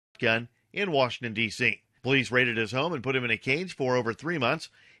gun in Washington, D.C. Police raided his home and put him in a cage for over 3 months.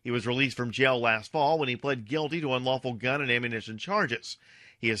 He was released from jail last fall when he pled guilty to unlawful gun and ammunition charges.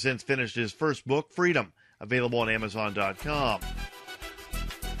 He has since finished his first book, Freedom, available on Amazon.com.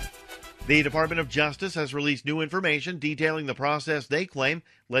 The Department of Justice has released new information detailing the process they claim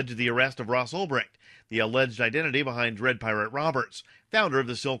led to the arrest of Ross Ulbricht, the alleged identity behind Dread Pirate Roberts, founder of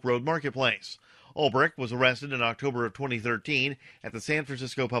the Silk Road Marketplace. Ulbricht was arrested in October of 2013 at the San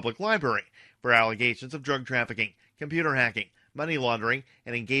Francisco Public Library for allegations of drug trafficking, computer hacking, money laundering,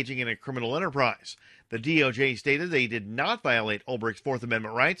 and engaging in a criminal enterprise. The DOJ stated they did not violate Ulbricht's Fourth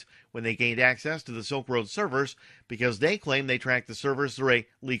Amendment rights when they gained access to the Silk Road servers because they claim they tracked the servers through a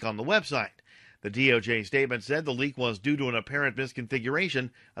leak on the website. The DOJ statement said the leak was due to an apparent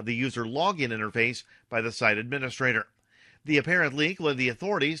misconfiguration of the user login interface by the site administrator. The apparent leak led the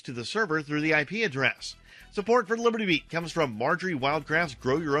authorities to the server through the IP address. Support for Liberty Beat comes from Marjorie Wildcraft's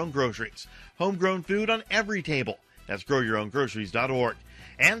Grow Your Own Groceries. Homegrown food on every table. That's growyourowngroceries.org.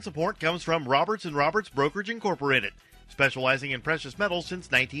 And support comes from Roberts & Roberts Brokerage Incorporated, specializing in precious metals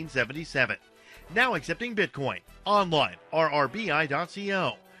since 1977. Now accepting Bitcoin. Online,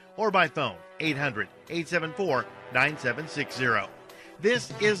 rrbi.co. Or by phone, 800-874-9760.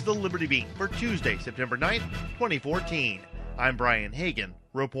 This is the Liberty Beat for Tuesday, September 9th, 2014. I'm Brian Hagan,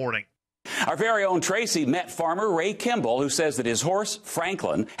 reporting. Our very own Tracy met farmer Ray Kimball, who says that his horse,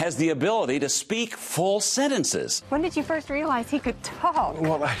 Franklin, has the ability to speak full sentences. When did you first realize he could talk?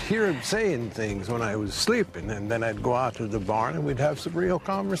 Well, I'd hear him saying things when I was sleeping, and then I'd go out to the barn and we'd have some real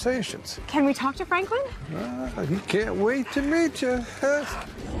conversations. Can we talk to Franklin? He can't wait to meet you.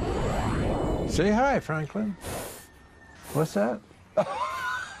 Say hi, Franklin. What's that?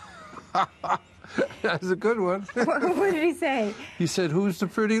 That's a good one. What did he say? He said, "Who's the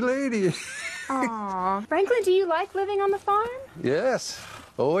pretty lady?" Aw. Franklin, do you like living on the farm? Yes.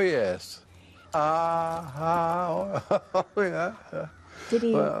 Oh, yes. Oh, yeah. Did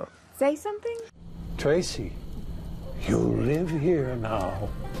he say something? Tracy, you live here now.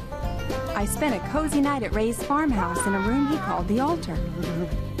 I spent a cozy night at Ray's farmhouse in a room he called the altar.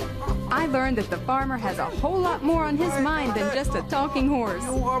 I learned that the farmer has a whole lot more on his mind than just a talking horse.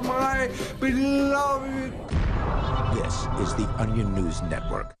 You are my beloved. This is the Onion News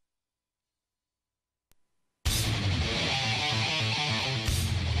Network.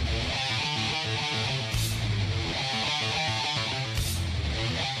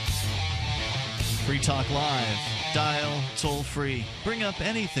 Free Talk Live. Dial toll free. Bring up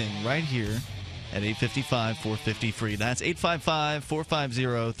anything right here at 855-450-FREE. That's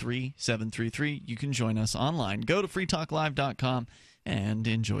 855-450-3733. You can join us online. Go to freetalklive.com and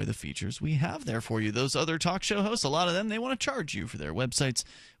enjoy the features we have there for you. Those other talk show hosts, a lot of them, they want to charge you for their websites.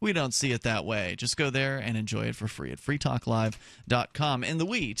 We don't see it that way. Just go there and enjoy it for free at freetalklive.com. And the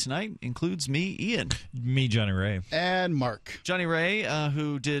we tonight includes me, Ian. Me, Johnny Ray. And Mark. Johnny Ray,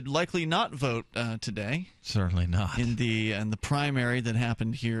 who did likely not vote today. Certainly not. In the primary that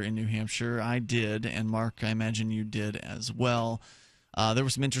happened here in New Hampshire. I did, and Mark, I imagine you did as well. There were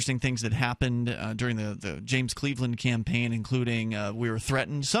some interesting things that happened during the James Cleveland campaign, including we were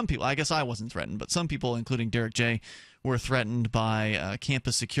threatened. Some people, I guess I wasn't threatened, but some people, including Derek J., were threatened by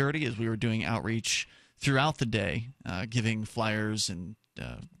campus security as we were doing outreach throughout the day, giving flyers and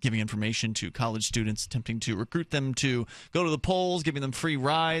giving information to college students, attempting to recruit them to go to the polls, giving them free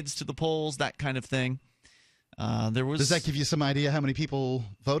rides to the polls, that kind of thing. Does that give you some idea how many people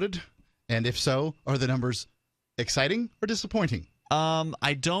voted? And if so, are the numbers exciting or disappointing?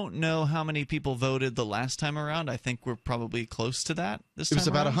 I don't know how many people voted the last time around. I think we're probably close to that this time. It was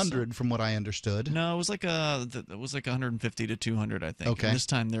about around, 100 from what I understood. No, it was like 150 to 200, I think. Okay. And this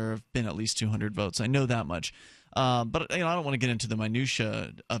time there have been at least 200 votes. I know that much. But I don't want to get into the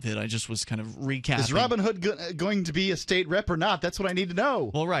minutia of it. I just was kind of recapping. Is Robin Hood going to be a state rep or not? That's what I need to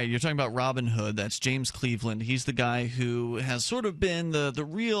know. Well, right. You're talking about Robin Hood. That's James Cleveland. He's the guy who has sort of been the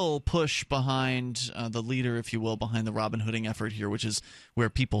real push behind the leader, if you will, behind the Robin Hooding effort here, which is where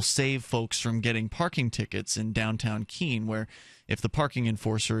people save folks from getting parking tickets in downtown Keene, where if the parking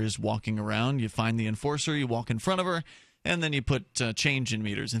enforcer is walking around, you find the enforcer, you walk in front of her, and then you put change in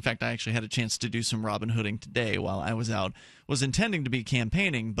meters. In fact, I actually had a chance to do some Robin Hooding today while I was out. Was intending to be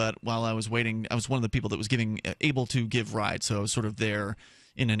campaigning, but while I was waiting, I was one of the people that was able to give rides. So I was sort of there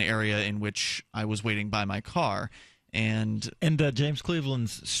in an area in which I was waiting by my car. And James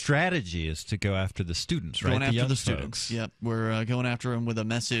Cleveland's strategy is to go after the students, right? Going after young the folks. students. Yep, we're going after them with a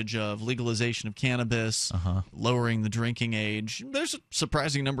message of legalization of cannabis, lowering the drinking age. There's a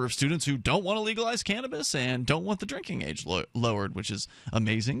surprising number of students who don't want to legalize cannabis and don't want the drinking age lowered, which is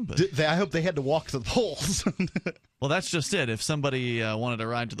amazing. But I hope they had to walk to the polls. Well, that's just it. If somebody wanted to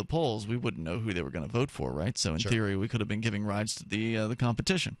ride to the polls, we wouldn't know who they were going to vote for, right? So in theory, we could have been giving rides to the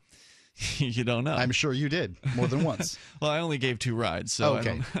competition. You don't know. I'm sure you did more than once. Well, I only gave 2 rides, so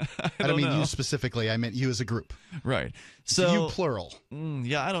okay. I don't mean know. You specifically. I meant you as a group. Right. So you plural.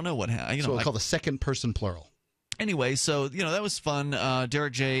 Yeah, I don't know what happened. So we'll call the second person plural. Anyway, so that was fun.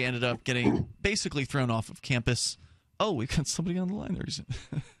 Derek J ended up getting basically thrown off of campus. Oh, we got somebody on the line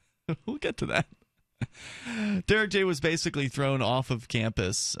there. We'll get to that. Derek J was basically thrown off of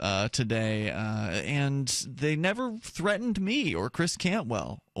campus today, and they never threatened me or Chris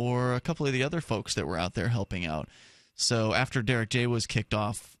Cantwell or a couple of the other folks that were out there helping out. So after Derek J was kicked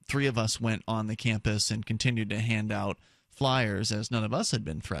off, 3 of us went on the campus and continued to hand out flyers as none of us had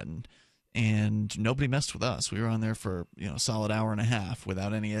been threatened. And nobody messed with us. We were on there for a solid hour and a half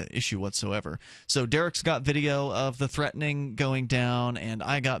without any issue whatsoever. So Derek's got video of the threatening going down, and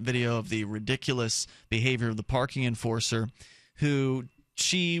I got video of the ridiculous behavior of the parking enforcer, who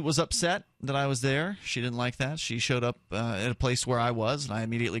she was upset that I was there. She didn't like that. She showed up at a place where I was, and I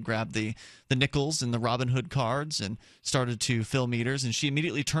immediately grabbed the nickels and the Robin Hood cards and started to fill meters. And she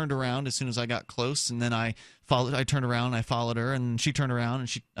immediately turned around as soon as I got close, and then I turned around, and I followed her, and she turned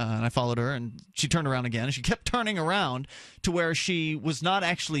around, and I followed her, and she turned around again, and she kept turning around to where she was not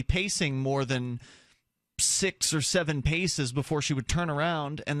actually pacing more than 6 or 7 paces before she would turn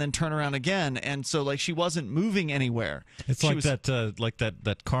around and then turn around again, and so she wasn't moving anywhere. It's like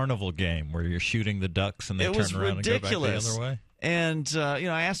that carnival game where you're shooting the ducks and they turn around and go back the other way. And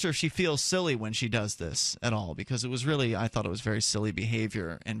I asked her if she feels silly when she does this at all, because I thought it was very silly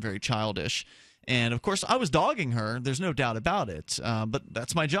behavior and very childish. And, of course, I was dogging her. There's no doubt about it. But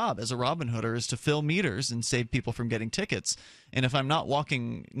that's my job as a Robin Hooder, is to fill meters and save people from getting tickets. And if I'm not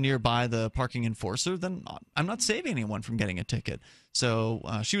walking nearby the parking enforcer, then I'm not saving anyone from getting a ticket. So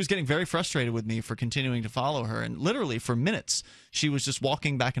she was getting very frustrated with me for continuing to follow her. And literally for minutes, she was just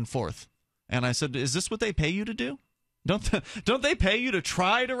walking back and forth. And I said, is this what they pay you to do? Don't they pay you to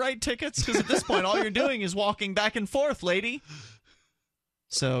try to write tickets? Because at this point, all you're doing is walking back and forth, lady.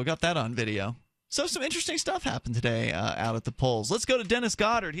 So got that on video. So some interesting stuff happened today out at the polls. Let's go to Dennis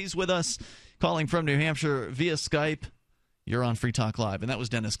Goddard. He's with us, calling from New Hampshire via Skype. You're on Free Talk Live. And that was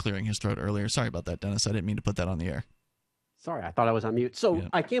Dennis clearing his throat earlier. Sorry about that, Dennis. I didn't mean to put that on the air. Sorry, I thought I was on mute. So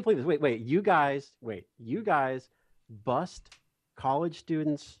I can't believe this. Wait, you guys bust college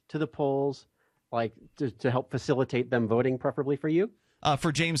students to the polls, to help facilitate them voting, preferably for you?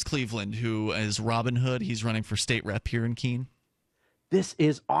 For James Cleveland, who is Robin Hood. He's running for state rep here in Keene. This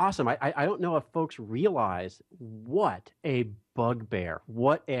is awesome. I don't know if folks realize what a bugbear,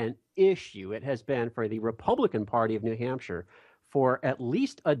 what an issue it has been for the Republican Party of New Hampshire for at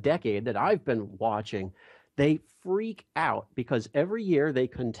least a decade that I've been watching. They freak out because every year they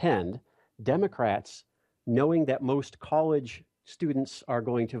contend, Democrats, knowing that most college students are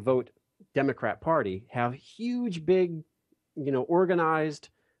going to vote Democrat Party, have huge, big, organized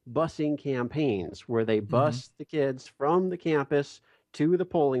busing campaigns where they bus the kids from the campus to the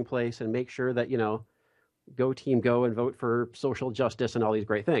polling place and make sure that, go team go and vote for social justice and all these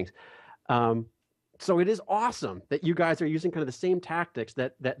great things. So it is awesome that you guys are using kind of the same tactics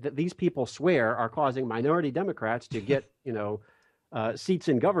that these people swear are causing minority Democrats to get, seats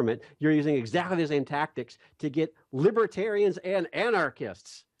in government. You're using exactly the same tactics to get libertarians and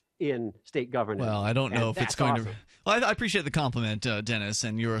anarchists in state government. Well, I don't know if it's going awesome. to. Well, I appreciate the compliment, Dennis,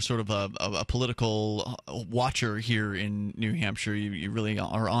 and you're sort of a political watcher here in New Hampshire. You really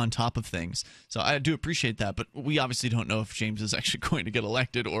are on top of things, so I do appreciate that. But we obviously don't know if James is actually going to get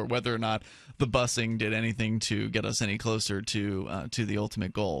elected, or whether or not the busing did anything to get us any closer to the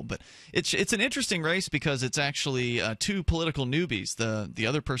ultimate goal. But it's an interesting race because it's actually 2 political newbies. The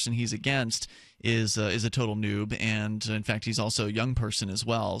other person he's against is a total noob, and in fact he's also a young person as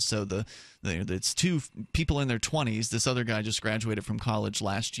well. So it's 2 people in their 20s. This other guy just graduated from college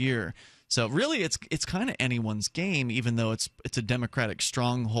last year. So really it's kind of anyone's game, even though it's a Democratic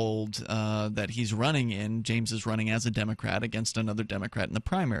stronghold that he's running in. James is running as a Democrat against another Democrat in the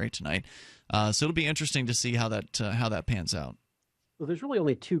primary tonight. So it'll be interesting to see how that pans out. Well, there's really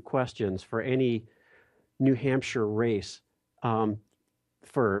only 2 questions for any New Hampshire race.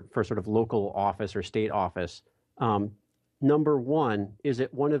 For sort of local office or state office. Number 1, is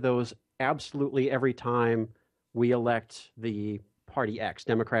it one of those absolutely every time we elect the party X,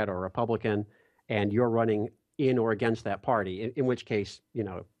 Democrat or Republican, and you're running in or against that party, in which case,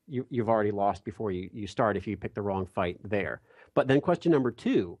 you've already lost before you start if you pick the wrong fight there. But then question number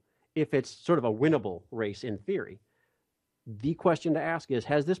 2, if it's sort of a winnable race in theory, the question to ask is,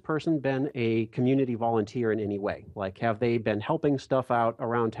 has this person been a community volunteer in any way? Like, have they been helping stuff out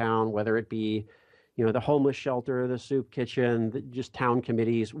around town, whether it be, the homeless shelter, the soup kitchen, just town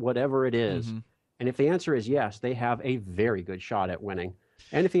committees, whatever it is. Mm-hmm. And if the answer is yes, they have a very good shot at winning.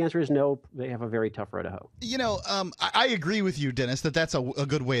 And if the answer is no, they have a very tough road to hoe. I agree with you, Dennis, that's a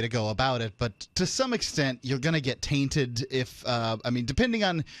good way to go about it. But to some extent, you're going to get tainted if, depending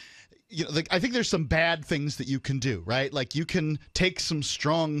on, I think there's some bad things that you can do, right? Like you can take some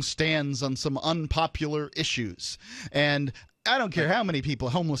strong stands on some unpopular issues. And I don't care how many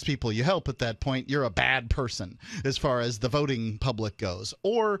homeless people you help at that point, you're a bad person as far as the voting public goes.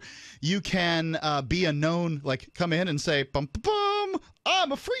 Or you can be a known, come in and say, bum, bum, bum,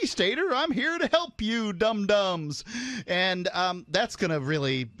 I'm a free stater. I'm here to help you, dum-dums. And that's going to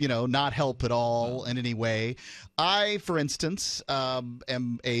really, not help at all in any way. I, for instance,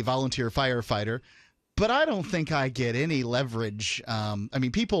 am a volunteer firefighter, but I don't think I get any leverage.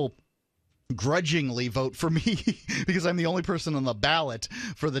 People grudgingly vote for me because I'm the only person on the ballot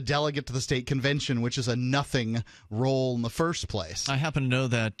for the delegate to the state convention, which is a nothing role in the first place. I happen to know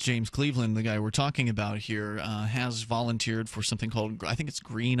that James Cleveland, the guy we're talking about here, has volunteered for something called, I think it's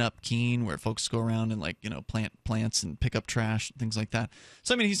Green Up Keene, where folks go around and plant plants and pick up trash, things like that.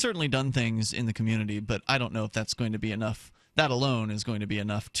 So he's certainly done things in the community, but I don't know if that's going to be enough. That alone is going to be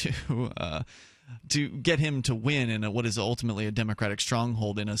enough to get him to win in what is ultimately a Democratic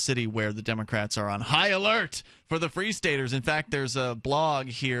stronghold in a city where the Democrats are on high alert for the Free Staters. In fact, there's a blog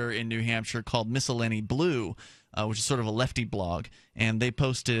here in New Hampshire called Miscellany Blue, which is sort of a lefty blog, and they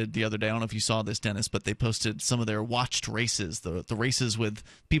posted the other day, I don't know if you saw this, Dennis, but they posted some of their watched races, the races with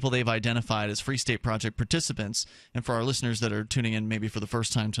people they've identified as Free State Project participants. And for our listeners that are tuning in maybe for the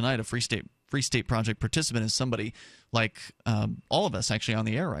first time tonight, a Free State Project participant is somebody like all of us actually on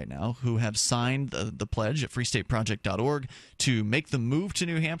the air right now who have signed the pledge at freestateproject.org to make the move to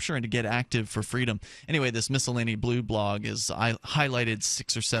New Hampshire and to get active for freedom. Anyway, this Miscellany Blue blog is highlighted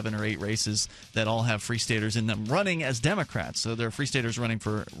 6 or 7 or 8 races that all have Free Staters in them running as Democrats. So there are Free Staters running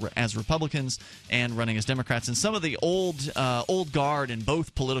as Republicans and running as Democrats. And some of the old guard in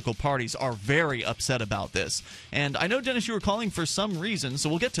both political parties are very upset about this. And I know, Dennis, you were calling for some reason, so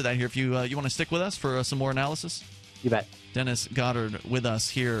we'll get to that here if you want to stick with us for some more analysis. You bet. Dennis Goddard with us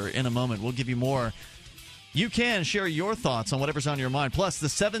here in a moment. We'll give you more. You can share your thoughts on whatever's on your mind. Plus, the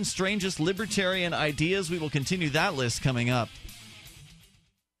 7 strangest libertarian ideas. We will continue that list coming up.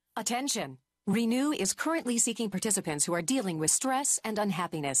 Attention. Renew is currently seeking participants who are dealing with stress and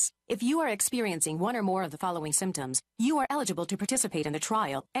unhappiness. If you are experiencing one or more of the following symptoms, you are eligible to participate in the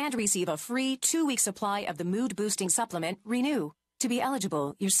trial and receive a free 2-week supply of the mood-boosting supplement, Renew. To be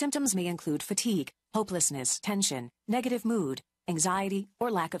eligible, your symptoms may include fatigue, hopelessness, tension, negative mood, anxiety, or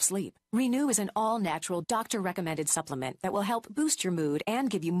lack of sleep. Renew is an all-natural, doctor-recommended supplement that will help boost your mood and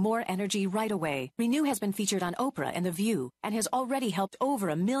give you more energy right away. Renew has been featured on Oprah and The View and has already helped over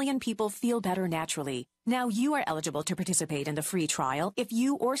 1 million people feel better naturally. Now you are eligible to participate in the free trial if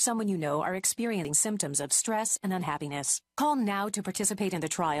you or someone you know are experiencing symptoms of stress and unhappiness. Call now to participate in the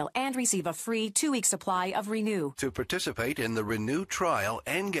trial and receive a free 2-week supply of Renew. To participate in the Renew trial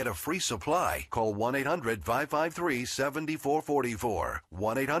and get a free supply, call 1-800-553-7444.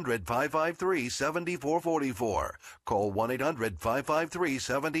 1-800-553-7444. Call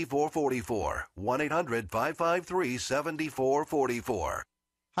 1-800-553-7444. 1-800-553-7444.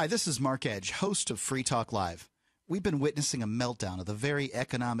 Hi, this is Mark Edge, host of Free Talk Live. We've been witnessing a meltdown of the very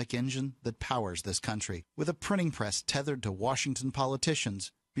economic engine that powers this country. With a printing press tethered to Washington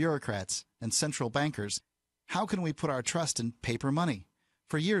politicians, bureaucrats, and central bankers, how can we put our trust in paper money?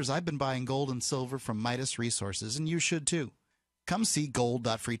 For years, I've been buying gold and silver from Midas Resources, and you should too. Come see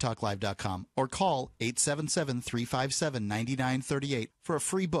gold.freetalklive.com or call 877-357-9938 for a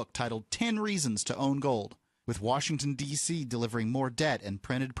free book titled 10 Reasons to Own Gold. With Washington, D.C. delivering more debt and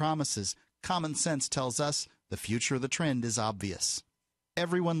printed promises, common sense tells us the future of the trend is obvious.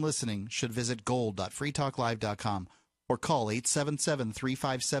 Everyone listening should visit gold.freetalklive.com or call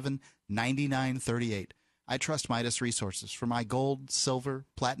 877-357-9938. I trust Midas Resources for my gold, silver,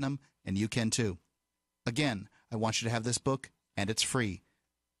 platinum, and you can too. Again, I want you to have this book, and it's free.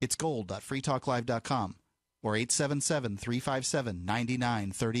 It's gold.freetalklive.com or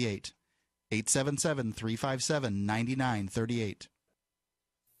 877-357-9938. 877-357-9938.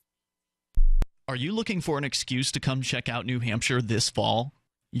 Are you looking for an excuse to come check out New Hampshire this fall?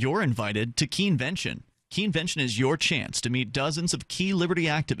 You're invited to Keenvention. Keenvention is your chance to meet dozens of key liberty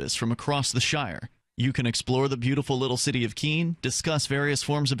activists from across the Shire. You can explore the beautiful little city of Keene, discuss various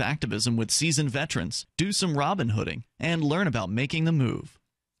forms of activism with seasoned veterans, do some Robin Hooding, and learn about making the move.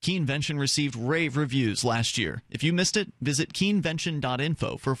 Keenvention received rave reviews last year. If you missed it, visit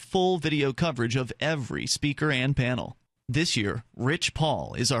keenvention.info for full video coverage of every speaker and panel. This year, Rich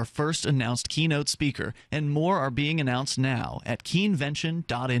Paul is our first announced keynote speaker, and more are being announced now at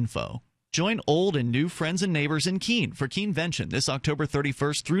keenvention.info. Join old and new friends and neighbors in Keene for Keenvention this October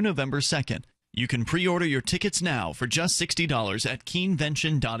 31st through November 2nd. You can pre-order your tickets now for just $60 at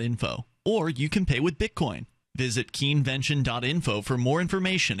keenvention.info, or you can pay with Bitcoin. Visit keenvention.info for more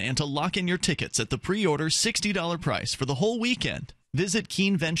information and to lock in your tickets at the pre-order $60 price for the whole weekend. Visit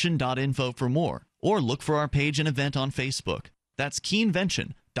keenvention.info for more, or look for our page and event on Facebook. That's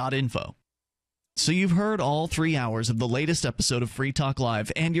keenvention.info. So you've heard all 3 hours of the latest episode of Free Talk Live,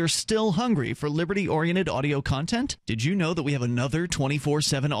 and you're still hungry for liberty-oriented audio content? Did you know that we have another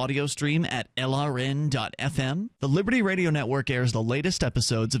 24/7 audio stream at LRN.FM? The Liberty Radio Network airs the latest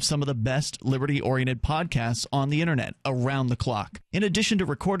episodes of some of the best liberty-oriented podcasts on the internet around the clock. In addition to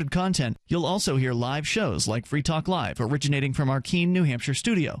recorded content, you'll also hear live shows like Free Talk Live, originating from our Keene, New Hampshire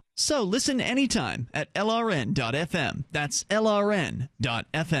studio. So listen anytime at LRN.FM. That's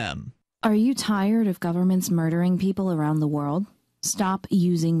LRN.FM. Are you tired of governments murdering people around the world? Stop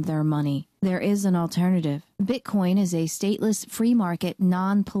using their money. There is an alternative. Bitcoin is a stateless, free market,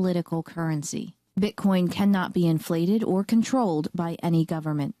 non-political currency. Bitcoin cannot be inflated or controlled by any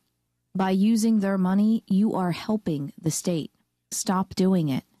government. By using their money, you are helping the state. Stop doing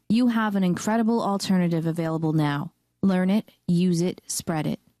it. You have an incredible alternative available now. Learn it, use it, spread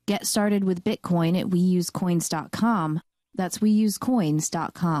it. Get started with Bitcoin at weusecoins.com. That's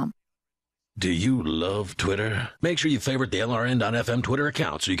weusecoins.com. Do you love Twitter? Make sure you favorite the LRN.FM Twitter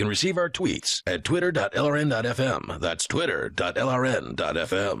account so you can receive our tweets at twitter.lrn.fm. That's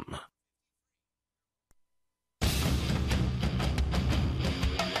twitter.lrn.fm.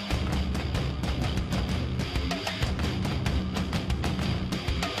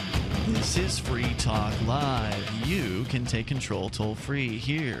 This is Free Talk Live. You can take control toll-free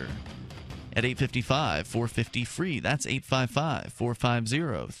here at 855-450-FREE. That's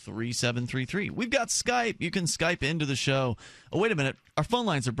 855-450-3733. We've got Skype. You can Skype into the show. Oh, wait a minute. Our phone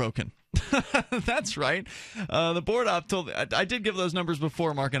lines are broken. That's right. The board op told me. I did give those numbers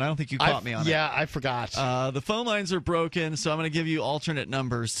before, Mark, and I don't think you caught me on it. Yeah, I forgot. The phone lines are broken, so I'm going to give you alternate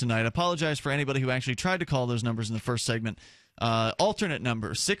numbers tonight. I apologize for anybody who actually tried to call those numbers in the first segment. Alternate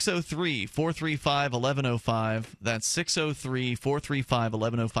number, 603-435-1105. That's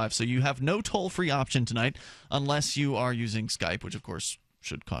 603-435-1105. So you have no toll-free option tonight unless you are using Skype, which, of course,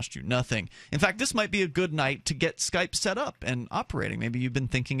 should cost you nothing. In fact, this might be a good night to get Skype set up and operating. Maybe you've been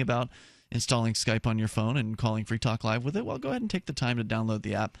thinking about installing Skype on your phone and calling Free Talk Live with it. Well, go ahead and take the time to download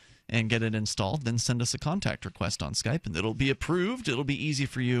the app and get it installed. Then send us a contact request on Skype, and it'll be approved. It'll be easy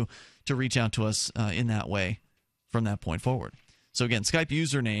for you to reach out to us in that way from that point forward. So again, Skype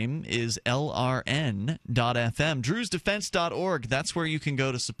username is LRN.FM. DrewsDefense.org. That's where you can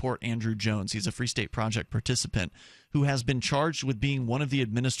go to support Andrew Jones. He's a Free State Project participant who has been charged with being one of the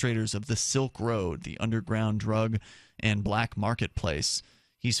administrators of the Silk Road, the underground drug and black marketplace.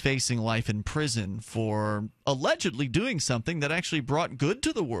 He's facing life in prison for allegedly doing something that actually brought good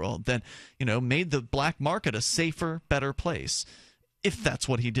to the world, that, made the black market a safer, better place. If that's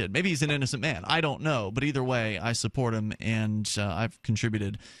what he did. Maybe he's an innocent man. I don't know. But either way, I support him, and I've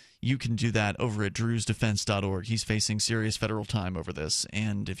contributed. You can do that over at drewsdefense.org. He's facing serious federal time over this.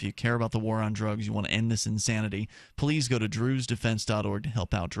 And if you care about the war on drugs, you want to end this insanity, please go to drewsdefense.org to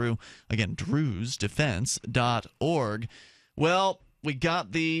help out Drew. Again, drewsdefense.org. Well, we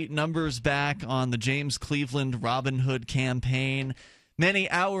got the numbers back on the James Cleveland Robin Hood campaign. Many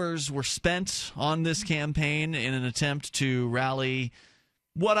hours were spent on this campaign in an attempt to rally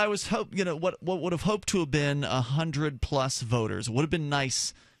what I was what would have hoped to have been 100+ voters. It would have been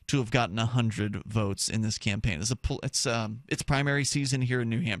nice to have gotten 100 votes in this campaign. It's primary season here in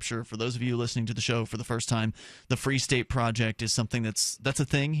New Hampshire. For those of you listening to the show for the first time, the Free State Project is something that's a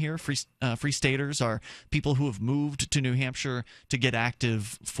thing here. Free staters are people who have moved to New Hampshire to get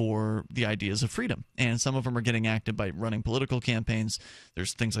active for the ideas of freedom, and some of them are getting active by running political campaigns.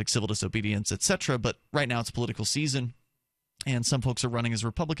 There's things like civil disobedience, etc. But right now it's political season. And some folks are running as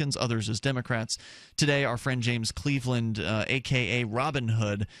Republicans, others as Democrats. Today, our friend James Cleveland, a.k.a. Robin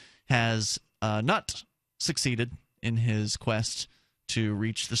Hood, has not succeeded in his quest to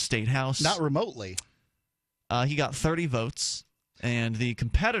reach the State House. Not remotely. He got 30 votes. And the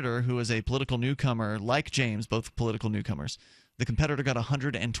competitor, who is a political newcomer like James, both political newcomers, The competitor got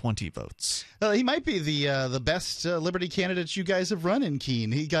 120 votes. He might be the best Liberty candidate you guys have run in,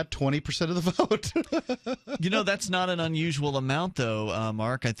 Keene. He got 20% of the vote. That's not an unusual amount, though,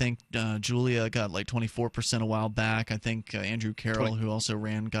 Mark. I think Julia got like 24% a while back. I think Andrew Carroll, who also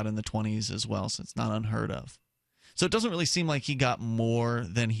ran, got in the 20s as well, so it's not unheard of. So it doesn't really seem like he got more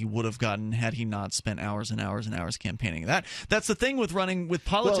than he would have gotten had he not spent hours and hours and hours campaigning. That's the thing with running with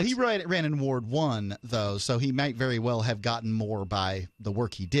politics. Well, he ran in Ward 1, though, so he might very well have gotten more by the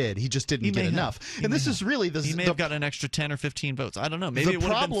work he did. He just didn't get enough. And this is really he may have gotten an extra 10 or 15 votes. I don't know. Maybe it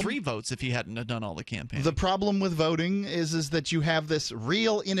would have been 3 votes if he hadn't have done all the campaigning. The problem with voting is that you have this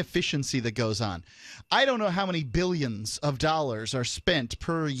real inefficiency that goes on. I don't know how many billions of dollars are spent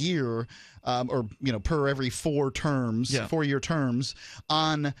per year or per every 4-year terms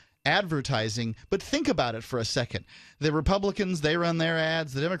on advertising. But think about it for a second. The Republicans, they run their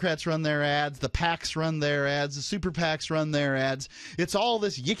ads. The Democrats run their ads. The PACs run their ads. The super PACs run their ads. It's all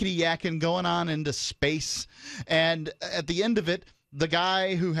this yickety-yakking going on into space. And at the end of it, the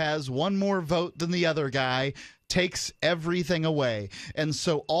guy who has one more vote than the other guy takes everything away. And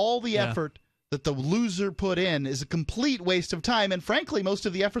so all the effort that the loser put in is a complete waste of time, and frankly, most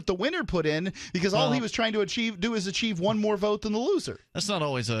of the effort the winner put in, because all he was trying to do is achieve one more vote than the loser. It's not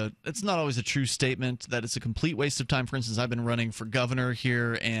always a true statement that it's a complete waste of time. For instance, I've been running for governor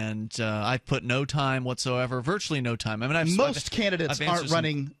here, and I've put no time whatsoever, virtually no time. I mean, most candidates aren't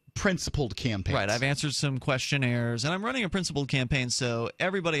running principled campaigns. Right. I've answered some questionnaires, and I'm running a principled campaign, so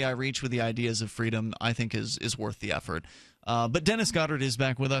everybody I reach with the ideas of freedom I think is worth the effort. But Dennis Goddard is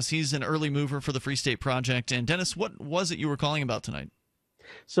back with us. He's an early mover for the Free State Project. And Dennis, what was it you were calling about tonight?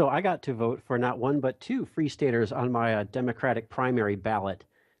 So I got to vote for not one but 2 Free Staters on my Democratic primary ballot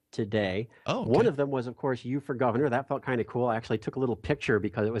today. Oh, okay. One of them was, of course, you for governor. That felt kind of cool. I actually took a little picture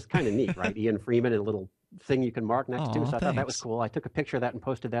because it was kind of neat, right? Ian Freeman and a little thing you can mark next to. So I thought that was cool. I took a picture of that and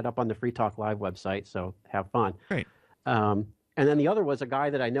posted that up on the Free Talk Live website. So have fun. Great. And then the other was a guy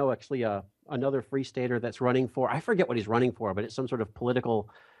that I know, actually, another Free Stater that's running for, I forget what he's running for, but it's some sort of political,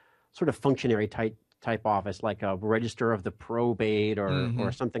 sort of functionary type office, like a register of the probate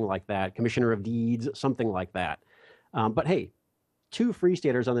or something like that, commissioner of deeds, something like that. But hey, 2 Free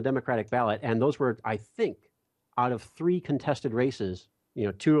Staters on the Democratic ballot, and those were, I think, out of 3 contested races,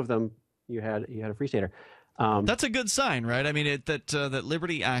 2 of them you had a Free Stater. That's a good sign, right? I mean, that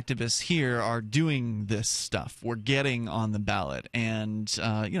liberty activists here are doing this stuff. We're getting on the ballot, and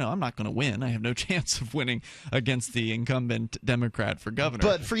I'm not going to win. I have no chance of winning against the incumbent Democrat for governor.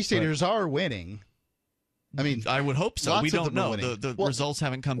 But Free Staters are winning. I mean, I would hope so. We don't know. The results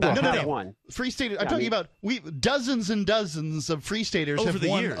haven't come back. No. Free Staters. I'm talking about dozens and dozens of Free Staters over have the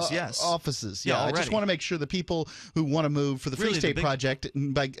won years. Yes, offices. Yeah, I just want to make sure the people who want to move for the Free State Project,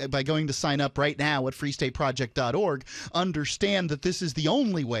 by going to sign up right now at freestateproject.org, understand that this is the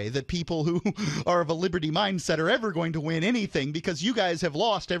only way that people who are of a liberty mindset are ever going to win anything, because you guys have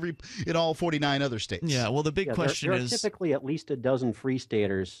lost in all 49 other states. Yeah. Well, the big question is, there are typically at least a dozen Free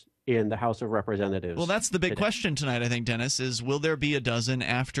Staters in the House of Representatives. Well, that's the big question tonight, I think, Dennis, is will there be a dozen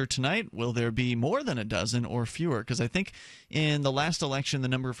after tonight? Will there be more than a dozen or fewer? Because I think in the last election, the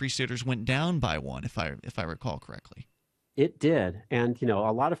number of Free Staters went down by 1, if I recall correctly. It did. And,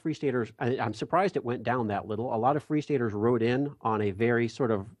 a lot of Free Staters, I'm surprised it went down that little. A lot of Free Staters wrote in on a very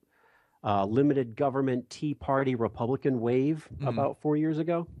sort of limited government Tea Party Republican wave about 4 years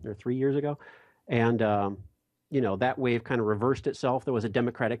ago or 3 years ago. And, that wave kind of reversed itself. There was a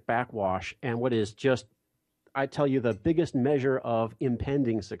Democratic backwash. And what is just, I tell you, the biggest measure of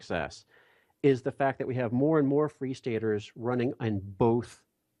impending success is the fact that we have more and more Free Staters running in both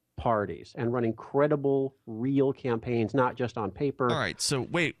parties and running credible, real campaigns, not just on paper. All right. So,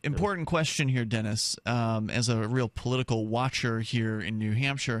 wait, important question here, Dennis. As a real political watcher here in New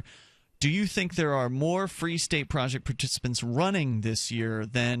Hampshire, do you think there are more Free State Project participants running this year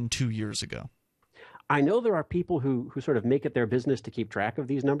than 2 years ago? I know there are people who sort of make it their business to keep track of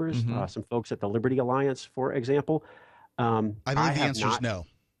these numbers. Some folks at the Liberty Alliance, for example. I believe the answer is no.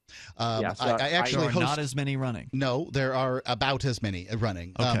 I actually there are not as many running. No, there are about as many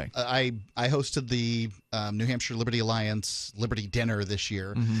running. Okay. I hosted the New Hampshire Liberty Alliance Liberty Dinner this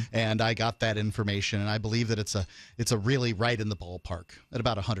year, and I got that information, and I believe that it's a really right in the ballpark at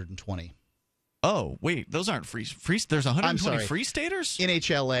about 120. Oh, wait, those aren't free. There's 120 Free Staters?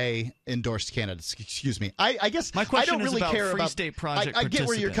 NHLA endorsed candidates. Excuse me. I guess my question I don't really is about care Free about State Project I get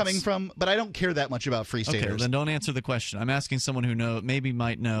where you're coming from, but I don't care that much about Free Staters. Okay, then don't answer the question. I'm asking someone who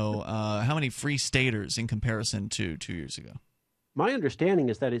might know how many Free Staters in comparison to 2 years ago. My understanding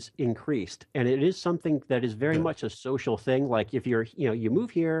is that it's increased, and it is something that is very much a social thing. Like if you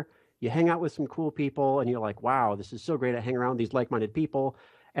move here, You hang out with some cool people and you're like, wow, this is so great. I hang around with these like-minded people.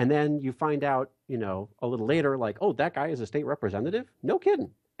 And then you find out, a little later, like, oh, that guy is a state representative? No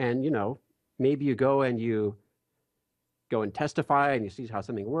kidding. And, maybe you go and testify and you see how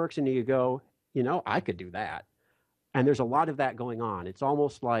something works and you go, I could do that. And there's a lot of that going on. It's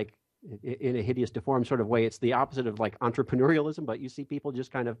almost like, in a hideous, deformed sort of way, it's the opposite of like entrepreneurialism, but you see people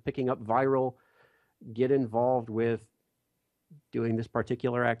just kind of picking up viral, get involved with doing this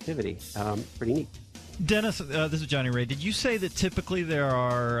particular activity. Pretty neat. Dennis, this is Johnny Ray. Did you say that typically there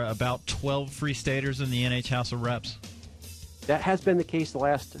are about 12 free staters in the NH House of Reps? That has been the case the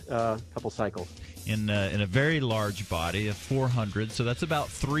last couple cycles. In a very large body of 400, so that's about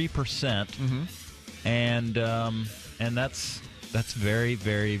 3%, and that's very,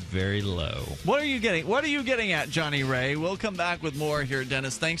 very, very low. What are you getting at, Johnny Ray? We'll come back with more here,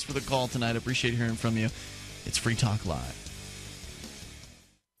 Dennis. Thanks for the call tonight. I appreciate hearing from you. It's Free Talk Live.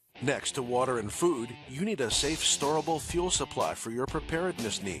 Next to water and food, you need a safe, storable fuel supply for your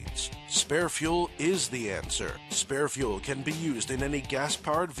preparedness needs. Spare fuel is the answer. Spare fuel can be used in any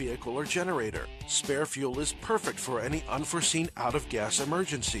gas-powered vehicle or generator. Spare fuel is perfect for any unforeseen out-of-gas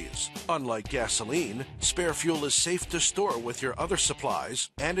emergencies. Unlike gasoline, spare fuel is safe to store with your other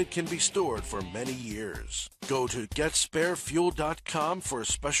supplies, and it can be stored for many years. Go to GetSpareFuel.com for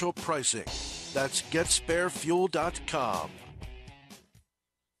special pricing. That's GetSpareFuel.com.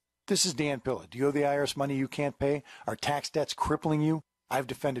 This is Dan Pilla. Do you owe the IRS money you can't pay? Are tax debts crippling you? I've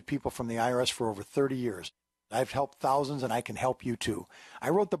defended people from the IRS for over 30 years. I've helped thousands, and I can help you too.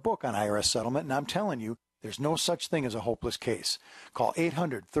 I wrote the book on IRS settlement, and I'm telling you, there's no such thing as a hopeless case. Call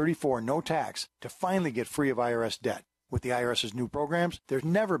 800-34-NO-TAX to finally get free of IRS debt. With the IRS's new programs, there's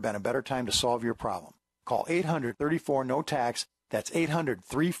never been a better time to solve your problem. Call 800-34-NO-TAX. That's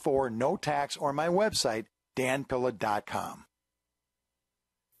 800-34-NO-TAX, or my website, danpilla.com.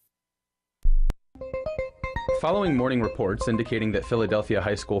 Following morning reports indicating that Philadelphia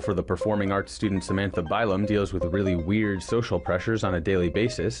High School for the Performing Arts student Samantha Bylum deals with really weird social pressures on a daily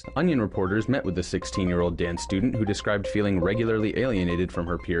basis, Onion reporters met with the 16-year-old dance student who described feeling regularly alienated from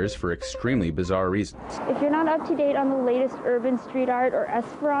her peers for extremely bizarre reasons. If you're not up to date on the latest urban street art or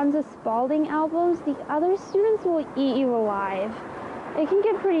Esperanza Spalding albums, the other students will eat you alive. It can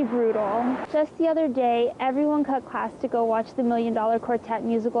get pretty brutal. Just the other day, everyone cut class to go watch the $1 Million Quartet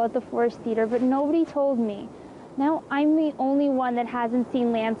musical at the Forest Theater, but nobody told me. Now I'm the only one that hasn't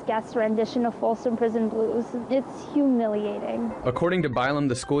seen Lance Guest's rendition of Folsom Prison Blues. It's humiliating. According to Bylum,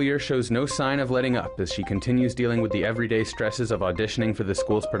 the school year shows no sign of letting up as she continues dealing with the everyday stresses of auditioning for the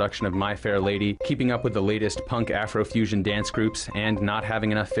school's production of My Fair Lady, keeping up with the latest punk Afrofusion dance groups, and not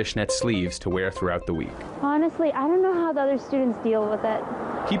having enough fishnet sleeves to wear throughout the week. Honestly, I don't know how the other students deal with it.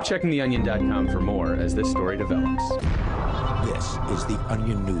 Keep checking theonion.com for more as this story develops. This is the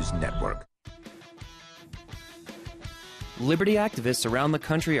Onion News Network. Liberty activists around the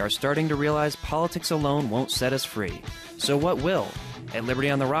country are starting to realize politics alone won't set us free. So what will? At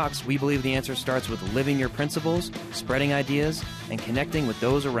Liberty on the Rocks, we believe the answer starts with living your principles, spreading ideas, and connecting with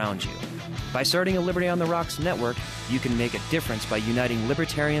those around you. By starting a Liberty on the Rocks network, you can make a difference by uniting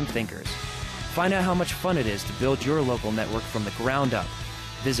libertarian thinkers. Find out how much fun it is to build your local network from the ground up.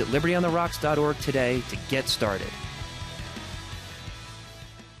 Visit libertyontherocks.org today to get started.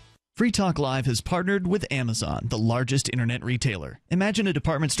 Free Talk Live has partnered with Amazon, the largest internet retailer. Imagine a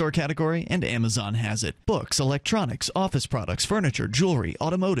department store category, and Amazon has it. Books, electronics, office products, furniture, jewelry,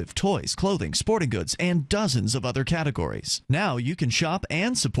 automotive, toys, clothing, sporting goods, and dozens of other categories. Now you can shop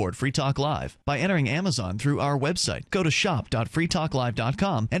and support Free Talk Live by entering Amazon through our website. Go to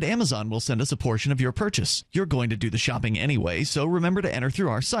shop.freetalklive.com, and Amazon will send us a portion of your purchase. You're going to do the shopping anyway, so remember to enter through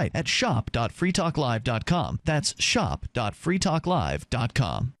our site at shop.freetalklive.com. That's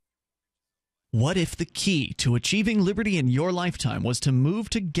shop.freetalklive.com. What if the key to achieving liberty in your lifetime was to move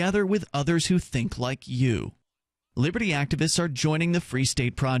together with others who think like you? Liberty activists are joining the Free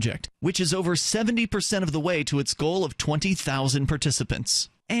State Project, which is over 70% of the way to its goal of 20,000 participants.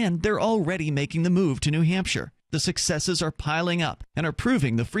 And they're already making the move to New Hampshire. The successes are piling up and are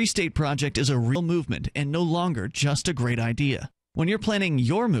proving the Free State Project is a real movement and no longer just a great idea. When you're planning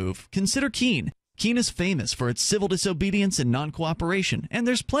your move, consider Keene. Keene is famous for its civil disobedience and non-cooperation, and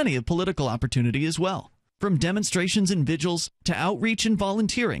there's plenty of political opportunity as well. From demonstrations and vigils to outreach and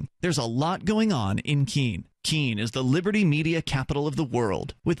volunteering, there's a lot going on in Keene. Keene is the liberty media capital of the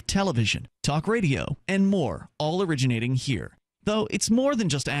world, with television, talk radio, and more, all originating here. Though it's more than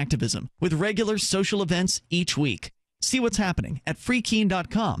just activism, with regular social events each week. See what's happening at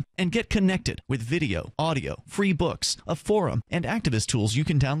freekeene.com and get connected with video, audio, free books, a forum, and activist tools you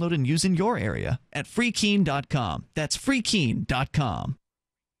can download and use in your area at freekeene.com. That's freekeene.com.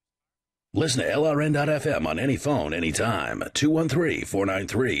 Listen to LRN.FM on any phone, anytime.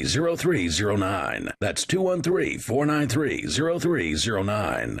 213-493-0309. That's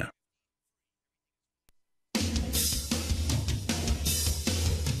 213-493-0309.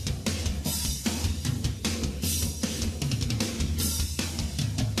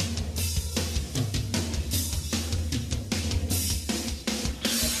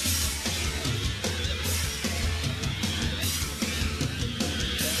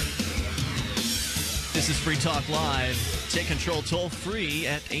 This is Free Talk Live. Take control toll free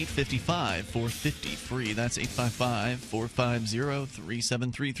at 855-450-FREE. That's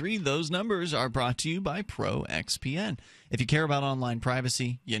 855-450-3733. Those numbers are brought to you by ProXPN. If you care about online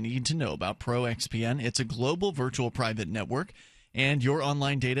privacy, you need to know about ProXPN. It's a global virtual private network, and your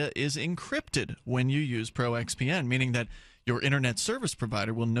online data is encrypted when you use ProXPN, meaning that your internet service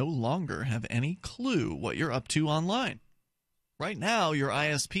provider will no longer have any clue what you're up to online. Right now, your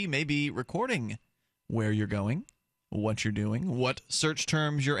ISP may be recording where you're going, what you're doing, what search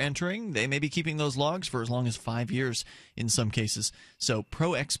terms you're entering. They may be keeping those logs for as long as 5 years in some cases. So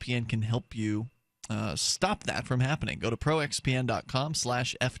ProXPN can help you stop that from happening. Go to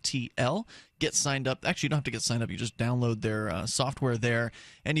proxpn.com/FTL. Get signed up. Actually, you don't have to get signed up. You just download their software there,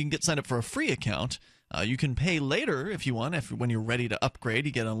 and you can get signed up for a free account. You can pay later if you want. When you're ready to upgrade,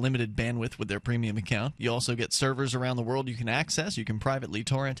 you get unlimited bandwidth with their premium account. You also get servers around the world you can access. You can privately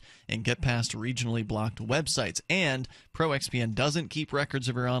torrent and get past regionally blocked websites. And ProXPN doesn't keep records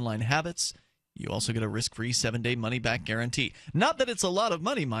of your online habits. You also get a risk-free 7-day money-back guarantee. Not that it's a lot of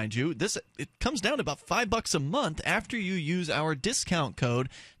money, mind you. It comes down to about $5 a month after you use our discount code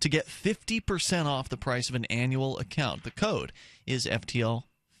to get 50% off the price of an annual account. The code is FTL50.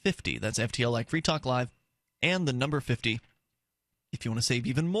 That's FTL like Free Talk Live and the number 50. If you want to save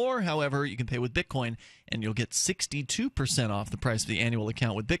even more, however, you can pay with Bitcoin, and you'll get 62% off the price of the annual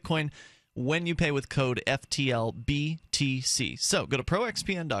account with Bitcoin when you pay with code FTLBTC. So go to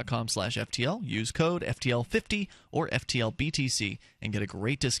proxpn.com/FTL, use code FTL50 or FTLBTC, and get a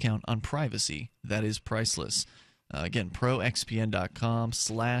great discount on privacy that is priceless. Again,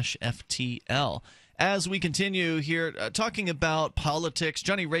 proxpn.com/FTL. As we continue here talking about politics,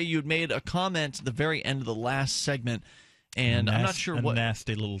 Johnny Ray, you had made a comment at the very end of the last segment, and I'm not sure what... A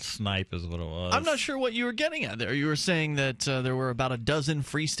nasty little snipe is what it was. I'm not sure what you were getting at there. You were saying that there were about a dozen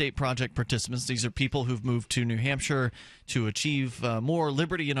Free State Project participants. These are people who've moved to New Hampshire to achieve more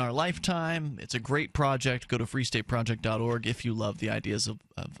liberty in our lifetime. It's a great project. Go to freestateproject.org if you love the ideas of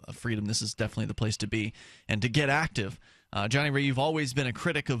freedom. This is definitely the place to be and to get active. Johnny Ray, you've always been a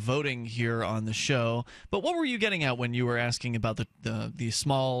critic of voting here on the show, but what were you getting at when you were asking about the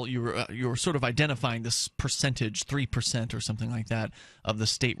small? You were sort of identifying this percentage, 3% or something like that, of the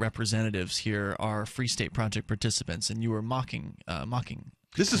state representatives here are Free State Project participants, and you were mocking.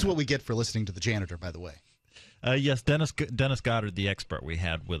 This is what we get for listening to the janitor, by the way. Yes, Dennis Goddard, the expert we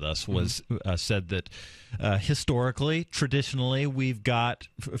had with us, was said that historically, traditionally, we've got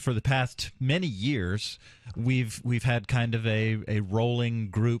for the past many years, we've had kind of a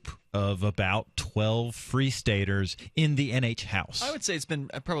rolling group of about 12 Free Staters in the NH House. I would say it's been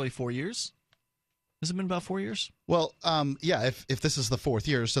probably 4 years. Has it been about 4 years? Well, yeah. If this is the fourth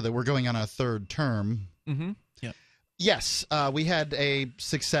year, so that we're going on a third term. Mm-hmm. Yeah. Yes, we had a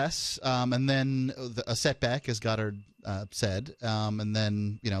success, and then a setback, as Goddard said, and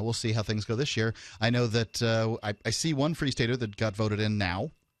then we'll see how things go this year. I know that I see one Free Stater that got voted in now.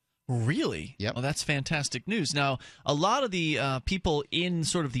 Really? Yep. Well, that's fantastic news. Now, a lot of the people in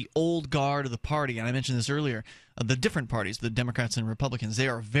sort of the old guard of the party, and I mentioned this earlier, the different parties, the Democrats and Republicans, they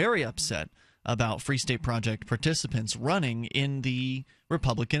are very upset about Free State Project participants running in the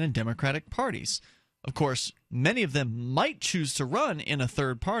Republican and Democratic parties. Of course, many of them might choose to run in a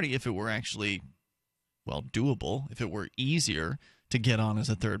third party if it were actually, well, doable, if it were easier to get on as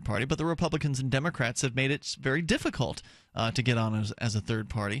a third party. But the Republicans and Democrats have made it very difficult to get on as a third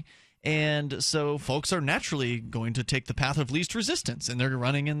party. And so folks are naturally going to take the path of least resistance, and they're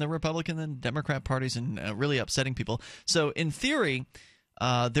running in the Republican and Democrat parties and really upsetting people. So in theory,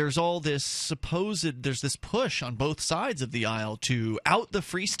 there's this push on both sides of the aisle to out the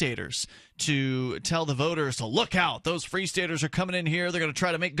Free Staters, to tell the voters to look out. Those Free Staters are coming in here. They're going to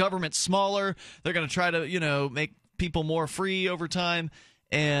try to make government smaller. They're going to try to, make people more free over time.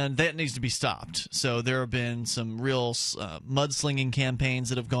 And that needs to be stopped. So there have been some real mudslinging campaigns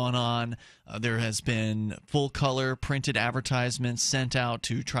that have gone on. There has been full-color printed advertisements sent out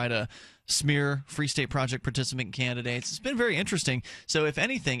to try to smear Free State Project participant candidates. It's been very interesting. So if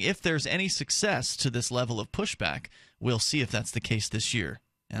anything, if there's any success to this level of pushback, we'll see if that's the case this year.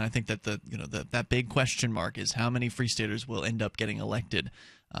 And I think that that big question mark is how many Free Staters will end up getting elected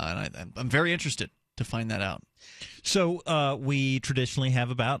And I'm very interested to find that out. So we traditionally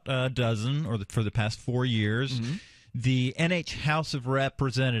have about a dozen, for the past 4 years. Mm-hmm. The NH House of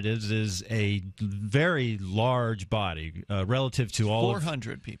Representatives is a very large body relative to all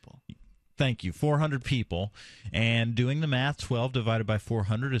 400 people. Thank you. 400 people. And doing the math, 12 divided by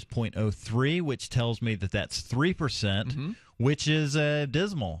 400 is 0.03, which tells me that that's 3%, which is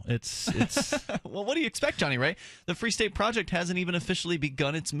dismal. It's Well, what do you expect, Johnny Ray? The Free State Project hasn't even officially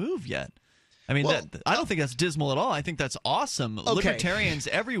begun its move yet. I mean, I don't think that's dismal at all. I think that's awesome. Okay. Libertarians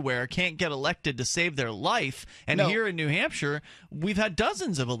everywhere can't get elected to save their life. And here in New Hampshire, we've had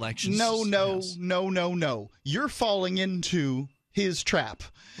dozens of elections. No. You're falling into his trap.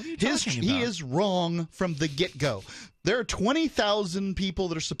 What are you talking about? He is wrong from the get-go. There are 20,000 people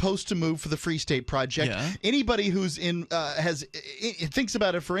that are supposed to move for the Free State Project. Yeah. Anybody who's thinks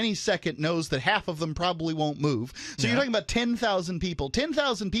about it for any second knows that half of them probably won't move. So you're talking about 10,000 people.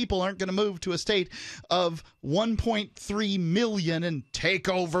 10,000 people aren't going to move to a state of 1.3 million and take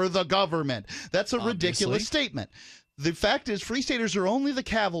over the government. That's a ridiculous statement. The fact is, Free Staters are only the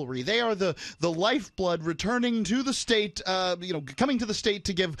cavalry. They are the lifeblood returning to the state, coming to the state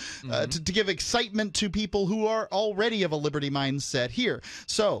to give to give excitement to people who are already of a liberty mindset here.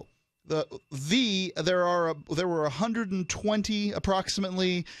 So there were 120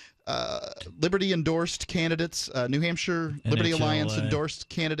 approximately Liberty endorsed candidates, New Hampshire Liberty Alliance endorsed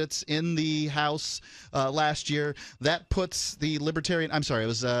candidates in the House last year. That puts the Libertarian. I'm sorry, it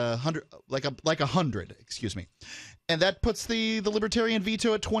was 100, like 100. Excuse me. And that puts the Libertarian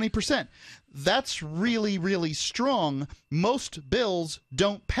veto at 20%. That's really, really strong. Most bills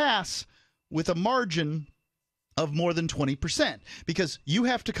don't pass with a margin of more than 20% because you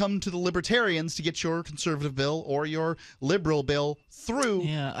have to come to the Libertarians to get your conservative bill or your liberal bill through.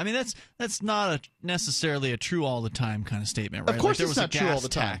 Yeah, I mean that's not necessarily a true all the time kind of statement, right? Of course, there it's was not a true all gas the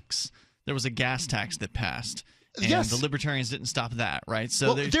time. tax. There was a gas tax that passed. And Yes. the Libertarians didn't stop that, right?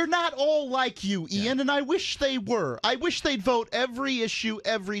 So they're not all like you, Ian, and I wish they were. I wish they'd vote every issue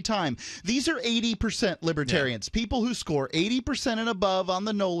every time. These are 80% Libertarians, people who score 80% and above on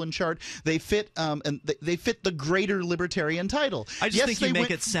the Nolan chart. They fit, they fit the greater Libertarian title. I just think you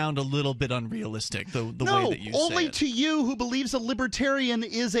make it sound a little bit unrealistic, the way that you say it. Only to you who believes a Libertarian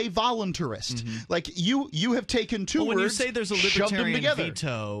is a voluntarist. Like you have taken two when words, you say there's a shoved them Libertarian together.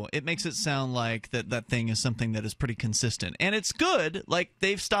 veto, it makes it sound like that thing is something that is pretty consistent. And it's good. Like,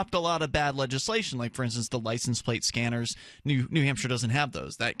 they've stopped a lot of bad legislation. Like, for instance, the license plate scanners. New Hampshire doesn't have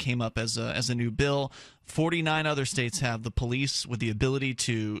those. That came up as a new bill. 49 other states have the police with the ability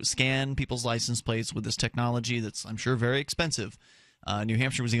to scan people's license plates with this technology that's, I'm sure, very expensive. New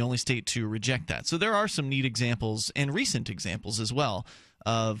Hampshire was the only state to reject that. So there are some neat examples and recent examples as well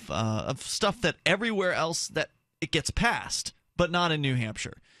of stuff that everywhere else that it gets passed, but not in New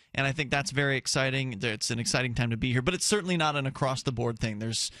Hampshire. And I think that's very exciting. It's an exciting time to be here, but it's certainly not an across-the-board thing.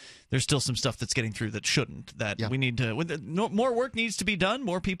 There's still some stuff that's getting through that shouldn't. We need to. More work needs to be done.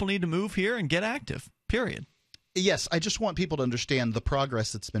 More people need to move here and get active. Period. Yes, I just want people to understand the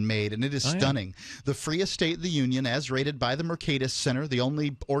progress that's been made, and it is stunning. The freest state in the union, as rated by the Mercatus Center, the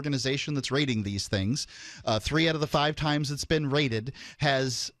only organization that's rating these things, 3 out of the 5 times it's been rated,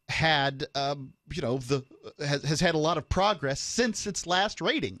 has had has had a lot of progress since its last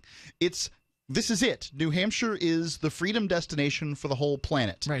rating. This is it. New Hampshire is the freedom destination for the whole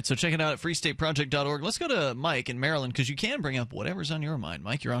planet. Right, so check it out at freestateproject.org. Let's go to Mike in Maryland, because you can bring up whatever's on your mind.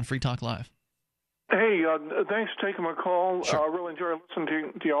 Mike, you're on Free Talk Live. Hey, thanks for taking my call. Sure. I really enjoy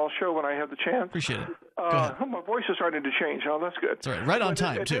listening to y'all's show when I have the chance. Appreciate it. My voice is starting to change. Oh, that's good. That's right. Right on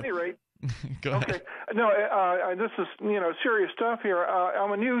time, too. At any rate, Go ahead. Okay. No, this is serious stuff here.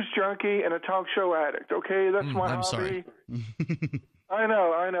 I'm a news junkie and a talk show addict. Okay, that's my hobby. I'm sorry. I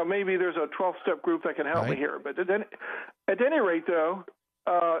know. Maybe there's a 12-step group that can help me here. But at any rate, though,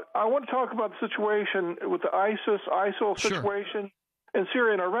 I want to talk about the situation with the ISIL situation in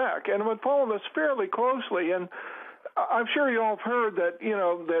Syria and Iraq, and I've been following this fairly closely. And I'm sure you all have heard that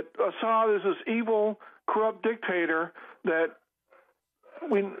that Assad is this evil, corrupt dictator that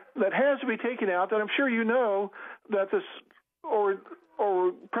has to be taken out. That I'm sure you know that this, or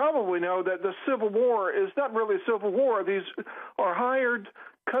probably know that the civil war is not really a civil war. These are hired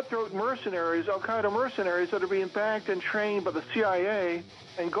cutthroat mercenaries, Al-Qaeda mercenaries, that are being backed and trained by the CIA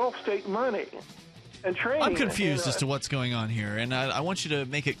and Gulf state money. And training. I'm confused as to what's going on here, and I want you to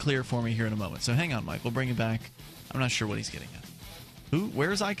make it clear for me here in a moment. So hang on, Mike. We'll bring you back. I'm not sure what he's getting at.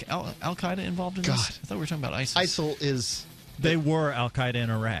 Where is Al-Qaeda involved in this? I thought we were talking about ISIS. ISIL is... They were Al-Qaeda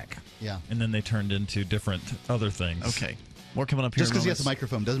in Iraq. Yeah. And then they turned into different other things. Okay. More coming up here. Just because he has a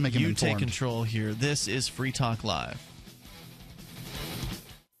microphone doesn't make him informed. You take control here. This is Free Talk Live.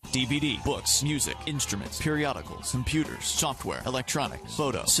 DVD, books, music, instruments, periodicals, computers, software, electronics,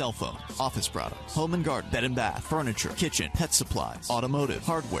 photo, cell phones, office products, home and garden, bed and bath, furniture, kitchen, pet supplies, automotive,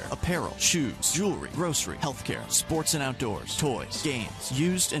 hardware, apparel, shoes, jewelry, grocery, healthcare, sports and outdoors, toys, games,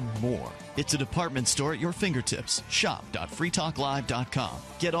 used, and more. It's a department store at your fingertips. Shop.freetalklive.com.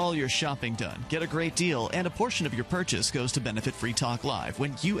 Get all your shopping done, get a great deal, and a portion of your purchase goes to benefit Free Talk Live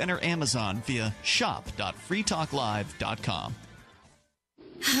when you enter Amazon via shop.freetalklive.com.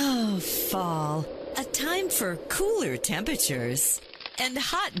 Oh, fall. A time for cooler temperatures and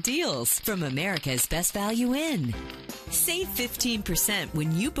hot deals from America's Best Value Inn. Save 15%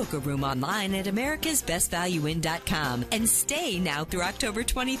 when you book a room online at americasbestvalueinn.com and stay now through October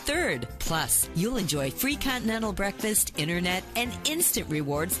 23rd. Plus, you'll enjoy free continental breakfast, internet, and instant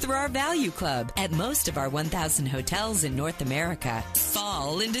rewards through our Value Club at most of our 1,000 hotels in North America.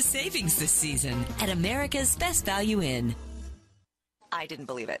 Fall into savings this season at America's Best Value Inn. I didn't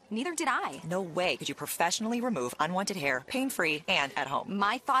believe it. Neither did I. No way could you professionally remove unwanted hair, pain-free, and at home.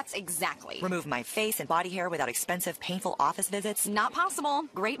 My thoughts exactly. Remove my face and body hair without expensive, painful office visits? Not possible.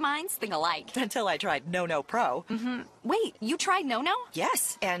 Great minds think alike. Until I tried No Pro. Wait, you tried No?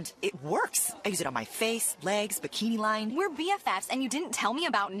 Yes, and it works. I use it on my face, legs, bikini line. We're BFFs, and you didn't tell me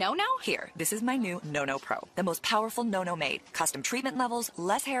about No? Here, this is my new No Pro. The most powerful No made. Custom treatment levels,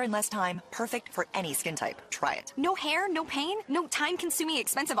 less hair in less time. Perfect for any skin type. Try it. No hair, no pain, no time-consuming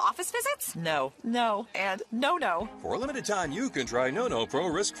expensive office visits? No, and no. For a limited time, you can try No Pro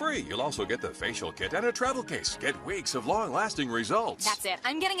risk-free. You'll also get the facial kit and a travel case. Get weeks of long-lasting results. That's it.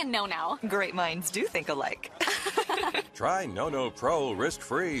 I'm getting a No. Great minds do think alike. Try No Pro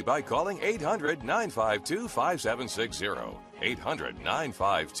risk-free by calling 800-952-5760.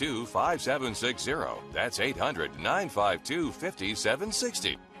 800-952-5760. That's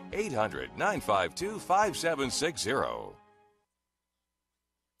 800-952-5760. 800-952-5760.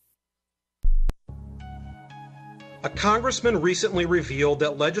 A congressman recently revealed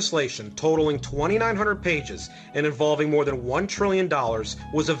that legislation totaling 2,900 pages and involving more than $1 trillion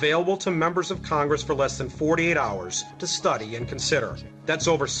was available to members of Congress for less than 48 hours to study and consider. That's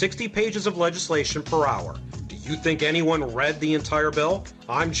over 60 pages of legislation per hour. Do you think anyone read the entire bill?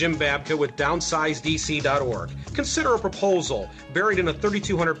 I'm Jim Babka with DownsizeDC.org. Consider a proposal buried in a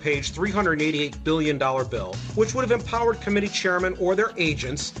 3,200-page, $388 billion bill, which would have empowered committee chairmen or their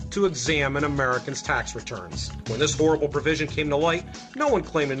agents to examine Americans' tax returns. When this horrible provision came to light, no one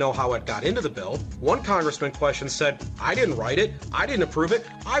claimed to know how it got into the bill. One congressman questioned said, "I didn't write it, I didn't approve it,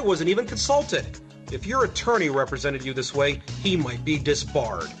 I wasn't even consulted." If your attorney represented you this way, he might be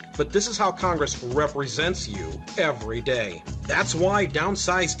disbarred. But this is how Congress represents you every day. That's why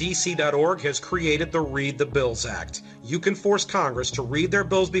DownsizeDC.org has created the Read the Bills Act. You can force Congress to read their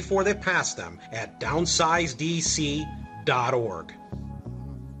bills before they pass them at DownsizeDC.org.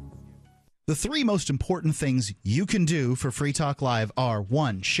 The three most important things you can do for Free Talk Live are: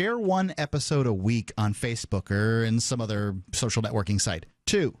 1, share one episode a week on Facebook or in some other social networking site.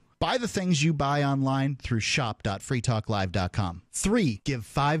 2, buy the things you buy online through shop.freetalklive.com. 3, give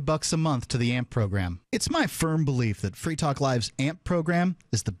 $5 a month to the AMP program. It's my firm belief that Free Talk Live's AMP program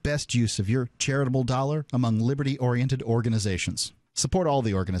is the best use of your charitable dollar among liberty-oriented organizations. Support all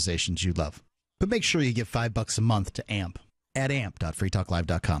the organizations you love, but make sure you give $5 a month to AMP at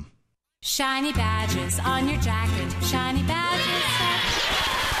amp.freetalklive.com. Shiny badges on your jacket, shiny badges.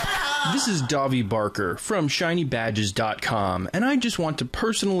 This is Davi Barker from ShinyBadges.com, and I just want to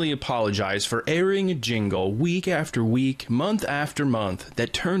personally apologize for airing a jingle week after week, month after month,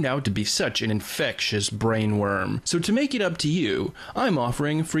 that turned out to be such an infectious brainworm. So to make it up to you, I'm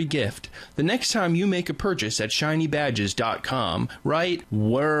offering a free gift. The next time you make a purchase at ShinyBadges.com, write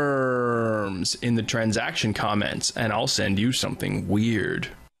worms in the transaction comments, and I'll send you something weird.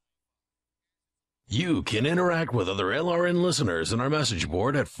 You can interact with other LRN listeners in our message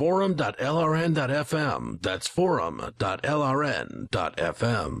board at forum.lrn.fm. That's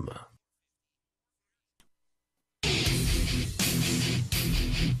forum.lrn.fm.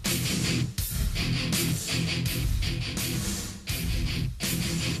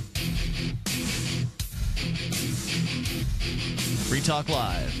 Free Talk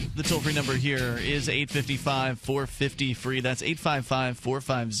Live. The toll-free number here is 855-450-FREE. That's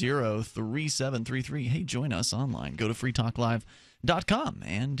 855-450-3733. Hey, join us online. Go to freetalklive.com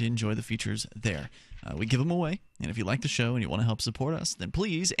and enjoy the features there. We give them away, and if you like the show and you want to help support us, then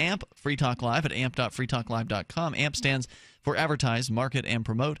please amp Free Talk Live at amp.freetalklive.com. AMP stands for Advertise, Market, and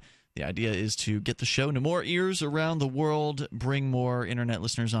Promote. The idea is to get the show into more ears around the world, bring more internet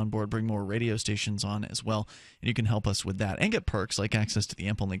listeners on board, bring more radio stations on as well. And you can help us with that and get perks like access to the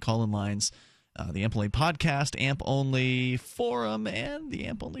AMP-only call-in lines, the AMP Only podcast, AMP Only forum, and the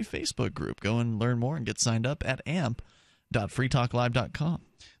AMP Only Facebook group. Go and learn more and get signed up at amp.freetalklive.com.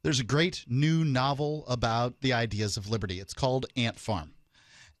 There's a great new novel about the ideas of liberty. It's called Ant Farm.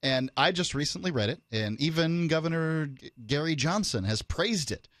 And I just recently read it, and even Governor Gary Johnson has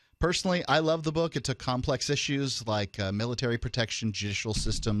praised it. Personally, I love the book. It took complex issues like military protection, judicial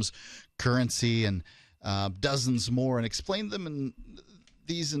systems, currency, and dozens more, and explained them in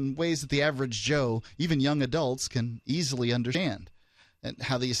ways that the average Joe, even young adults, can easily understand. And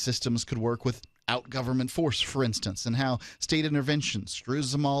how these systems could work without government force, for instance, and how state intervention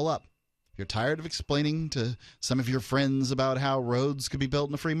screws them all up. If you're tired of explaining to some of your friends about how roads could be built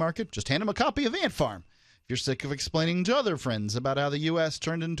in a free market, just hand them a copy of Ant Farm. If you're sick of explaining to other friends about how the U.S.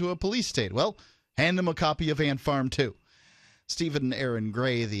 turned into a police state, well, hand them a copy of Ant Farm, too. Stephen Aaron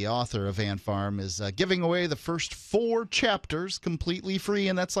Gray, the author of Ant Farm, is giving away the first 4 chapters completely free,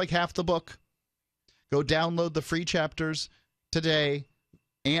 and that's like half the book. Go download the free chapters today,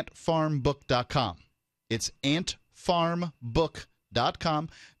 antfarmbook.com. It's antfarmbook.com.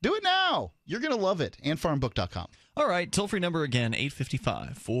 Do it now. You're going to love it. antfarmbook.com. All right, toll-free number again,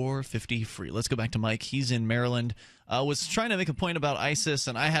 855-450-FREE. Let's go back to Mike. He's in Maryland. Was trying to make a point about ISIS,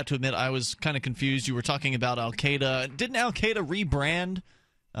 and I have to admit I was kind of confused. You were talking about Al-Qaeda. Didn't Al-Qaeda rebrand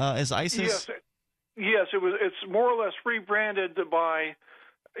as ISIS? Yes, it's more or less rebranded by,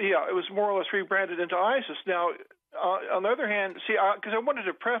 it was more or less rebranded into ISIS. Now, on the other hand, because I wanted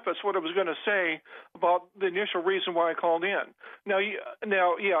to preface what I was going to say about the initial reason why I called in. Now,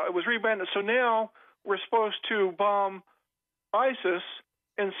 it was rebranded. So now we're supposed to bomb ISIS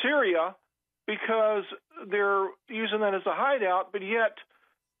in Syria because they're using that as a hideout, but yet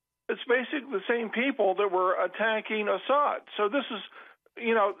it's basically the same people that were attacking Assad. So this is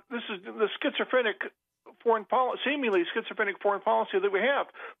the schizophrenic seemingly schizophrenic foreign policy that we have.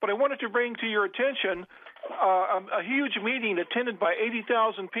 But I wanted to bring to your attention a huge meeting attended by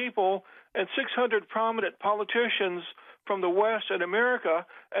 80,000 people and 600 prominent politicians from the West and America,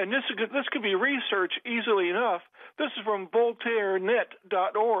 and this could be researched easily enough. This is from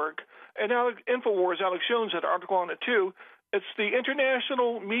VoltaireNet.org, and InfoWars, Alex Jones had an article on it too. It's the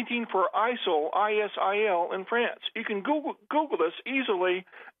International Meeting for ISIL, ISIL, in France. You can Google this easily,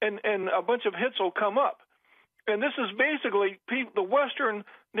 and a bunch of hits will come up. And this is basically the Western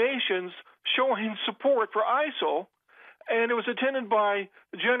nations showing support for ISIL, and it was attended by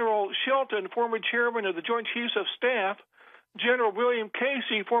General Shelton, former chairman of the Joint Chiefs of Staff, General William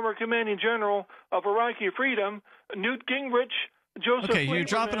Casey, former commanding general of Iraqi Freedom, Newt Gingrich, Joseph Okay, you're Lieberman.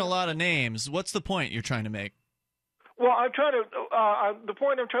 dropping a lot of names. What's the point you're trying to make? Well, the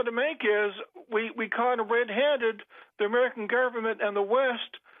point I'm trying to make is we kind of red-handed the American government and the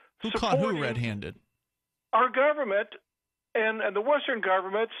West. Who caught who red-handed? Our government and the Western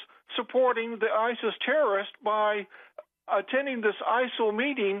governments supporting the ISIS terrorists by attending this ISIL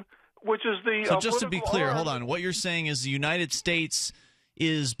meeting, which is the So just to be clear, arm. hold on. What you're saying is the United States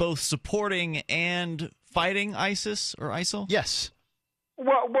is both supporting and fighting ISIS or ISIL? Yes.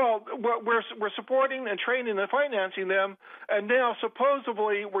 Well, we're supporting and training and financing them, and now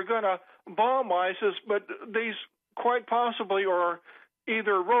supposedly we're going to bomb ISIS, but these quite possibly are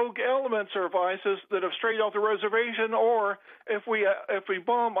either rogue elements of ISIS that have strayed off the reservation, or if we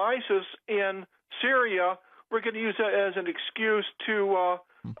bomb ISIS in Syria, we're going to use that as an excuse to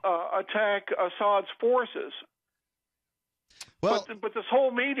attack Assad's forces. Well, but this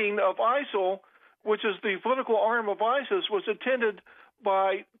whole meeting of ISIL, which is the political arm of ISIS, was attended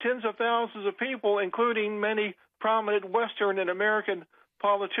by tens of thousands of people, including many prominent Western and American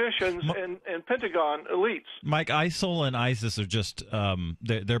politicians and Pentagon elites. Mike, ISIL and ISIS are just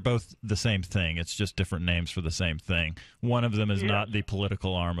they're both the same thing. It's just different names for the same thing. One of them is not the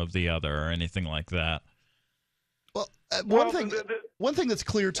political arm of the other or anything like that. Well, one thing that's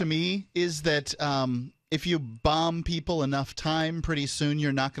clear to me is that if you bomb people enough time, pretty soon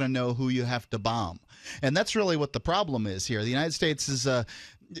you're not going to know who you have to bomb. And that's really what the problem is here. The United States is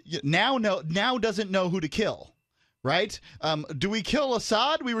now doesn't know who to kill. Right? Do we kill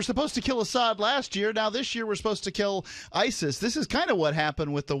Assad? We were supposed to kill Assad last year. Now this year we're supposed to kill ISIS. This is kind of what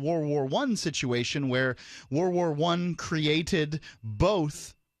happened with the World War I situation, where World War I created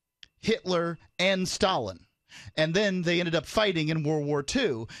both Hitler and Stalin. And then they ended up fighting in World War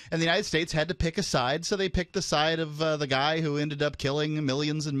II, and the United States had to pick a side, so they picked the side of the guy who ended up killing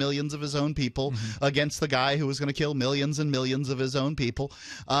millions and millions of his own people against the guy who was going to kill millions and millions of his own people.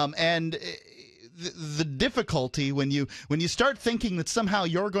 The difficulty when you start thinking that somehow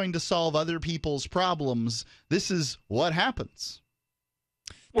you're going to solve other people's problems, this is what happens.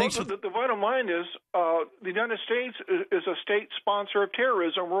 Well, the bottom line is the United States is a state sponsor of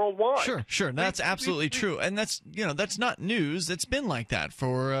terrorism worldwide. Sure. That's absolutely true. And that's not news. It's been like that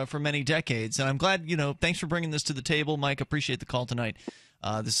for many decades. And I'm glad, thanks for bringing this to the table, Mike. Appreciate the call tonight.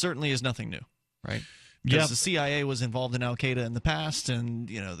 This certainly is nothing new, right? Because the CIA was involved in Al-Qaeda in the past, and,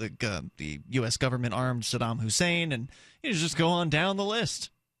 the U.S. government armed Saddam Hussein, and you just go on down the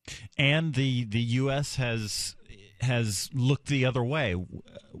list. And the U.S. has looked the other way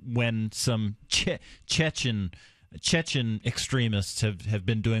when some Chechen extremists have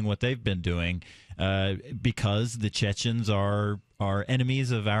been doing what they've been doing, because the Chechens are enemies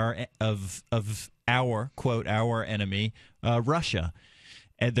of our quote our enemy, Russia.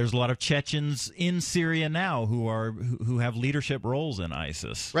 And there's a lot of Chechens in Syria now who have leadership roles in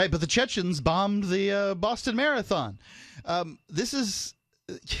ISIS. Right, but the Chechens bombed the Boston Marathon. This is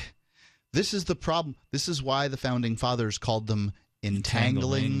the problem. This is why the Founding Fathers called them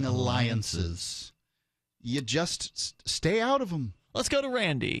entangling alliances. You just stay out of them. Let's go to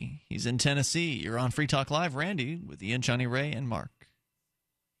Randy. He's in Tennessee. You're on Free Talk Live, Randy, with Ian, Johnny, Ray, and Mark.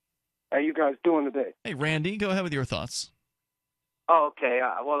 How you guys doing today? Hey, Randy, go ahead with your thoughts. Oh, okay.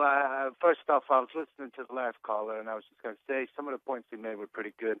 First off, I was listening to the last caller, and I was just going to say some of the points he made were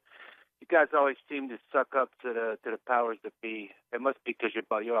pretty good. You guys always seem to suck up to the powers that be. It must be because you're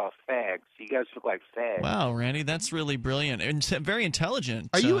all fags. You guys look like fags. Wow, Randy, that's really brilliant and very intelligent.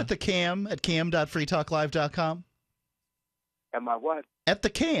 Are you at the cam at cam.freetalklive.com? Am I what? At the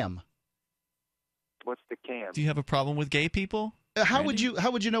cam. What's the cam? Do you have a problem with gay people? How would you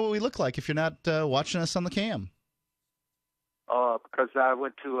know what we look like if you're not watching us on the cam? Because I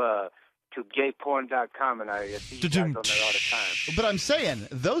went to gayporn.com and I see you guys on there all the time. But I'm saying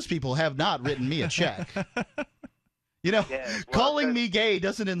those people have not written me a check. Calling me gay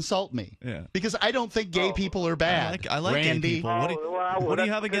doesn't insult me. Yeah. Because I don't think gay people are bad. I like Randy. gay people. What do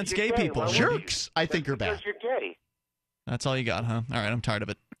you have against gay people? Jerks, I think are bad. Because you're gay. That's all you got, huh? All right, I'm tired of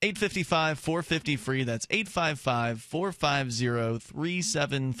it. 855-450-FREE. That's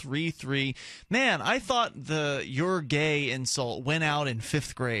 855-450-3733. Man, I thought the "you're gay" insult went out in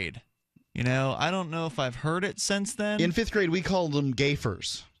 5th grade. I don't know if I've heard it since then. In 5th grade, we called them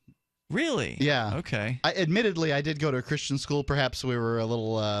gayfers. Really? Yeah. Okay. Admittedly, I did go to a Christian school. Perhaps we were a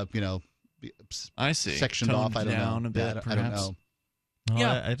little, I see. sectioned Toned off. I don't down know. a bit, I don't know. Well,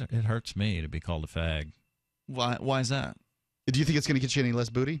 yeah. It hurts me to be called a fag. Why is that? Do you think it's going to get you any less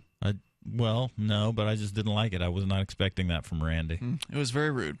booty? Well, no, but I just didn't like it. I was not expecting that from Randy. It was very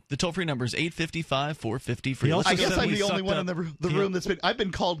rude. The toll-free number is 855-450-FREE. I guess I'm the only one in the room that's been... I've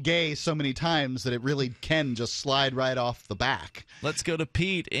been called gay so many times that it really can just slide right off the back. Let's go to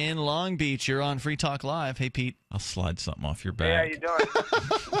Pete in Long Beach. You're on Free Talk Live. Hey, Pete. I'll slide something off your back. Hey, how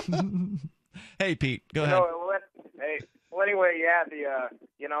you doing? Hey, Pete. Go ahead. Well, anyway, yeah, I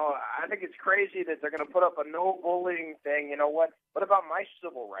think it's crazy that they're going to put up a no bullying thing. You know what? What about my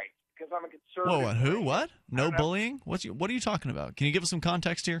civil rights? Because I'm a conservative. Whoa, who? What? No bullying? What are you talking about? Can you give us some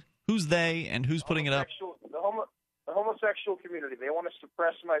context here? Who's they and who's putting it up? The homosexual community. They want to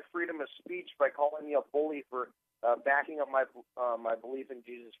suppress my freedom of speech by calling me a bully for backing up my belief in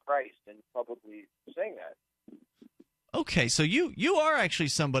Jesus Christ and publicly saying that. Okay, so you are actually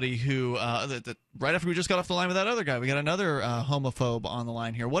somebody who, right after we just got off the line with that other guy, we got another homophobe on the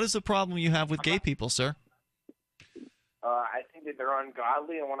line here. What is the problem you have with gay people, sir? I think that they're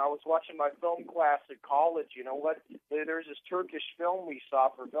ungodly, and when I was watching my film class at college, you know what? There's this Turkish film we saw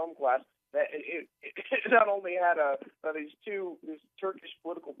for film class that it not only had this Turkish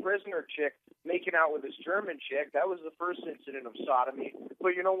political prisoner chick making out with this German chick. That was the first incident of sodomy.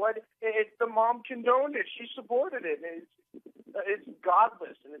 But you know what? The mom condoned it. She supported it. And it's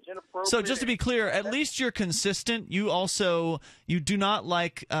godless and it's inappropriate. So just to be clear, at least you're consistent. You do not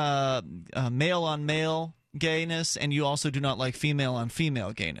like male on male gayness, and you also do not like female on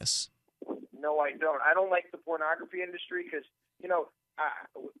female gayness. No, I don't. I don't like the pornography industry because I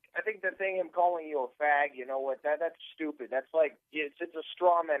think the thing him calling you a fag, you know what? That's stupid. That's like it's a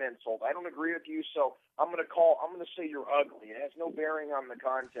straw man insult. I don't agree with you, so I'm gonna say you're ugly. It has no bearing on the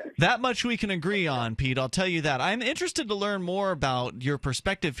context. That much we can agree on, Pete. I'll tell you that. I'm interested to learn more about your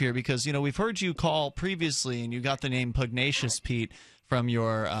perspective here because we've heard you call previously, and you got the name Pugnacious, Pete, from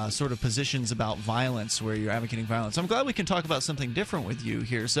your sort of positions about violence, where you're advocating violence. I'm glad we can talk about something different with you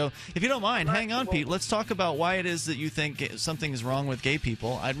here. So if you don't mind, hang on, Pete. Let's talk about why it is that you think something is wrong with gay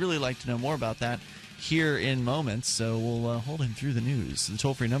people. I'd really like to know more about that here in moments, so we'll hold him through the news. The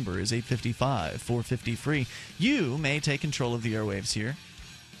toll-free number is 855-450-FREE. You may take control of the airwaves here.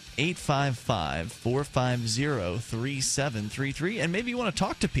 855-450-3733. And maybe you want to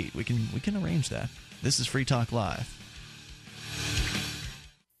talk to Pete. We can arrange that. This is Free Talk Live.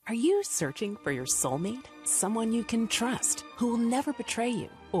 Are you searching for your soulmate? Someone you can trust, who will never betray you?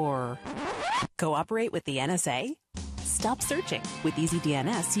 Or cooperate with the NSA? Stop searching. With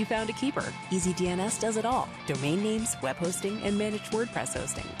EasyDNS, you found a keeper. EasyDNS does it all. Domain names, web hosting, and managed WordPress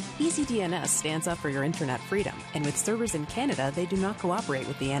hosting. EasyDNS stands up for your internet freedom. And with servers in Canada, they do not cooperate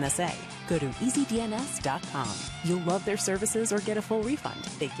with the NSA. Go to EasyDNS.com. You'll love their services or get a full refund.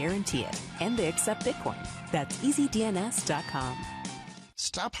 They guarantee it. And they accept Bitcoin. That's EasyDNS.com.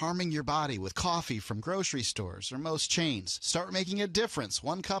 Stop harming your body with coffee from grocery stores or most chains. Start making a difference,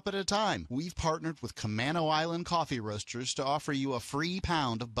 1 cup at a time. We've partnered with Camano Island Coffee Roasters to offer you a free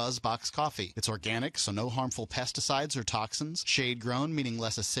pound of BuzzBox coffee. It's organic, so no harmful pesticides or toxins. Shade-grown, meaning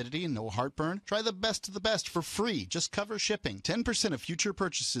less acidity and no heartburn. Try the best of the best for free. Just cover shipping. 10% of future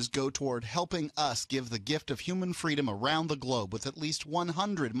purchases go toward helping us give the gift of human freedom around the globe with at least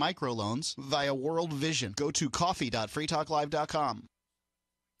 100 microloans via World Vision. Go to coffee.freetalklive.com.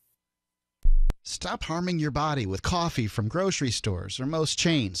 Stop harming your body with coffee from grocery stores or most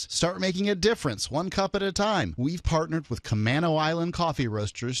chains. Start making a difference, 1 cup at a time. We've partnered with Camano Island Coffee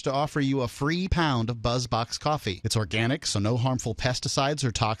Roasters to offer you a free pound of BuzzBox coffee. It's organic, so no harmful pesticides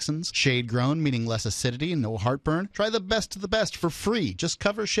or toxins. Shade-grown, meaning less acidity and no heartburn. Try the best of the best for free. Just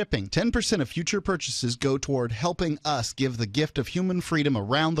cover shipping. 10% of future purchases go toward helping us give the gift of human freedom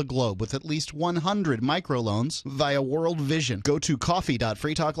around the globe with at least 100 microloans via World Vision. Go to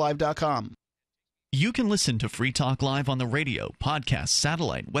coffee.freetalklive.com. You can listen to Free Talk Live on the radio, podcast,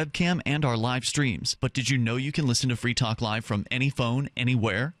 satellite, webcam, and our live streams. But did you know you can listen to Free Talk Live from any phone,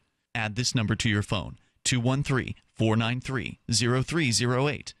 anywhere? Add this number to your phone,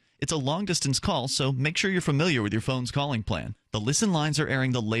 213-493-0308. It's a long-distance call, so make sure you're familiar with your phone's calling plan. The listen lines are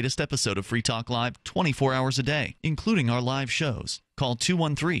airing the latest episode of Free Talk Live 24 hours a day, including our live shows. Call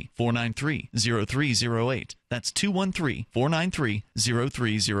 213-493-0308. That's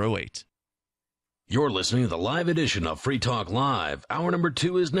 213-493-0308. You're listening to the live edition of Free Talk Live. Hour number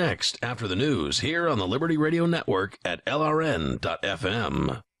 2 is next after the news here on the Liberty Radio Network at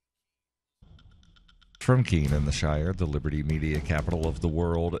LRN.FM. From Keene in the Shire, the Liberty Media capital of the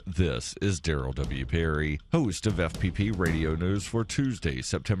world, this is Daryl W. Perry, host of FPP Radio News for Tuesday,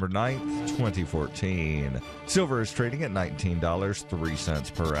 September 9th, 2014. Silver is trading at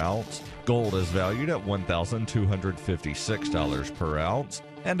 $19.03 per ounce. Gold is valued at $1,256 per ounce.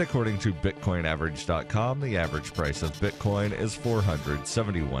 And according to BitcoinAverage.com, the average price of Bitcoin is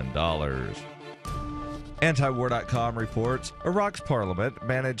 $471. Antiwar.com reports Iraq's parliament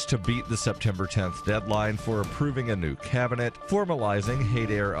managed to beat the September 10th deadline for approving a new cabinet, formalizing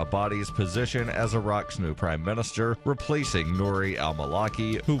Haider Abadi's position as Iraq's new prime minister, replacing Nouri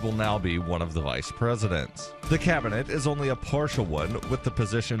al-Maliki, who will now be one of the vice presidents. The cabinet is only a partial one, with the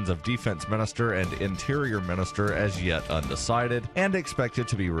positions of defense minister and interior minister as yet undecided, and expected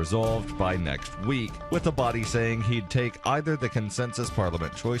to be resolved by next week, with Abadi saying he'd take either the consensus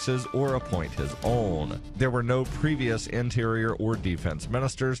parliament choices or appoint his own. There were no previous interior or defense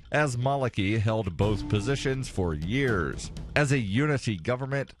ministers, as Maliki held both positions for years. As a unity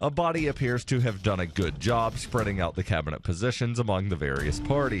government, Abadi appears to have done a good job spreading out the cabinet positions among the various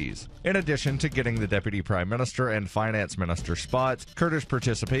parties. In addition to getting the deputy prime minister and finance minister spots, Kurdish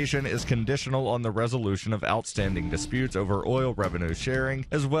participation is conditional on the resolution of outstanding disputes over oil revenue sharing,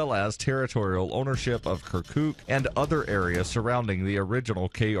 as well as territorial ownership of Kirkuk and other areas surrounding the original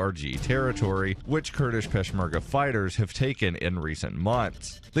KRG territory, which Kurdish Peshmerga fighters have taken in recent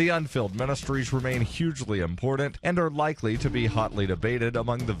months. The unfilled ministries remain hugely important and are likely to be hotly debated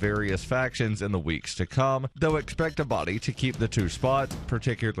among the various factions in the weeks to come, though expect Abadi to keep the two spots,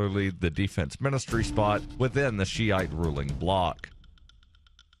 particularly the defense ministry spot, within the Shiite ruling bloc.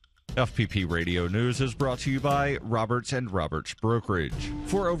 FPP Radio News is brought to you by Roberts & Roberts Brokerage.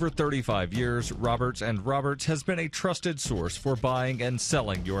 For over 35 years, Roberts & Roberts has been a trusted source for buying and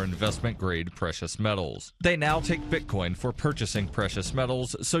selling your investment-grade precious metals. They now take Bitcoin for purchasing precious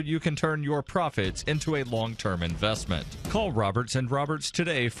metals so you can turn your profits into a long-term investment. Call Roberts & Roberts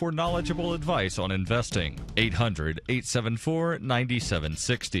today for knowledgeable advice on investing.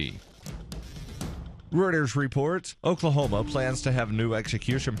 800-874-9760. Reuters reports Oklahoma plans to have new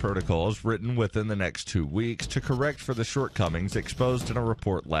execution protocols written within the next 2 weeks to correct for the shortcomings exposed in a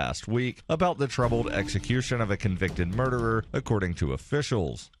report last week about the troubled execution of a convicted murderer, according to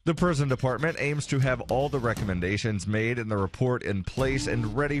officials. The prison department aims to have all the recommendations made in the report in place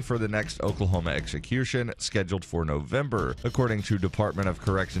and ready for the next Oklahoma execution, scheduled for November, according to Department of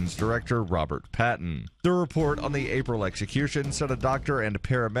Corrections Director Robert Patton. The report on the April execution said a doctor and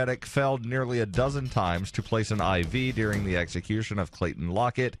paramedic failed nearly a dozen times times to place an IV during the execution of Clayton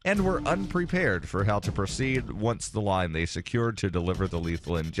Lockett and were unprepared for how to proceed once the line they secured to deliver the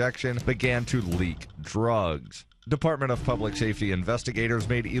lethal injection began to leak drugs. Department of Public Safety investigators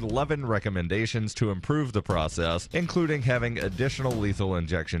made 11 recommendations to improve the process, including having additional lethal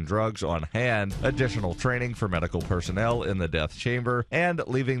injection drugs on hand, additional training for medical personnel in the death chamber, and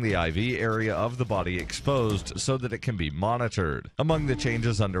leaving the IV area of the body exposed so that it can be monitored. Among the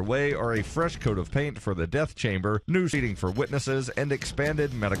changes underway are a fresh coat of paint for the death chamber, new seating for witnesses, and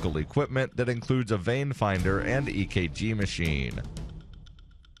expanded medical equipment that includes a vein finder and EKG machine.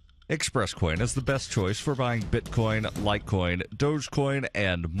 ExpressCoin is the best choice for buying Bitcoin, Litecoin, Dogecoin,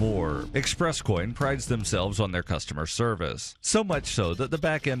 and more. ExpressCoin prides themselves on their customer service, so much so that the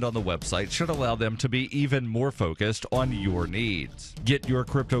back end on the website should allow them to be even more focused on your needs. Get your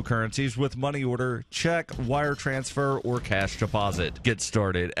cryptocurrencies with money order, check, wire transfer, or cash deposit. Get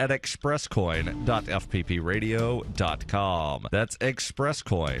started at expresscoin.fppradio.com. That's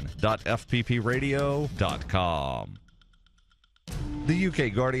expresscoin.fppradio.com. The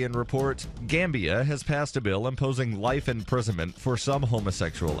UK Guardian reports Gambia has passed a bill imposing life imprisonment for some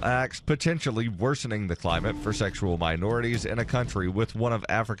homosexual acts, potentially worsening the climate for sexual minorities in a country with one of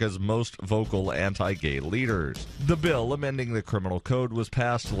Africa's most vocal anti-gay leaders. The bill amending the criminal code was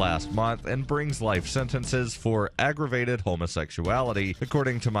passed last month and brings life sentences for aggravated homosexuality,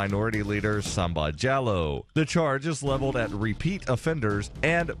 according to minority leader Samba Jallow. The charge is leveled at repeat offenders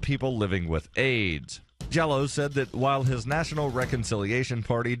and people living with AIDS. Jallow said that while his National Reconciliation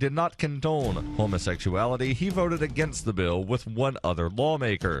Party did not condone homosexuality, he voted against the bill with one other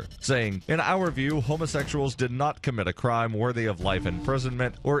lawmaker, saying, "In our view, homosexuals did not commit a crime worthy of life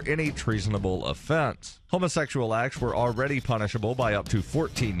imprisonment or any treasonable offense. Homosexual acts were already punishable by up to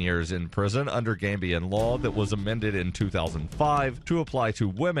 14 years in prison under Gambian law that was amended in 2005 to apply to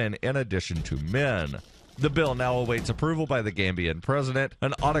women in addition to men." The bill now awaits approval by the Gambian president,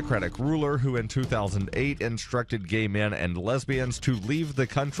 an autocratic ruler who in 2008 instructed gay men and lesbians to leave the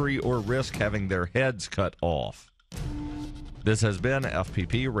country or risk having their heads cut off. This has been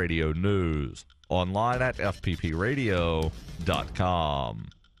FPP Radio News, online at fppradio.com.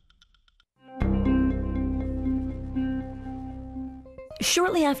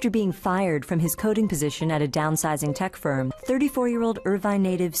 Shortly after being fired from his coding position at a downsizing tech firm, 34-year-old Irvine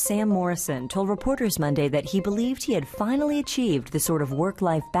native Sam Morrison told reporters Monday that he believed he had finally achieved the sort of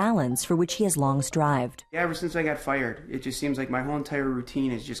work-life balance for which he has long strived. Yeah, ever since I got fired, it just seems like my whole entire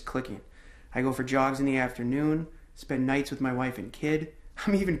routine is just clicking. I go for jogs in the afternoon, spend nights with my wife and kid.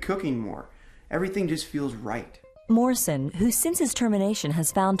 I'm even cooking more. Everything just feels right. Morrison, who since his termination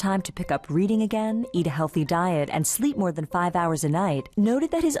has found time to pick up reading again, eat a healthy diet, and sleep more than 5 hours a night,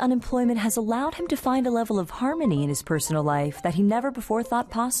 noted that his unemployment has allowed him to find a level of harmony in his personal life that he never before thought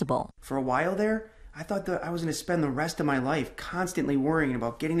possible. For a while there, I thought that I was going to spend the rest of my life constantly worrying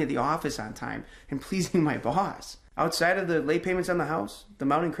about getting to the office on time and pleasing my boss. Outside of the late payments on the house, the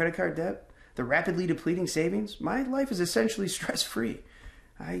mounting credit card debt, the rapidly depleting savings, my life is essentially stress-free.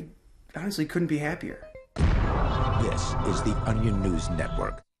 I honestly couldn't be happier. This is the Onion News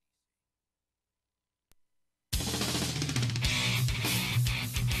Network.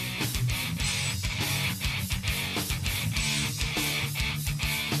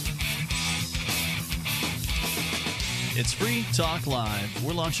 It's Free Talk Live.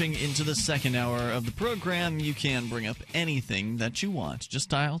 We're launching into the second hour of the program. You can bring up anything that you want.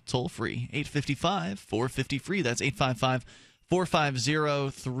 Just dial toll-free, 855-450-FREE. That's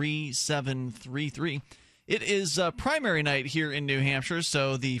 855-450-3733. It is primary night here in New Hampshire,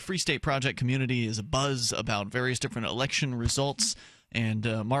 so the Free State Project community is abuzz about various different election results. And,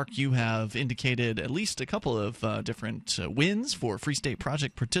 Mark, you have indicated at least a couple of different wins for Free State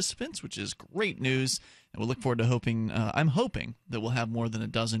Project participants, which is great news. And we'll look forward to I'm hoping that we'll have more than a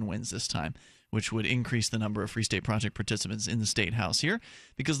dozen wins this time, which would increase the number of Free State Project participants in the State House here.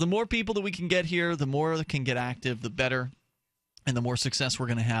 Because the more people that we can get here, the more that can get active, the better. And the more success we're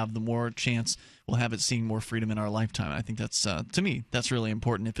going to have, the more chance we'll have at seeing more freedom in our lifetime. I think that's, to me, that's really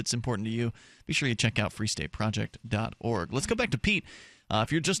important. If it's important to you, be sure you check out freestateproject.org. Let's go back to Pete.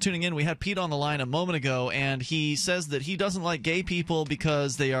 If you're just tuning in, we had Pete on the line a moment ago, and he says that he doesn't like gay people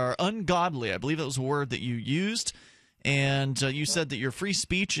because they are ungodly. I believe that was a word that you used. And you said that your free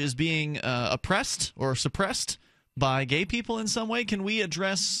speech is being oppressed or suppressed by gay people in some way. Can we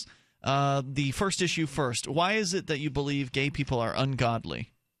address the first issue first? Why is it that you believe gay people are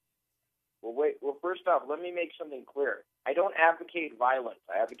ungodly? Well, wait. Well, first off, let me make something clear. I don't advocate violence.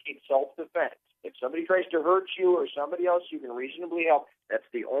 I advocate self-defense. If somebody tries to hurt you or somebody else you can reasonably help, that's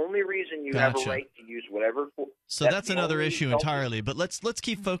the only reason you have a right to use whatever So that's another issue entirely. But let's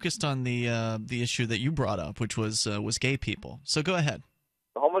keep focused on the issue that you brought up, which was gay people. So go ahead.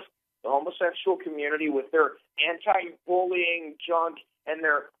 The homosexual community with their anti-bullying junk and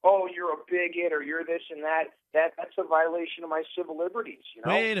their, oh, you're a bigot or you're this and that. That's a violation of my civil liberties. You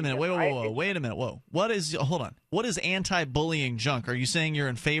know? Wait a minute. Wait a minute. Whoa. Hold on. What is anti-bullying junk? Are you saying you're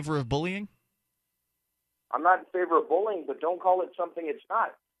in favor of bullying? I'm not in favor of bullying, but don't call it something it's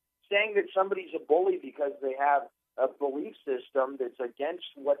not. Saying that somebody's a bully because they have a belief system that's against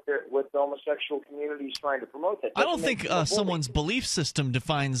what the homosexual community is trying to promote. That I don't think someone's belief system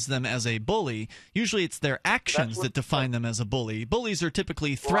defines them as a bully. Usually it's their actions that define them as a bully. Bullies are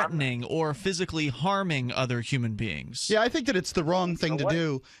typically threatening or physically harming other human beings. Yeah, I think that it's the wrong thing to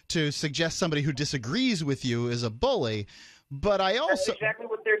do to suggest somebody who disagrees with you is a bully. But I also that's exactly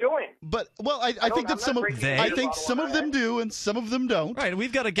what they're doing. But I think that some of them do and some of them don't. Right,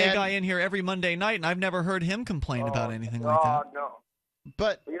 we've got a gay guy in here every Monday night, and I've never heard him complain about anything like that. No.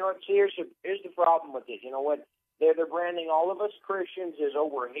 But you know what? See, here's the problem with it. You know what? They're branding all of us Christians as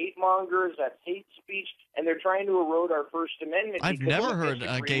we're hate mongers. That's hate speech, and they're trying to erode our First Amendment. I've never heard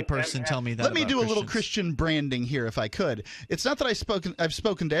a gay person tell me that. Let me do a little Christian branding here, if I could. It's not that I've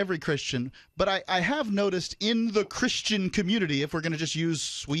spoken to every Christian, but I have noticed in the Christian community, if we're going to just use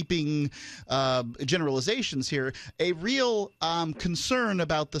sweeping generalizations here, a real concern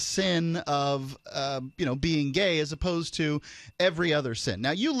about the sin of being gay as opposed to every other sin.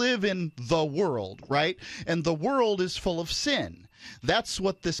 Now, you live in the world, right? And the world is full of sin. That's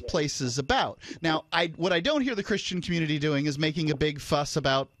what this place is about. Now, what I don't hear the Christian community doing is making a big fuss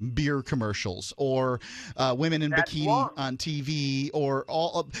about beer commercials or women in bikini on TV or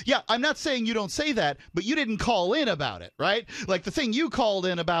all. Yeah, I'm not saying you don't say that, but you didn't call in about it, right? Like the thing you called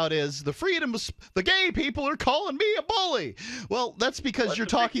in about is the gay people are calling me a bully. Well, that's because you're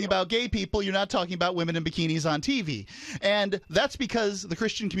talking about gay people. You're not talking about women in bikinis on TV. And that's because the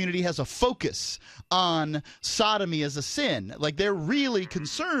Christian community has a focus on sodomy as a sin. Like they're really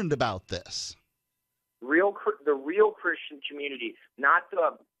concerned about this. The real Christian community, not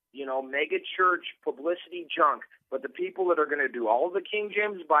the mega church publicity junk, but the people that are going to do all the King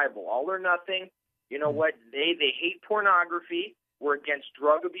James Bible, all or nothing. You know what? They hate pornography. We're against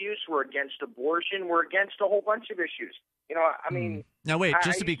drug abuse. We're against abortion. We're against a whole bunch of issues. You know, I mean. Now wait,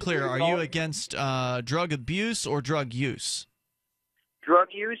 just to be clear, are you against drug abuse or drug use? Drug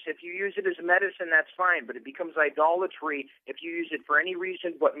use, if you use it as medicine, that's fine, but it becomes idolatry if you use it for any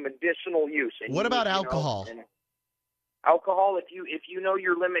reason but medicinal use. And what about alcohol? Alcohol, if you know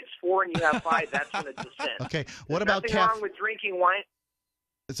your limit's 4 and you have 5, that's when it's a sin. Okay. What about nothing wrong with drinking wine?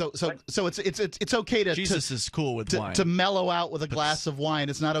 So it's okay to Jesus is cool with wine. To mellow out with a glass of wine.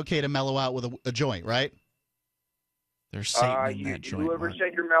 It's not okay to mellow out with a joint, right? There's Satan in that joint. Whoever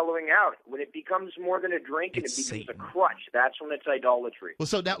said you're mellowing out? When it becomes more than a drink and it becomes a crutch, that's when it's idolatry. Well,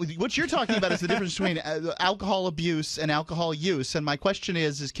 so now what you're talking about is the difference between alcohol abuse and alcohol use. And my question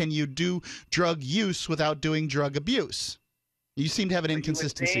is can you do drug use without doing drug abuse? You seem to have an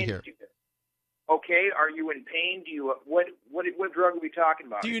inconsistency here. Okay, are you in pain? Do you what drug are we talking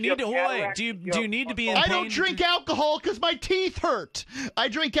about? Do you need to do you need to be in pain? I don't drink alcohol because my teeth hurt. I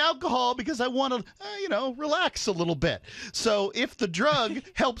drink alcohol because I want to relax a little bit. So if the drug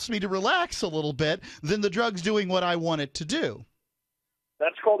helps me to relax a little bit, then the drug's doing what I want it to do.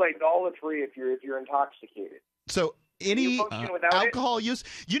 That's called idolatry if you're intoxicated. So any alcohol use,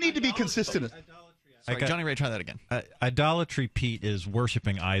 you need to be consistent. Sorry, Johnny Ray, try that again. Idolatry, Pete, is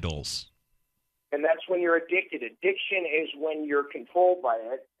worshiping idols. And that's when you're addicted. Addiction is when you're controlled by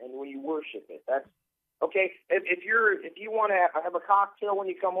it and when you worship it. That's okay. If you want to have a cocktail when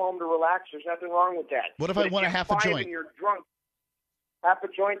you come home to relax, there's nothing wrong with that. What if I want a half a joint? And you're drunk. Half a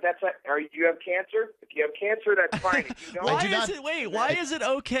joint. Do you have cancer? If you have cancer, that's fine. If you don't, why is it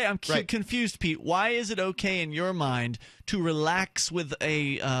okay? I'm confused, Pete. Why is it okay in your mind to relax with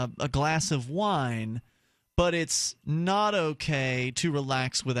a glass of wine, but it's not okay to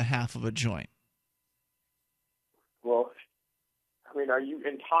relax with a half of a joint? Well, I mean, are you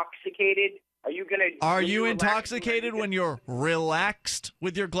intoxicated? Are you intoxicated when you're relaxed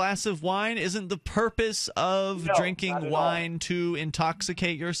with your glass of wine? Isn't the purpose of drinking wine to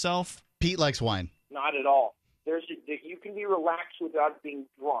intoxicate yourself? Pete likes wine. Not at all. You can be relaxed without being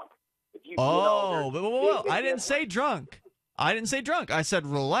drunk. Whoa. I didn't say drunk. I said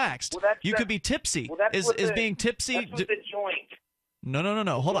relaxed. You could be tipsy. Is being tipsy? That's with the joint.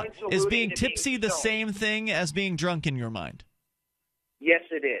 No. Hold on. Is being tipsy the same thing as being drunk in your mind? Yes,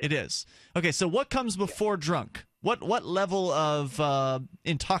 it is. It is. Okay, so what comes before drunk? What level of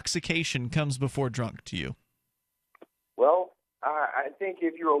intoxication comes before drunk to you? Well, I I think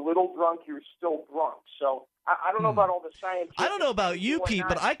if you're a little drunk, you're still drunk. So I don't know about all the science. I don't know about you, Pete,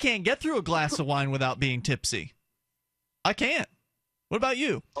 but I can't get through a glass of wine without being tipsy. I can't. What about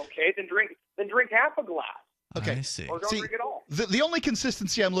you? Okay, then drink half a glass. Okay. I see. Or don't drink at all. The only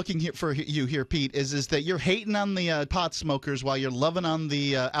consistency I'm looking for you here, Pete, is that you're hating on the pot smokers while you're loving on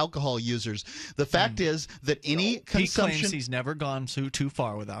the alcohol users. The fact is that any consumption... Pete claims he's never gone too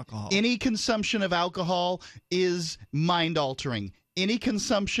far with alcohol. Any consumption of alcohol is mind-altering. Any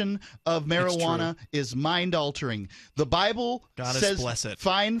consumption of marijuana is mind-altering. The Bible says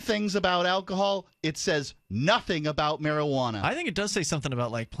fine things about alcohol. It says nothing about marijuana. I think it does say something about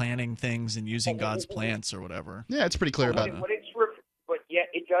like planting things and using God's plants or whatever. Yeah, it's pretty clear about it. But yeah,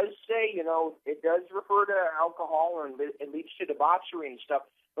 it does say, it does refer to alcohol and it leads to debauchery and stuff.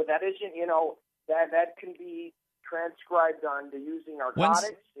 But that isn't, that can be transcribed onto using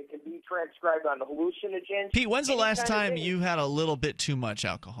narcotics. It can be transcribed onto hallucinogens. Pete, when's the last time you had a little bit too much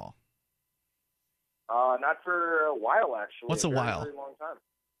alcohol? Not for a while, actually. What's a while? Very long time.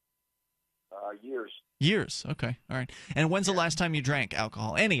 Years. Years. Okay. All right. And when's the last time you drank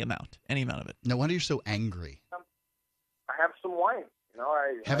alcohol? Any amount of it. No wonder you're so angry. I have some wine.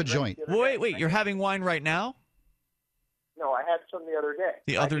 Have a joint. Wait. You're having wine right now? No, I had some the other day.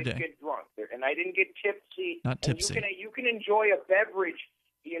 The other day. I didn't get drunk, and I didn't get tipsy. Not tipsy. And you can enjoy a beverage,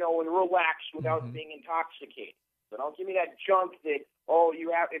 and relax without being intoxicated. So don't give me that junk that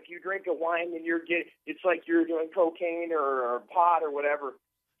if you drink a wine and it's like you're doing cocaine or pot or whatever.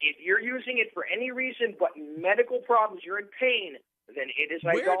 If you're using it for any reason but medical problems, you're in pain, then it is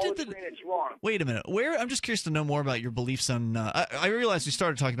idolatry and it's wrong. Wait a minute. I'm just curious to know more about your beliefs on... I realized we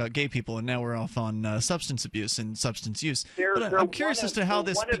started talking about gay people, and now we're off on substance abuse and substance use. I'm curious as to how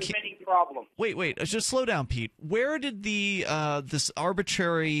this became... many problems. Wait. Just slow down, Pete. Where did this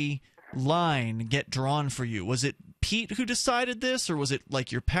arbitrary line get drawn for you? Was it Pete who decided this, or was it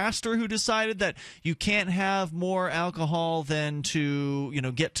like your pastor who decided that you can't have more alcohol than to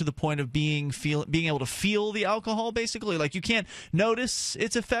get to the point of being able to feel the alcohol, basically? Like you can't notice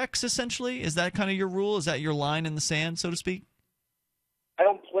its effects, essentially? Is that kind of your rule? Is that your line in the sand, so to speak? I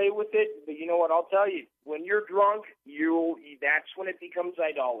don't play with it, but you know what? I'll tell you. When you're drunk, that's when it becomes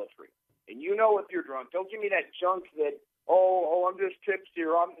idolatry. And if you're drunk. Don't give me that junk that, I'm just tipsy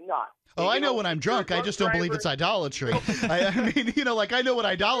or I'm not. Oh, I know when I'm drunk. I just don't believe it's idolatry. I mean, I know what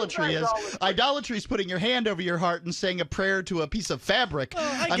idolatry is. Idolatry is putting your hand over your heart and saying a prayer to a piece of fabric.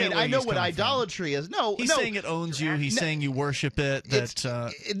 I know what idolatry is. No, he's saying it owns you. He's saying you worship it.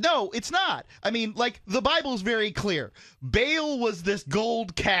 No, it's not. I mean, the Bible's very clear. Baal was this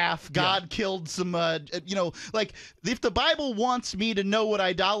gold calf. God killed some, if the Bible wants me to know what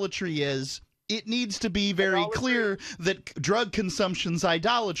idolatry is, it needs to be very clear that drug consumption's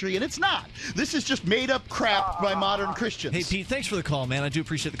idolatry, and it's not. This is just made-up crap by modern Christians. Hey, Pete, thanks for the call, man. I do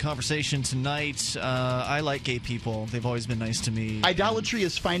appreciate the conversation tonight. I like gay people. They've always been nice to me. Idolatry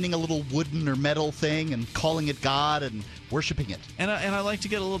is finding a little wooden or metal thing and calling it God and worshiping it. And I like to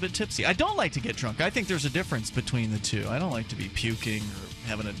get a little bit tipsy. I don't like to get drunk. I think there's a difference between the two. I don't like to be puking or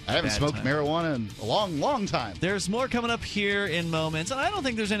having a I haven't bad smoked time. marijuana in a long, long time. There's more coming up here in moments, and I don't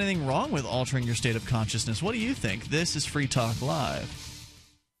think there's anything wrong with altering your state of consciousness. What do you think? This is Free Talk Live.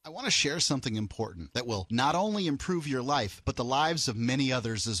 I want to share something important that will not only improve your life, but the lives of many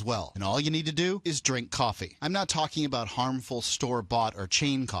others as well. And all you need to do is drink coffee. I'm not talking about harmful store-bought or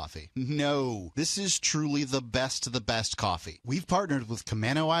chain coffee. No, this is truly the best of the best coffee. We've partnered with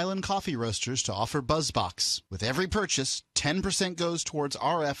Camano Island Coffee Roasters to offer BuzzBox. With every purchase, 10% goes towards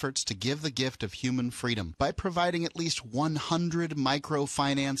our efforts to give the gift of human freedom by providing at least 100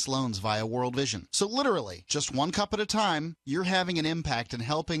 microfinance loans via World Vision. So literally, just one cup at a time, you're having an impact and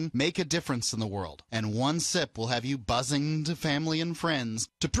helping make a difference in the world. And one sip will have you buzzing to family and friends.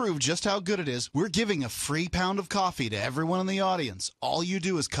 To prove just how good it is, we're giving a free pound of coffee to everyone in the audience. All you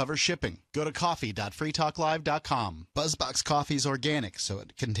do is cover shipping. Go to coffee.freetalklive.com. BuzzBox coffee is organic, so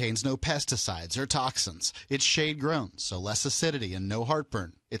it contains no pesticides or toxins. It's shade-grown, so less acidity and no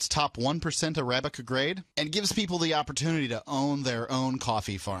heartburn. It's top 1% Arabica grade and gives people the opportunity to own their own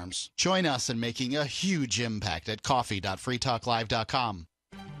coffee farms. Join us in making a huge impact at coffee.freetalklive.com.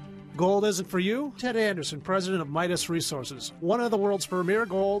 Gold isn't for you? Ted Anderson, president of Midas Resources, one of the world's premier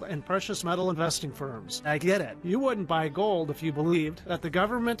gold and precious metal investing firms. I get it. You wouldn't buy gold if you believed that the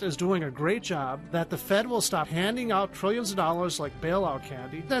government is doing a great job, that the Fed will stop handing out trillions of dollars like bailout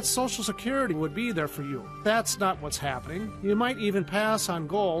candy, that Social Security would be there for you. That's not what's happening. You might even pass on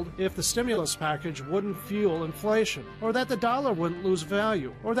gold if the stimulus package wouldn't fuel inflation, or that the dollar wouldn't lose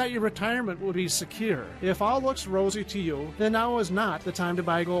value, or that your retirement would be secure. If all looks rosy to you, then now is not the time to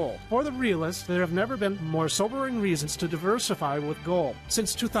buy gold. For the realist, there have never been more sobering reasons to diversify with gold.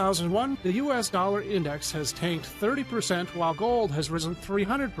 Since 2001, the U.S. dollar index has tanked 30%, while gold has risen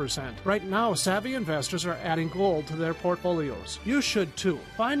 300%. Right now, savvy investors are adding gold to their portfolios. You should too.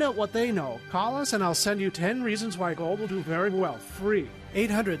 Find out what they know. Call us and I'll send you 10 reasons why gold will do very well, free.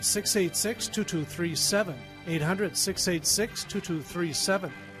 800-686-2237.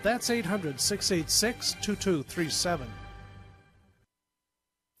 800-686-2237. That's 800-686-2237.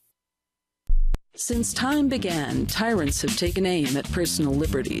 Since time began, tyrants have taken aim at personal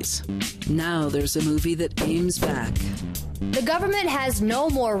liberties. Now there's a movie that aims back. The government has no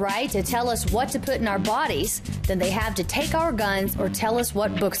more right to tell us what to put in our bodies than they have to take our guns or tell us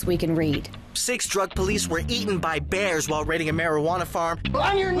what books we can read. 6 drug police were eaten by bears while raiding a marijuana farm.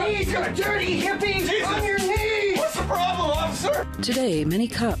 On your knees, you dirty hippies! Jesus. On your knees! What's the problem, officer? Today, many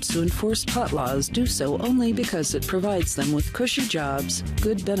cops who enforce pot laws do so only because it provides them with cushy jobs,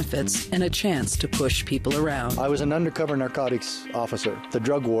 good benefits, and a chance to push people around. I was an undercover narcotics officer. The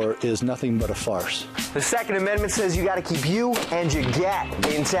drug war is nothing but a farce. The Second Amendment says you got to keep you and your gat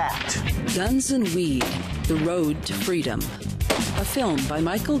intact. Guns and Weed, The Road to Freedom. A film by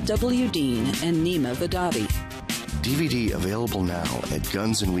Michael W. Dean and Nima Vadadi. DVD available now at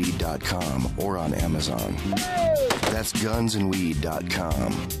gunsandweed.com or on Amazon. That's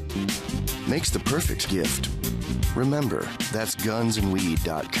gunsandweed.com. Makes the perfect gift. Remember, that's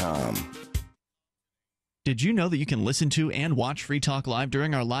gunsandweed.com. Did you know that you can listen to and watch Free Talk Live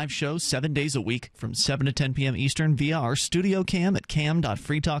during our live show 7 days a week from 7 to 10 p.m. Eastern via our studio cam at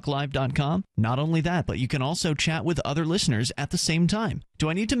cam.freetalklive.com? Not only that, but you can also chat with other listeners at the same time.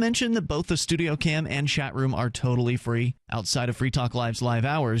 Do I need to mention that both the studio cam and chat room are totally free? Outside of Free Talk Live's live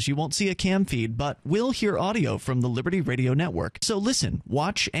hours, you won't see a cam feed, but will hear audio from the Liberty Radio Network. So listen,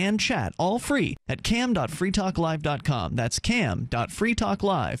 watch, and chat all free at cam.freetalklive.com. That's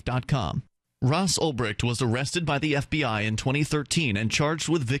cam.freetalklive.com. Ross Ulbricht was arrested by the FBI in 2013 and charged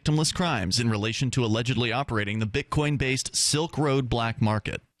with victimless crimes in relation to allegedly operating the Bitcoin-based Silk Road black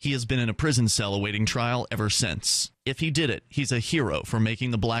market. He has been in a prison cell awaiting trial ever since. If he did it, he's a hero for making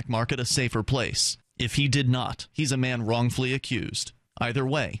the black market a safer place. If he did not, he's a man wrongfully accused. Either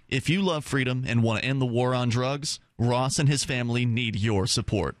way, if you love freedom and want to end the war on drugs, Ross and his family need your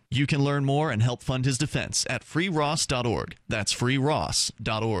support. You can learn more and help fund his defense at freeross.org. That's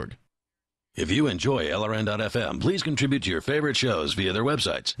freeross.org. If you enjoy LRN.FM, please contribute to your favorite shows via their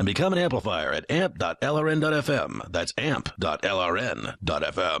websites and become an amplifier at amp.lrn.fm. That's amp.lrn.fm.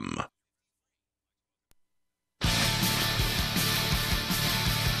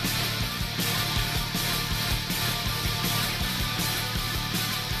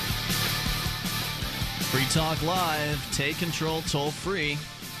 Free Talk Live. Take control toll free.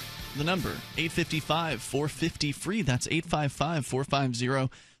 The number, 855-450-FREE. That's 855-450-3733.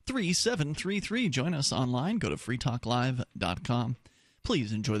 Join us online. Go to freetalklive.com.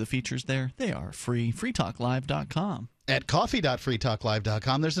 Please enjoy the features there. They are free. freetalklive.com. At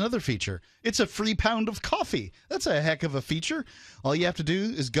coffee.freetalklive.com, there's another feature. It's a free pound of coffee. That's a heck of a feature. All you have to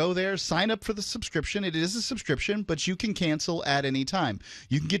do is go there, sign up for the subscription. It is a subscription, but you can cancel at any time.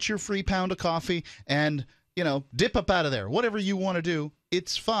 You can get your free pound of coffee and, dip up out of there. Whatever you want to do,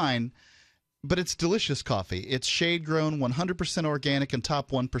 it's fine. But it's delicious coffee. It's shade-grown, 100% organic, and top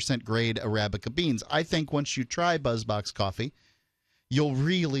 1% grade Arabica beans. I think once you try BuzzBox coffee, you'll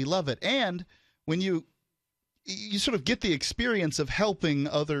really love it. And when you sort of get the experience of helping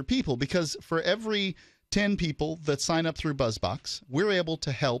other people, because for every 10 people that sign up through BuzzBox, we're able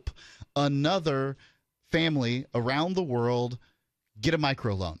to help another family around the world get a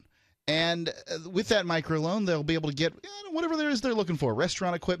microloan. And with that microloan, they'll be able to get whatever there is they're looking for.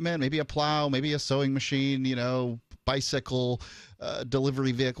 Restaurant equipment, maybe a plow, maybe a sewing machine, bicycle,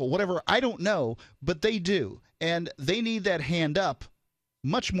 delivery vehicle, whatever. I don't know, but they do. And they need that hand up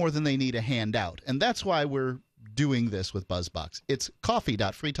much more than they need a hand out. And that's why we're doing this with BuzzBox. It's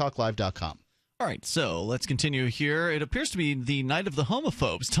coffee.freetalklive.com. All right, so let's continue here. It appears to be the night of the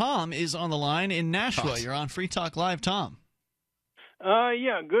homophobes. Tom is on the line in Nashville. You're on Free Talk Live, Tom.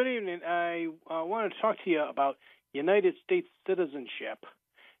 Yeah, good evening. I wanted to talk to you about United States citizenship.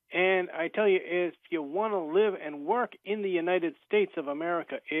 And I tell you, if you want to live and work in the United States of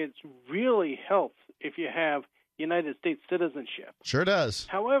America, it really helps if you have United States citizenship. Sure does.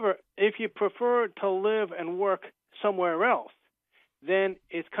 However, if you prefer to live and work somewhere else, then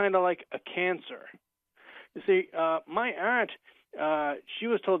it's kind of like a cancer. You see, my aunt, she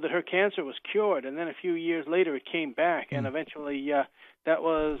was told that her cancer was cured, and then a few years later it came back, and eventually it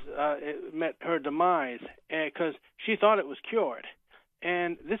met her demise because she thought it was cured.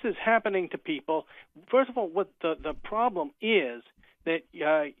 And this is happening to people. First of all, what the problem is that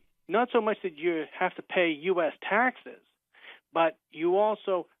not so much that you have to pay U.S. taxes, but you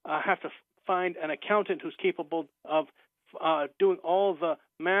also have to find an accountant who's capable of doing all the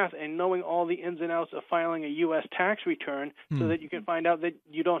math and knowing all the ins and outs of filing a U.S. tax return so that you can find out that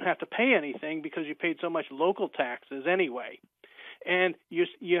you don't have to pay anything because you paid so much local taxes anyway. And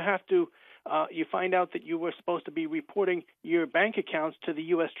you have to you find out that you were supposed to be reporting your bank accounts to the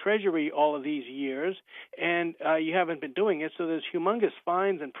U.S. Treasury all of these years, and you haven't been doing it, so there's humongous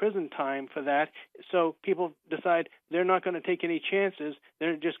fines and prison time for that. So people decide they're not going to take any chances.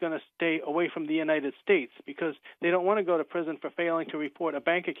 They're just going to stay away from the United States because they don't want to go to prison for failing to report a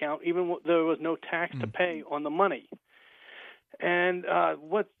bank account, even though there was no tax to pay on the money. And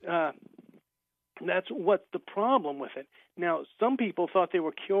that's what's the problem with it. Now, some people thought they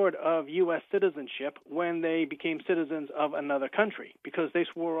were cured of U.S. citizenship when they became citizens of another country because they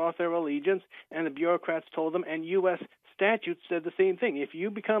swore off their allegiance, and the bureaucrats told them, and U.S. statutes said the same thing. If you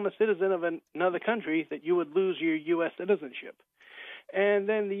become a citizen of another country, that you would lose your U.S. citizenship. And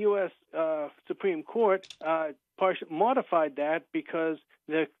then the U.S. Supreme Court modified that because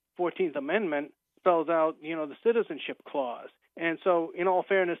the 14th Amendment spells out, the citizenship clause. And so, in all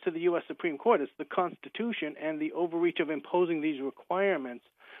fairness to the U.S. Supreme Court, it's the Constitution and the overreach of imposing these requirements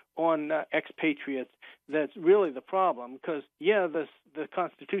on expatriates that's really the problem. Because, the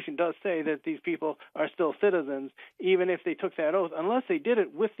Constitution does say that these people are still citizens, even if they took that oath, unless they did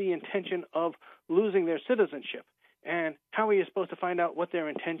it with the intention of losing their citizenship. And how are you supposed to find out what their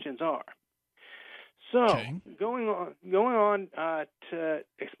intentions are? So, going on to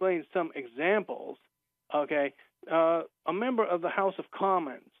explain some examples, a member of the House of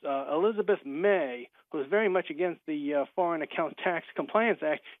Commons, Elizabeth May, who was very much against the Foreign Account Tax Compliance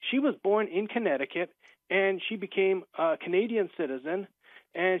Act, she was born in Connecticut, and she became a Canadian citizen,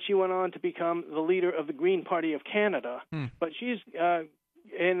 and she went on to become the leader of the Green Party of Canada. But she's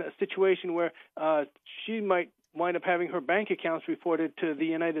in a situation where she might wind up having her bank accounts reported to the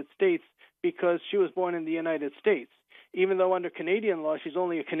United States because she was born in the United States, even though under Canadian law she's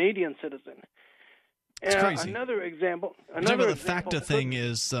only a Canadian citizen. It's crazy. Another example. The FACTA thing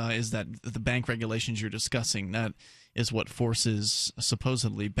is that the bank regulations you're discussing, that is what forces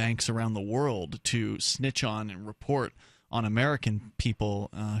supposedly banks around the world to snitch on and report on American people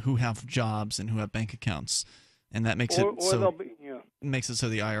who have jobs and who have bank accounts, and that makes it so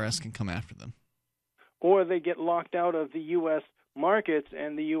the IRS can come after them. Or they get locked out of the U.S. markets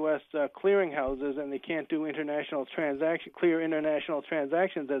and the U.S. Clearinghouses, and they can't do clear international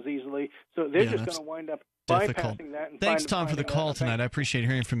transactions as easily. So they're just going to wind up bypassing that. And Thanks, Tom, for the call tonight. I appreciate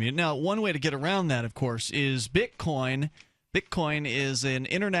hearing from you. Now, one way to get around that, of course, is Bitcoin. Bitcoin is an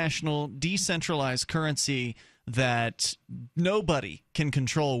international decentralized currency that nobody can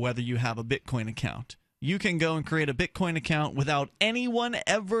control whether you have a Bitcoin account. You can go and create a Bitcoin account without anyone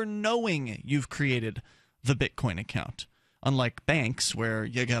ever knowing you've created the Bitcoin account. Unlike banks, where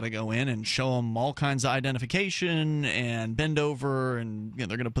you got to go in and show them all kinds of identification and bend over, and they're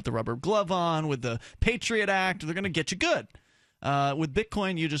going to put the rubber glove on with the Patriot Act. They're going to get you good. With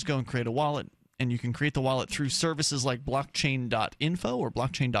Bitcoin, you just go and create a wallet, and you can create the wallet through services like blockchain.info or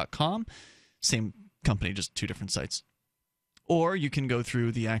blockchain.com. Same company, just two different sites. Or you can go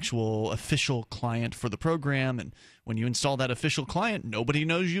through the actual official client for the program, and when you install that official client, nobody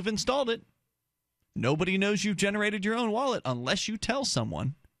knows you've installed it. Nobody knows you've generated your own wallet unless you tell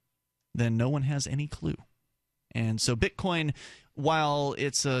someone. Then no one has any clue. And so Bitcoin, while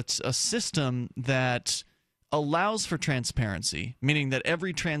it's a system that allows for transparency, meaning that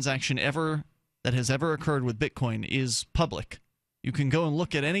every transaction that has ever occurred with Bitcoin is public. You can go and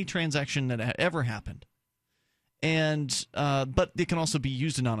look at any transaction that ever happened. And but it can also be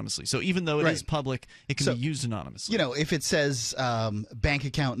used anonymously. So even though it is public, it can be used anonymously. If it says bank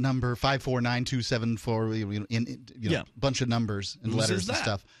account number 5492744, bunch of numbers and letters and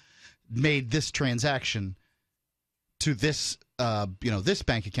stuff, made this transaction to this this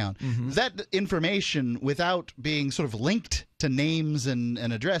bank account. That information, without being sort of linked to names and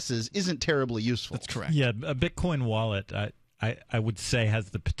addresses, isn't terribly useful. That's correct. Yeah, a Bitcoin wallet, I would say,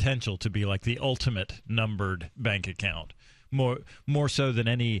 has the potential to be like the ultimate numbered bank account, more so than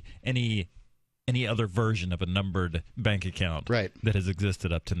any other version of a numbered bank account that has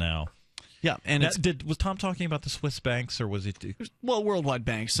existed up to now. Yeah, and was Tom talking about the Swiss banks, or was it? Well, worldwide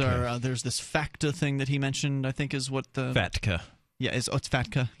banks are. There's this FACTA thing that he mentioned. I think is what the FATCA. Yeah, it's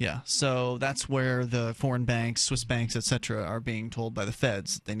FATCA. Yeah, so that's where the foreign banks, Swiss banks, etc., are being told by the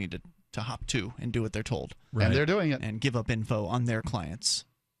feds that they need to hop to and do what they're told. And they're doing it. And give up info on their clients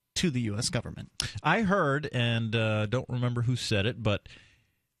to the U.S. government. I heard, and don't remember who said it, but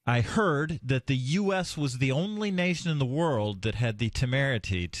I heard that the U.S. was the only nation in the world that had the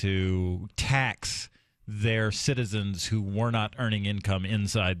temerity to tax their citizens who were not earning income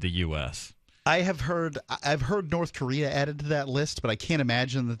inside the U.S. I've heard North Korea added to that list, but I can't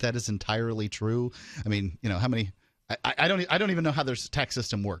imagine that is entirely true. I mean, how many? I don't even know how their tax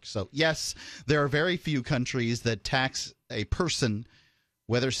system works. So yes, there are very few countries that tax a person,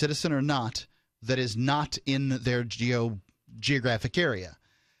 whether citizen or not, that is not in their geographic area.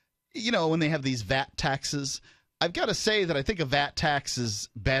 When they have these VAT taxes, I've got to say that I think a VAT tax is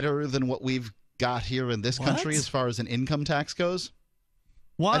better than what we've got here in this country as far as an income tax goes.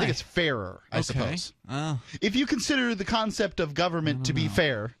 Why? I think it's fairer, I suppose. If you consider the concept of government to be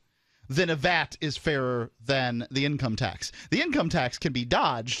fair, then a VAT is fairer than the income tax. The income tax can be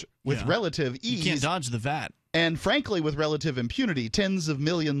dodged with relative ease. You can't dodge the VAT. And frankly, with relative impunity. Tens of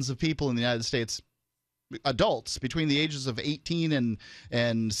millions of people in the United States, adults between the ages of 18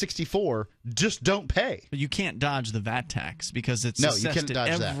 and 64, just don't pay. But you can't dodge the VAT tax because it's you can't assessed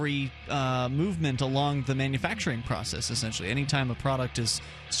dodge at every movement along the manufacturing process, essentially. Anytime a product is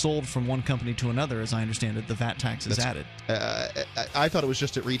sold from one company to another, as I understand it, the VAT tax is added. I thought it was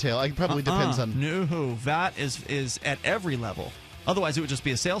just at retail. It probably depends on... No, VAT is at every level. Otherwise, it would just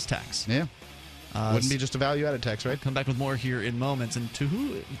be a sales tax. Yeah. Wouldn't be just a value-added tax, right? Come back with more here in moments. And to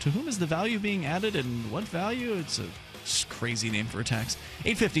whom is the value being added, and what value? It's a crazy name for a tax.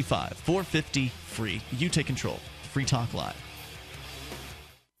 855-450-FREE. You take control. Free Talk Live.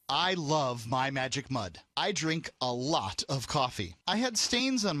 I love My Magic Mud. I drink a lot of coffee. I had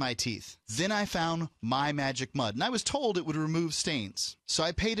stains on my teeth. Then I found My Magic Mud, and I was told it would remove stains. So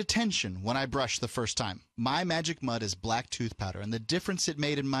I paid attention when I brushed the first time. My Magic Mud is black tooth powder, and the difference it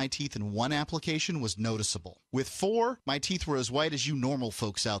made in my teeth in one application was noticeable. With 4, my teeth were as white as you normal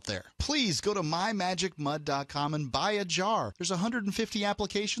folks out there. Please go to mymagicmud.com and buy a jar. There's 150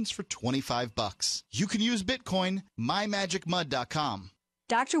 applications for $25. You can use Bitcoin, mymagicmud.com.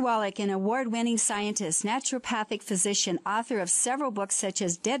 Dr. Wallach, an award-winning scientist, naturopathic physician, author of several books such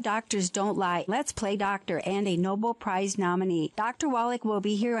as Dead Doctors Don't Lie, Let's Play Doctor, and a Nobel Prize nominee. Dr. Wallach will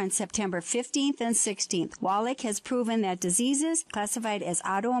be here on September 15th and 16th. Wallach has proven that diseases classified as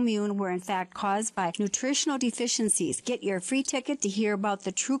autoimmune were in fact caused by nutritional deficiencies. Get your free ticket to hear about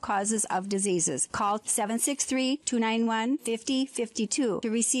the true causes of diseases. Call 763-291-5052. To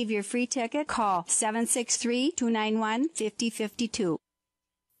receive your free ticket, call 763-291-5052.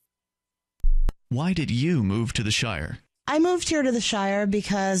 Why did you move to the Shire? I moved here to the Shire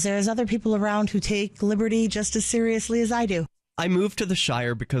because there's other people around who take liberty just as seriously as I do. I moved to the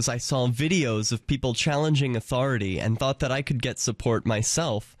Shire because I saw videos of people challenging authority and thought that I could get support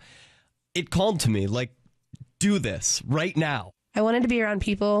myself. It called to me, like, do this right now. I wanted to be around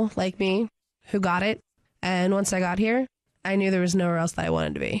people like me who got it, and once I got here, I knew there was nowhere else that I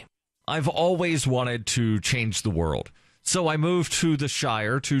wanted to be. I've always wanted to change the world, so I moved to the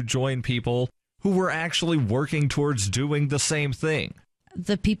Shire to join people who were actually working towards doing the same thing.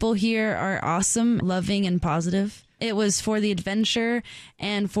 The people here are awesome, loving, and positive. It was for the adventure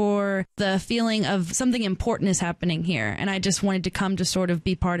and for the feeling of something important is happening here, and I just wanted to come to sort of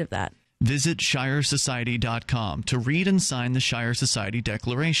be part of that. Visit ShireSociety.com to read and sign the Shire Society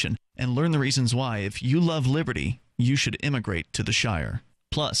Declaration and learn the reasons why, if you love liberty, you should immigrate to the Shire.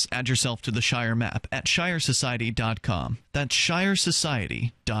 Plus, add yourself to the Shire map at ShireSociety.com. That's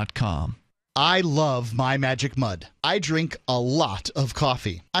ShireSociety.com. I love My Magic Mud. I drink a lot of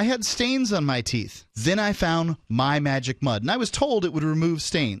coffee. I had stains on my teeth. Then I found My Magic Mud, and I was told it would remove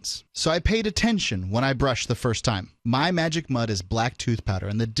stains. So I paid attention when I brushed the first time. My Magic Mud is black tooth powder,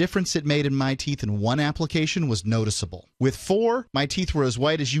 and the difference it made in my teeth in one application was noticeable. With 4, my teeth were as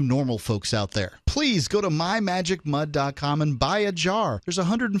white as you normal folks out there. Please go to mymagicmud.com and buy a jar. There's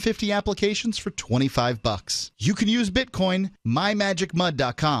 150 applications for $25. You can use Bitcoin,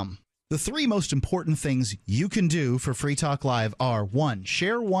 mymagicmud.com. The 3 most important things you can do for Free Talk Live are: 1,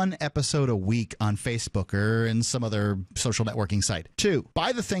 share 1 episode a week on Facebook or in some other social networking site. 2,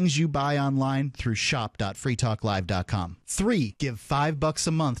 buy the things you buy online through shop.freetalklive.com. 3, give $5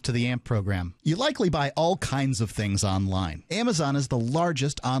 a month to the AMP program. You likely buy all kinds of things online. Amazon is the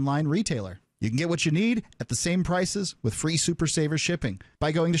largest online retailer. You can get what you need at the same prices with free Super Saver shipping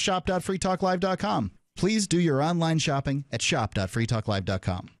by going to shop.freetalklive.com. Please do your online shopping at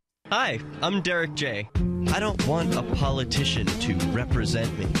shop.freetalklive.com. Hi, I'm Derek J. I don't want a politician to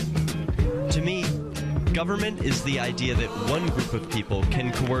represent me. To me, government is the idea that one group of people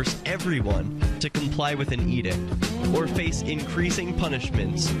can coerce everyone to comply with an edict or face increasing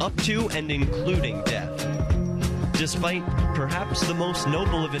punishments up to and including death. Despite perhaps the most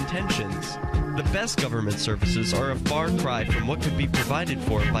noble of intentions, The best government services are a far cry from what could be provided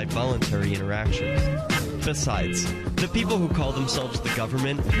for by voluntary interactions. Besides, the people who call themselves the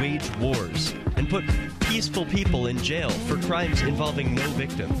government wage wars and put peaceful people in jail for crimes involving no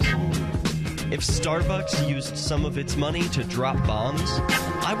victims. If Starbucks used some of its money to drop bombs,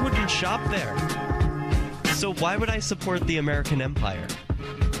 I wouldn't shop there. So why would I support the American empire?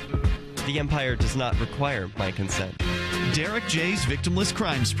 The empire does not require my consent. Derek J's Victimless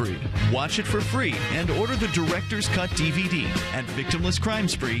Crime Spree. Watch it for free and order the Director's Cut DVD at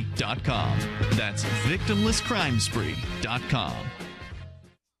victimlesscrimespree.com. That's victimlesscrimespree.com.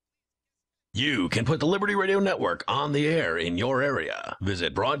 You can put the Liberty Radio Network on the air in your area.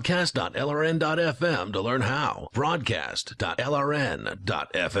 Visit broadcast.lrn.fm to learn how.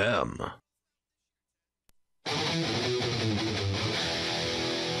 Broadcast.lrn.fm.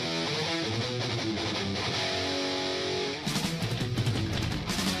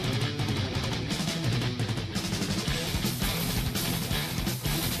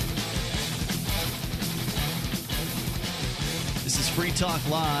 This is Free Talk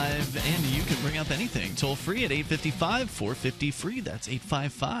Live, and you can bring up anything. Toll free at 855-450-FREE. That's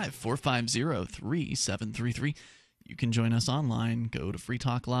 855-450-3733. You can join us online. Go to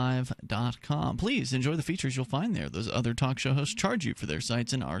freetalklive.com. Please enjoy the features you'll find there. Those other talk show hosts charge you for their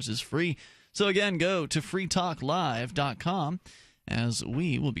sites, and ours is free. So again, go to freetalklive.com, as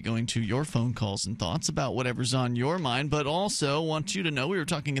we will be going to your phone calls and thoughts about whatever's on your mind, but also want you to know we were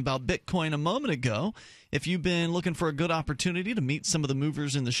talking about Bitcoin a moment ago. If you've been looking for a good opportunity to meet some of the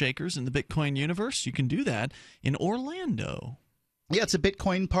movers and the shakers in the Bitcoin universe, you can do that in Orlando. Yeah, it's a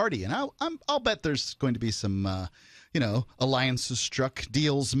Bitcoin party, and I'll bet there's going to be some, alliances struck,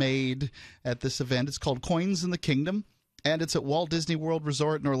 deals made at this event. It's called Coins in the Kingdom, and it's at Walt Disney World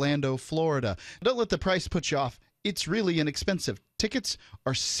Resort in Orlando, Florida. Don't let the price put you off. It's really inexpensive. Tickets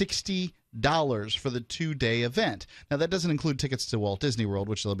are $60 for the 2-day event. Now, that doesn't include tickets to Walt Disney World,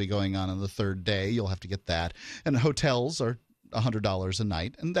 which they'll be going on the third day. You'll have to get that. And hotels are $100 a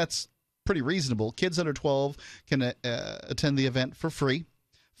night, and that's pretty reasonable. Kids under 12 can attend the event for free.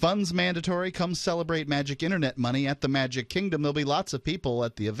 Funds mandatory. Come celebrate Magic Internet money at the Magic Kingdom. There'll be lots of people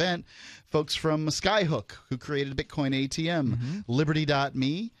at the event. Folks from Skyhook, who created Bitcoin ATM,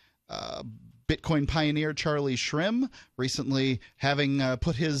 Liberty.me, Bitcoin pioneer Charlie Shrem, recently having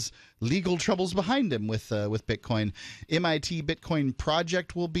put his legal troubles behind him with Bitcoin. MIT Bitcoin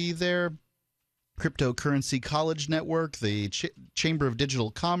Project will be there. Cryptocurrency College Network, the Chamber of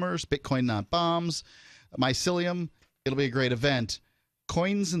Digital Commerce, Bitcoin Not Bombs, Mycelium. It'll be a great event.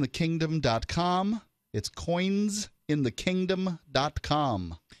 Coinsinthekingdom.com. It's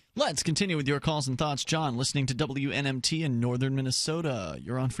coinsinthekingdom.com. Let's continue with your calls and thoughts. John, listening to WNMT in northern Minnesota.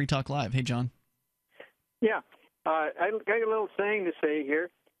 You're on Free Talk Live. Hey, John. Yeah, I got a little saying to say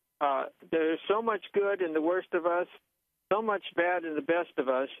here. There's so much good in the worst of us, so much bad in the best of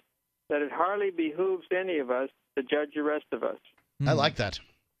us, that it hardly behooves any of us to judge the rest of us. I like that.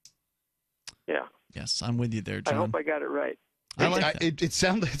 Yeah. Yes, I'm with you there, John. I hope I got it right. I like that. It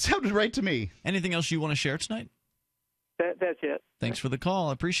sounded right to me. Anything else you want to share tonight? That's it. Thanks for the call.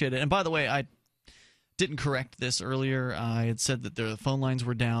 I appreciate it. And by the way, I didn't correct this earlier. I had said that the phone lines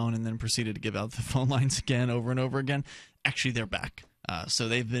were down and then proceeded to give out the phone lines again over and over again. Actually, they're back. So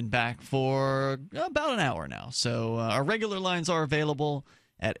they've been back for about an hour now. So our regular lines are available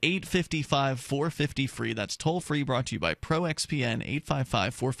at 855-450-FREE. That's toll-free, brought to you by ProXPN,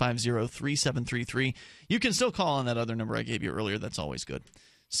 855-450-3733. You can still call on that other number I gave you earlier. That's always good.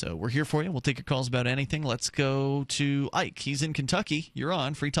 So we're here for you. We'll take your calls about anything. Let's go to Ike. He's in Kentucky. You're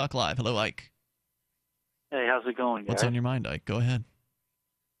on Free Talk Live. Hello, Ike. Hey, how's it going, guys? What's on your mind, Ike? Go ahead.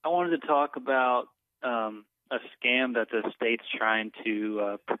 I wanted to talk about a scam that the state's trying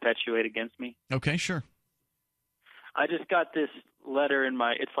to perpetuate against me. Okay, sure. I just got this letter in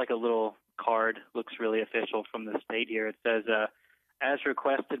my – it's like a little card. Looks really official from the state here. It says, as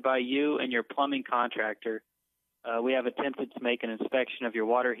requested by you and your plumbing contractor, we have attempted to make an inspection of your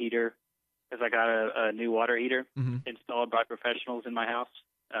water heater because I got a new water heater installed by professionals in my house.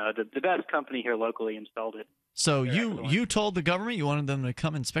 The best company here locally installed it. So you told the government you wanted them to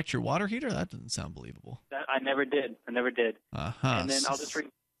come inspect your water heater? That doesn't sound believable. I never did. And then I'll just read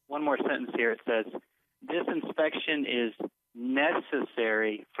one more sentence here. It says, this inspection is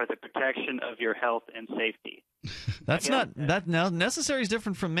necessary for the protection of your health and safety. That's not that now. Necessary is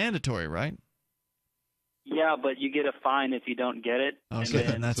different from mandatory, right? Yeah, but you get a fine if you don't get it. Oh, so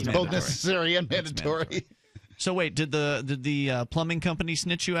then that's mandatory. Both necessary and mandatory. So wait, did the plumbing company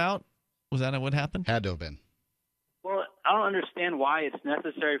snitch you out? Was that what happened? Had to have been. Well, I don't understand why it's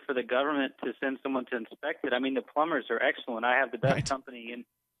necessary for the government to send someone to inspect it. I mean, the plumbers are excellent. I have the best company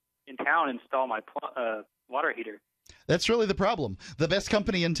in town install my water heater. That's really the problem. The best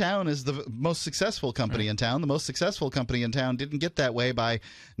company in town is the most successful company in town. The most successful company in town didn't get that way by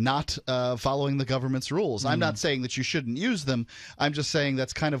not following the government's rules. I'm not saying that you shouldn't use them. I'm just saying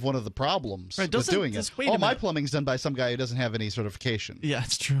that's kind of one of the problems with doing it. All my plumbing's done by some guy who doesn't have any certification. Yeah,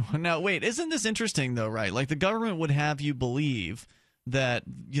 it's true. Now, wait, isn't this interesting, though, right? Like, the government would have you believe that,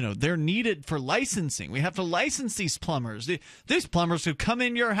 you know, they're needed for licensing. We have to license these plumbers. These plumbers could come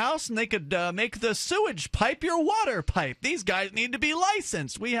in your house and they could make the sewage pipe your water pipe. These guys need to be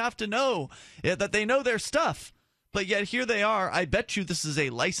licensed. We have to know that they know their stuff. But yet here they are. I bet you this is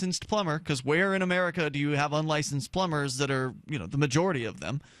a licensed plumber, because where in America do you have unlicensed plumbers that are, you know, the majority of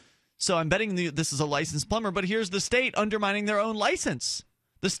them? So I'm betting this is a licensed plumber, but here's the state undermining their own license.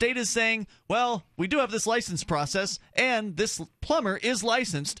 The state is saying, well, we do have this license process, and this plumber is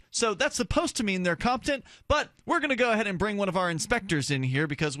licensed, so that's supposed to mean they're competent, but we're going to go ahead and bring one of our inspectors in here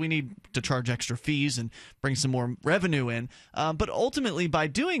because we need to charge extra fees and bring some more revenue in. But ultimately, by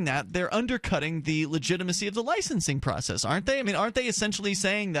doing that, they're undercutting the legitimacy of the licensing process, aren't they? I mean, aren't they essentially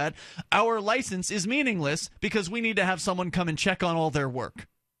saying that our license is meaningless because we need to have someone come and check on all their work?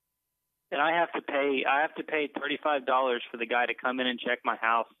 And I have to pay $35 for the guy to come in and check my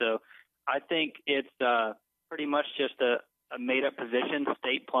house. So I think it's pretty much just a made-up position,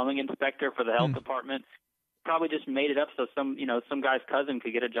 state plumbing inspector for the health department. Probably just made it up so some guy's cousin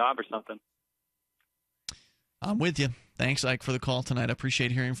could get a job or something. I'm with you. Thanks, Ike, for the call tonight. I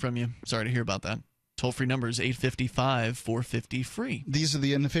appreciate hearing from you. Sorry to hear about that. Toll-free number is 855-450-FREE. These are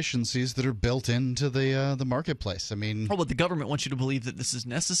the inefficiencies that are built into the marketplace. I mean, but the government wants you to believe that this is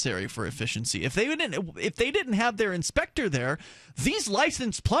necessary for efficiency. If they didn't have their inspector there, these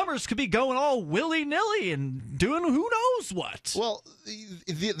licensed plumbers could be going all willy-nilly and doing who knows what. Well,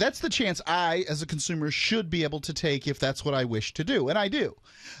 that's the chance I, as a consumer, should be able to take if that's what I wish to do, and I do.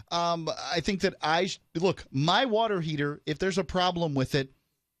 I think that look, my water heater, if there's a problem with it,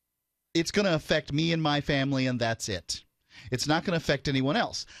 it's going to affect me and my family, and that's it. It's not going to affect anyone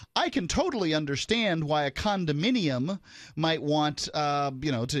else. I can totally understand why a condominium might want,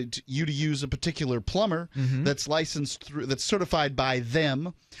 you to use a particular plumber that's licensed through, that's certified by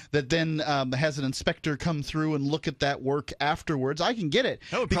them, that then has an inspector come through and look at that work afterwards. I can get it.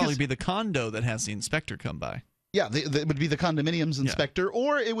 That would probably be the condo that has the inspector come by. Yeah, it would be the condominium's inspector,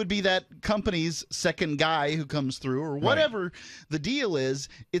 or it would be that company's second guy who comes through, or whatever the deal is.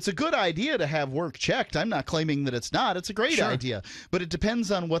 It's a good idea to have work checked. I'm not claiming that it's not. It's a great idea. But it depends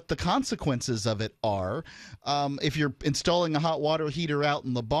on what the consequences of it are. If you're installing a hot water heater out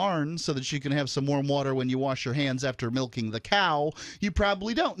in the barn so that you can have some warm water when you wash your hands after milking the cow, you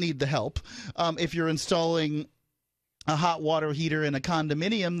probably don't need the help. If you're installing a hot water heater in a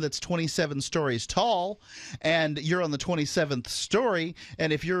condominium that's 27 stories tall, and you're on the 27th story,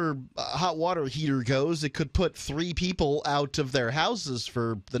 and if your hot water heater goes, it could put 3 people out of their houses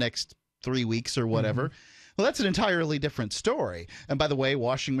for the next 3 weeks or whatever. Well, that's an entirely different story. And by the way,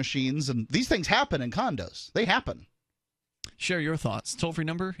 washing machines and these things happen in condos. They happen. Share your thoughts. Toll-free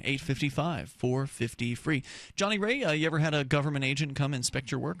number, 855-450-FREE. Johnny Ray, you ever had a government agent come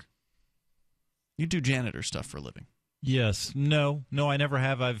inspect your work? You do janitor stuff for a living. Yes. No, I never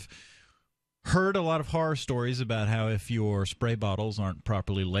have. I've heard a lot of horror stories about how if your spray bottles aren't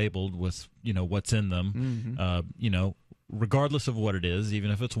properly labeled with, what's in them, regardless of what it is, even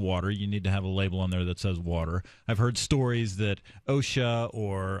if it's water, you need to have a label on there that says water. I've heard stories that OSHA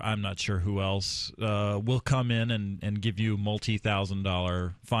or I'm not sure who else will come in and give you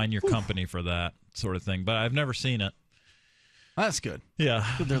multi-$1,000, fine your company for that sort of thing. But I've never seen it. That's good. Yeah.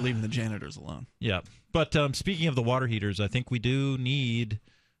 Good they're leaving the janitors alone. Yeah. But speaking of the water heaters, I think we do need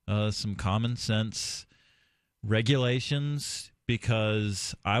some common sense regulations,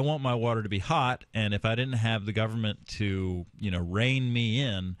 because I want my water to be hot, and if I didn't have the government to, rein me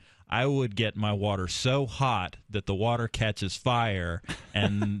in, I would get my water so hot that the water catches fire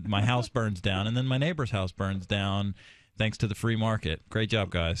and my house burns down, and then my neighbor's house burns down. Thanks to the free market. Great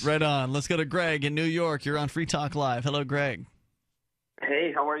job, guys. Right on. Let's go to Greg in New York. You're on Free Talk Live. Hello, Greg.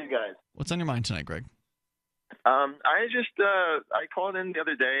 Hey, how are you guys? What's on your mind tonight, Greg? I called in the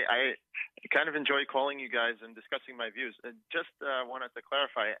other day. I kind of enjoy calling you guys and discussing my views. Just wanted to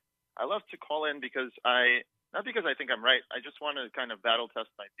clarify. I love to call in because not because I think I'm right. I just want to kind of battle test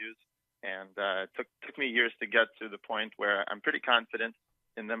my views. And it took me years to get to the point where I'm pretty confident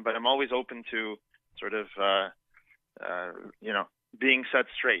in them, but I'm always open to sort of, being set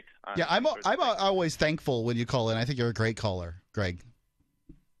straight. I'm always thankful when you call in. I think you're a great caller, Greg.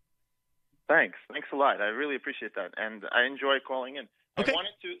 Thanks a lot. I really appreciate that, and I enjoy calling in. Okay. I kind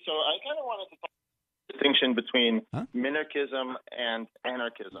of wanted to talk distinction between minarchism and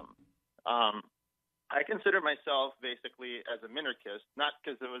anarchism. I consider myself basically as a minarchist, not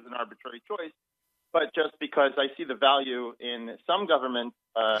because it was an arbitrary choice, but just because I see the value in some government,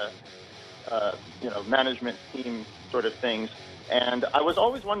 management team sort of things. And I was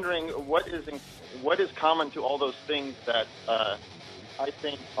always wondering what is common to all those things that I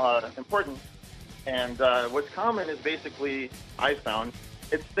think are important. And what's common is basically, I found,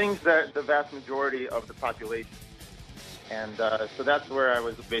 it's things that the vast majority of the population. And so that's where I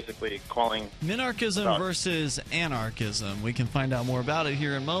was basically calling. Minarchism versus anarchism. We can find out more about it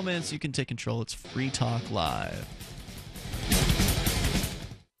here in moments. You can take control. It's Free Talk Live.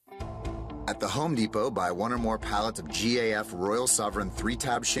 At the Home Depot, buy one or more pallets of GAF Royal Sovereign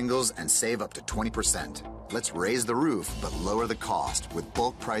 3-tab shingles and save up to 20%. Let's raise the roof, but lower the cost with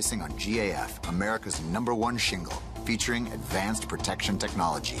bulk pricing on GAF, America's #1 shingle, featuring advanced protection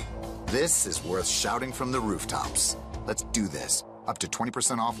technology. This is worth shouting from the rooftops. Let's do this. Up to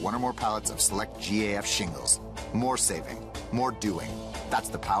 20% off one or more pallets of select GAF shingles. More saving, more doing. That's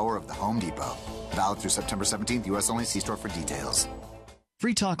the power of the Home Depot. Valid through September 17th, U.S. only. See store for details.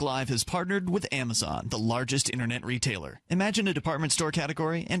 Free Talk Live has partnered with Amazon, the largest internet retailer. Imagine a department store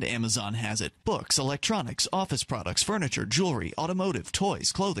category, and Amazon has it. Books, electronics, office products, furniture, jewelry, automotive,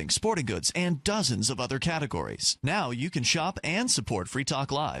 toys, clothing, sporting goods, and dozens of other categories. Now you can shop and support Free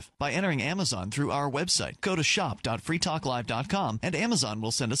Talk Live by entering Amazon through our website. Go to shop.freetalklive.com, and Amazon will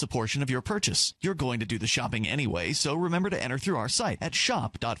send us a portion of your purchase. You're going to do the shopping anyway, so remember to enter through our site at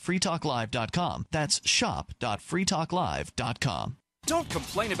shop.freetalklive.com. That's shop.freetalklive.com. Don't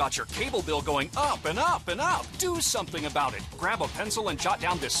complain about your cable bill going up and up and up. Do something about it. Grab a pencil and jot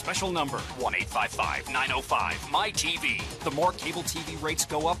down this special number, 1-855-905-MY-TV. The more cable TV rates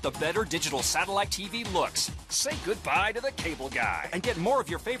go up, the better digital satellite TV looks. Say goodbye to the cable guy and get more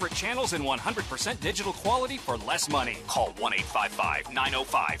of your favorite channels in 100% digital quality for less money. Call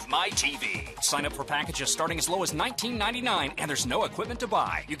 1-855-905-MY-TV. Sign up for packages starting as low as $19.99, and there's no equipment to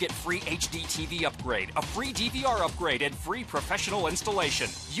buy. You get free HD TV upgrade, a free DVR upgrade, and free professional installation.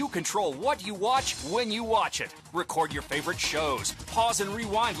 You control what you watch when you watch it. Record your favorite shows, pause and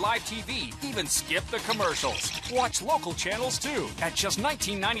rewind live TV, even skip the commercials. Watch local channels too. At just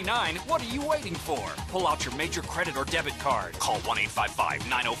 $19.99, what are you waiting for? Pull out your major credit or debit card. Call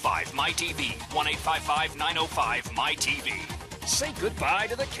 1-855-905-MY-TV. 1-855-905-MY-TV. Say goodbye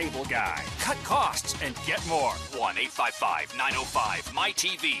to the cable guy. Cut costs and get more.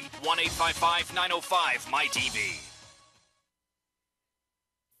 1-855-905-MY-TV. 1-855-905-MY-TV.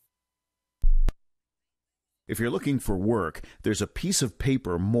 If you're looking for work, there's a piece of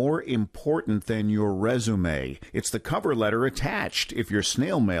paper more important than your resume. It's the cover letter attached if you're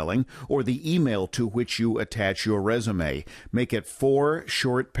snail mailing, or the email to which you attach your resume. Make it 4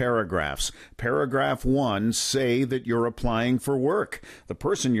 short paragraphs. Paragraph 1, say that you're applying for work. The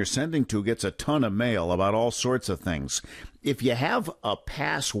person you're sending to gets a ton of mail about all sorts of things. If you have a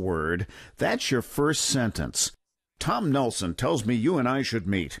password, that's your first sentence. Tom Nelson tells me you and I should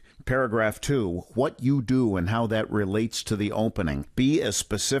meet. Paragraph 2, what you do and how that relates to the opening. Be as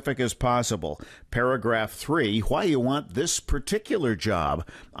specific as possible. Paragraph 3, why you want this particular job.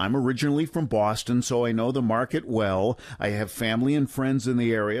 I'm originally from Boston, so I know the market well. I have family and friends in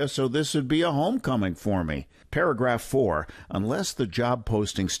the area, so this would be a homecoming for me. Paragraph 4, unless the job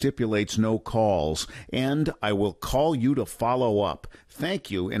posting stipulates no calls, and I will call you to follow up. Thank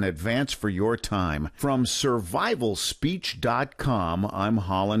you in advance for your time. From survivalspeech.com, I'm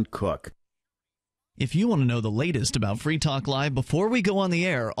Holland Cook. If you want to know the latest about Free Talk Live before we go on the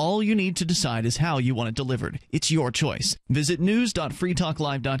air, all you need to decide is how you want it delivered. It's your choice. Visit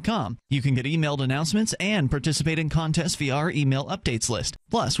news.freetalklive.com. You can get emailed announcements and participate in contests via our email updates list.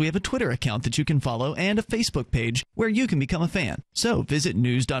 Plus, we have a Twitter account that you can follow and a Facebook page where you can become a fan. So visit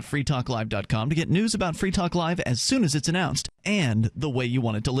news.freetalklive.com to get news about Free Talk Live as soon as it's announced and the way you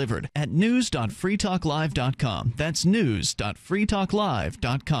want it delivered at news.freetalklive.com. That's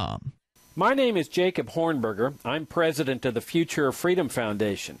news.freetalklive.com. My name is Jacob Hornberger. I'm president of the Future of Freedom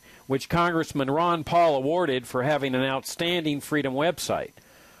Foundation, which Congressman Ron Paul awarded for having an outstanding freedom website.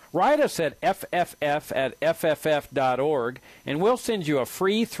 Write us at fff@fff.org, and we'll send you a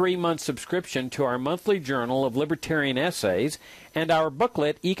free 3-month subscription to our monthly journal of libertarian essays and our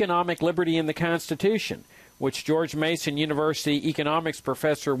booklet, Economic Liberty in the Constitution, which George Mason University economics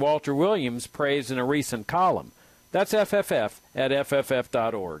professor Walter Williams praised in a recent column. That's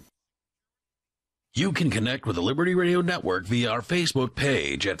fff@fff.org. You can connect with the Liberty Radio Network via our Facebook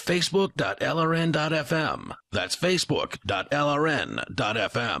page at facebook.lrn.fm. That's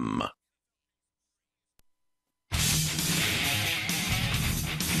facebook.lrn.fm.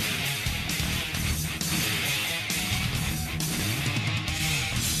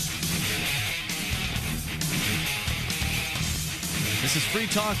 This is Free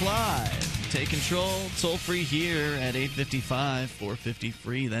Talk Live. Take control, toll free here at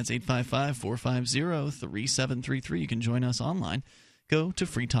 855-450-FREE. That's 855-450-3733. You can join us online. Go to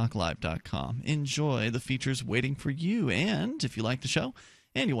freetalklive.com. Enjoy the features waiting for you. And if you like the show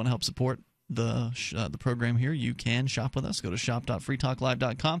and you want to help support the program here, you can shop with us. Go to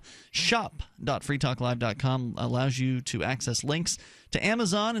shop.freetalklive.com. Shop.freetalklive.com allows you to access links to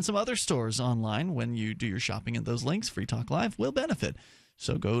Amazon and some other stores online. When you do your shopping at those links, Free Talk Live will benefit.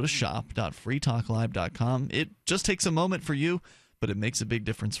 So go to shop.freetalklive.com. It just takes a moment for you, but it makes a big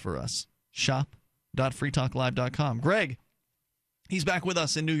difference for us. Shop.freetalklive.com. Greg, he's back with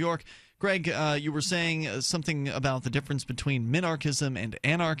us in New York. Greg, you were saying something about the difference between minarchism and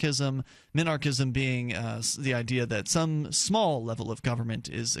anarchism. Minarchism being the idea that some small level of government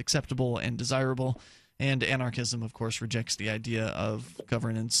is acceptable and desirable, and anarchism, of course, rejects the idea of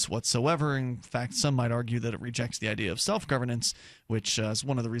governance whatsoever. In fact, some might argue that it rejects the idea of self-governance, which is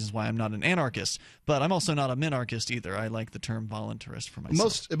one of the reasons why I'm not an anarchist. But I'm also not a minarchist either. I like the term voluntarist for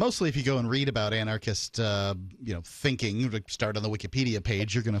myself. Mostly, if you go and read about anarchist, thinking, start on the Wikipedia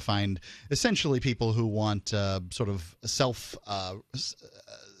page, you're going to find essentially people who want sort of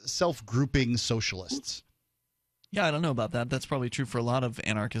self-grouping socialists. Yeah, I don't know about that. That's probably true for a lot of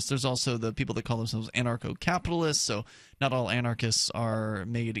anarchists. There's also the people that call themselves anarcho-capitalists, so not all anarchists are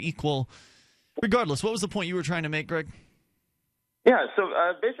made equal. Regardless, what was the point you were trying to make, Greg? Yeah, so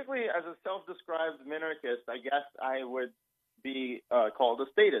basically, as a self-described minarchist, I guess I would be called a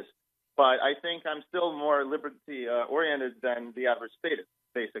statist. But I think I'm still more liberty-oriented than the average statist,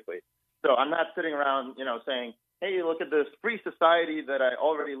 basically. So I'm not sitting around, saying, hey, look at this free society that I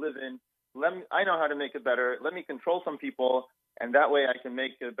already live in. I know how to make it better. Let me control some people, and that way I can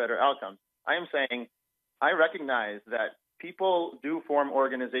make a better outcome. I am saying I recognize that people do form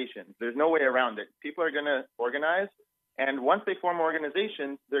organizations. There's no way around it. People are going to organize, and once they form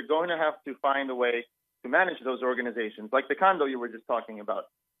organizations, they're going to have to find a way to manage those organizations, like the condo you were just talking about.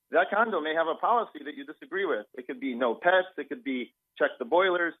 That condo may have a policy that you disagree with. It could be no pets. It could be check the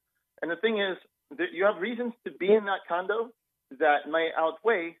boilers. And the thing is, that you have reasons to be in that condo that may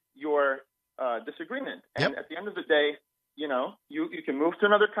outweigh your disagreement. And at the end of the day, you can move to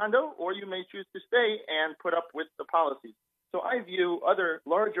another condo, or you may choose to stay and put up with the policies. So I view other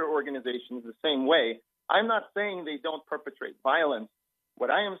larger organizations the same way. I'm not saying they don't perpetrate violence. What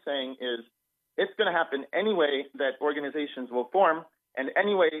I am saying is it's going to happen anyway that organizations will form, and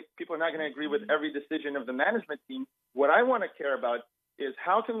anyway, people are not going to agree with every decision of the management team. What I want to care about is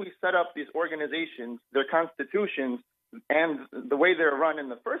how can we set up these organizations, their constitutions, and the way they're run in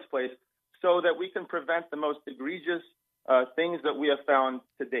the first place, so that we can prevent the most egregious things that we have found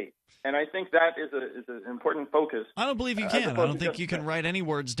to date. And I think that is an important focus. I don't believe you can. I don't think you can write any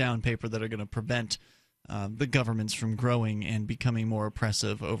words down paper that are going to prevent the governments from growing and becoming more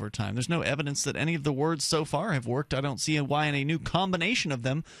oppressive over time. There's no evidence that any of the words so far have worked. I don't see why any new combination of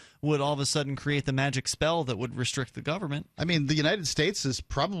them would all of a sudden create the magic spell that would restrict the government. I mean, the United States is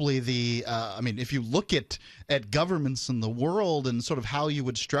probably if you look at governments in the world and sort of how you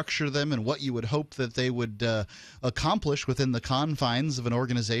would structure them and what you would hope that they would accomplish within the confines of an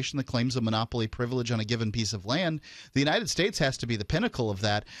organization that claims a monopoly privilege on a given piece of land, the United States has to be the pinnacle of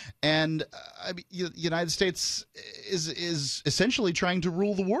that. And the United States is essentially trying to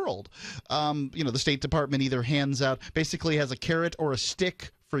rule the world. The State Department either basically has a carrot or a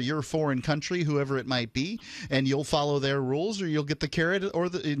stick for your foreign country, whoever it might be, and you'll follow their rules, or you'll get the carrot,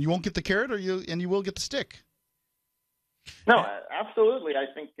 and you won't get the carrot, and you will get the stick. No, absolutely. I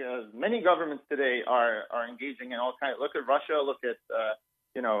think many governments today are engaging in all kinds. Look at Russia. Look at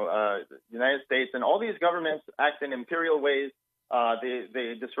the United States, and all these governments act in imperial ways.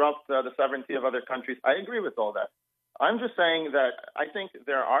 They disrupt the sovereignty of other countries. I agree with all that. I'm just saying that I think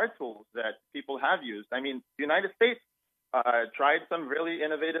there are tools that people have used. I mean, the United States tried some really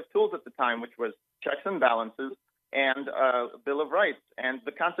innovative tools at the time, which was checks and balances and Bill of Rights. And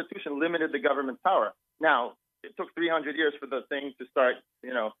the Constitution limited the government's power. Now, it took 300 years for the thing to start,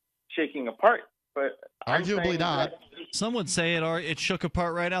 shaking apart. But arguably not. Some would say it shook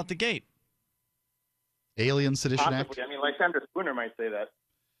apart right out the gate. Alien Sedition Act. I mean, Lysander Spooner might say that.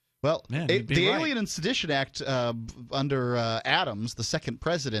 Well, the Alien and Sedition Act under Adams, the second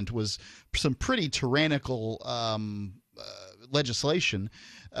president, was some pretty tyrannical legislation.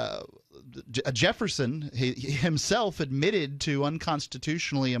 Jefferson himself admitted to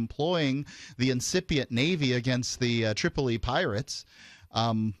unconstitutionally employing the incipient Navy against the Tripoli pirates.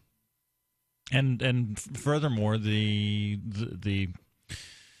 And furthermore, the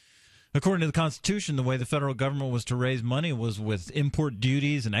According to the Constitution, the way the federal government was to raise money was with import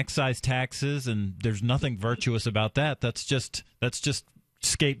duties and excise taxes, and there's nothing virtuous about that. That's just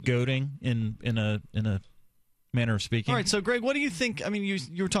scapegoating in a manner of speaking. All right, so Greg, what do you think? I mean,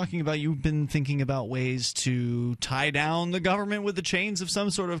 you were talking about you've been thinking about ways to tie down the government with the chains of some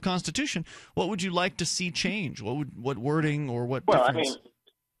sort of constitution. What would you like to see change? What wording or what difference? I mean,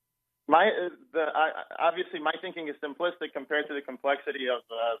 obviously my thinking is simplistic compared to the complexity of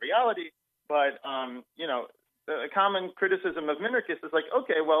reality, but the common criticism of Minarchy is like,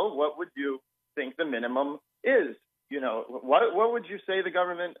 okay, well, what would you think the minimum is? What would you say the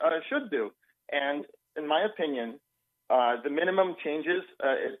government should do? And in my opinion, the minimum changes.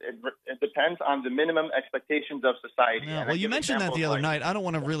 It depends on the minimum expectations of society. Yeah, well, you mentioned that the other night. I don't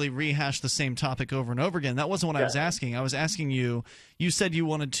want to really rehash the same topic over and over again. That wasn't what I was asking. I was asking you. You said you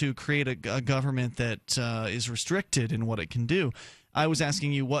wanted to create a government that is restricted in what it can do. I was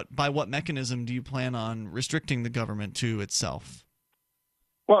asking you by what mechanism do you plan on restricting the government to itself?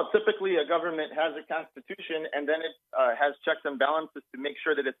 Well, typically a government has a constitution, and then it has checks and balances to make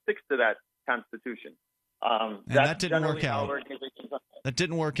sure that it sticks to that constitution. And that didn't work out. That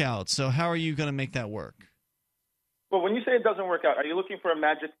didn't work out. So how are you going to make that work? Well, when you say it doesn't work out, are you looking for a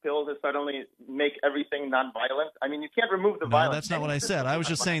magic pill to suddenly make everything nonviolent? I mean, you can't remove the violence. No, that's not what I said. I was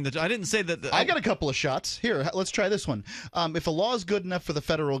just saying that I didn't say that. I got a couple of shots. Here, let's try this one. If a law is good enough for the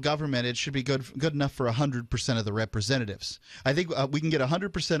federal government, it should be good enough for 100% of the representatives. I think we can get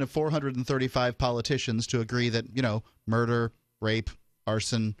 100% of 435 politicians to agree that, murder, rape,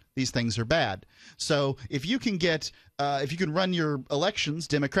 arson, these things are bad. So if you can run your elections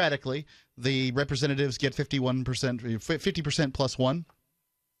democratically, the representatives get 50% plus one,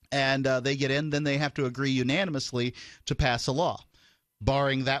 and they get in, then they have to agree unanimously to pass a law.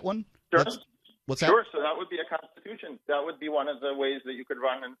 Barring that one, sure. What's that? Sure, so that would be a constitution. That would be one of the ways that you could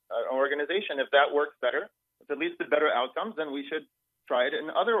run an organization. If that works better, if it leads to better outcomes, then we should try it in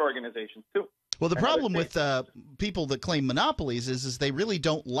other organizations too. Well, the problem with people that claim monopolies is they really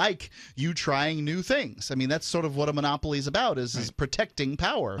don't like you trying new things. I mean, that's sort of what a monopoly is about, is protecting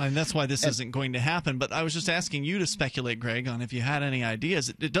power. And that's why this isn't going to happen. But I was just asking you to speculate, Greg, on if you had any ideas.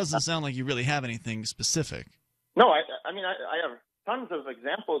 It doesn't sound like you really have anything specific. No, I have tons of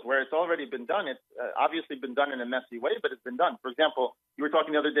examples where it's already been done. It's obviously been done in a messy way, but it's been done. For example, you were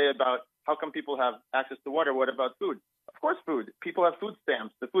talking the other day about how come people have access to water. What about food? Of course, food. People have food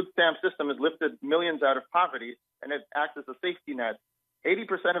stamps. The food stamp system has lifted millions out of poverty, and it acts as a safety net.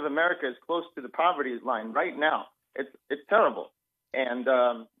 80% of America is close to the poverty line right now. It's terrible. And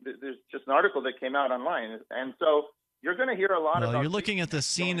there's just an article that came out online. And so you're going to hear a lot about... You're looking at the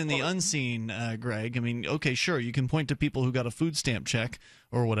seen and the unseen, Greg. I mean, okay, sure, you can point to people who got a food stamp check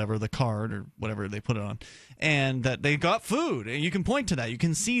or whatever, the card or whatever they put it on, and that they got food. And you can point to that. You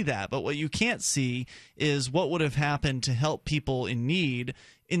can see that. But what you can't see is what would have happened to help people in need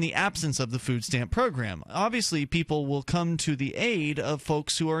in the absence of the food stamp program. Obviously, people will come to the aid of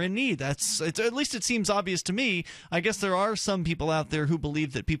folks who are in need. At least it seems obvious to me. I guess there are some people out there who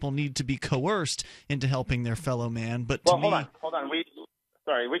believe that people need to be coerced into helping their fellow man. But to me, hold on.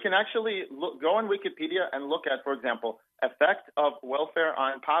 We can actually go on Wikipedia and look at, for example, effect of welfare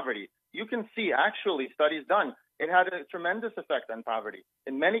on poverty. You can see actually studies done. It had a tremendous effect on poverty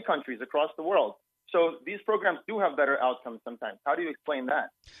in many countries across the world. So these programs do have better outcomes sometimes. How do you explain that?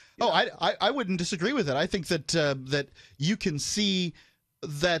 I wouldn't disagree with it. I think that that you can see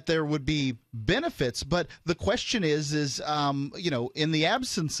that there would be benefits, but the question is in the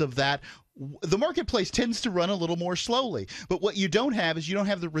absence of that, the marketplace tends to run a little more slowly. But what you don't have is you don't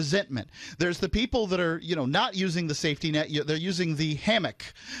have the resentment. There's the people that are, not using the safety net. They're using the hammock.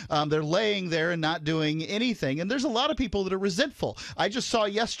 They're laying there and not doing anything. And there's a lot of people that are resentful. I just saw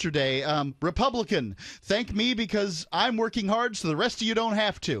yesterday, Republican, thank me because I'm working hard so the rest of you don't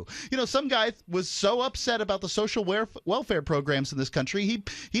have to. Some guy was so upset about the social welfare programs in this country,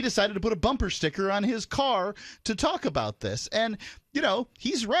 he decided to put a bumper sticker on his car to talk about this. And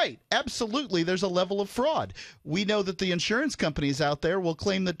he's right. Absolutely, there's a level of fraud. We know that the insurance companies out there will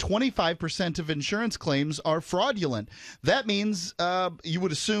claim that 25% of insurance claims are fraudulent. That means you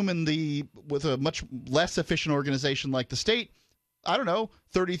would assume with a much less efficient organization like the state,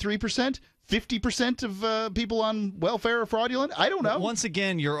 33%? 50% of people on welfare are fraudulent? I don't know. Once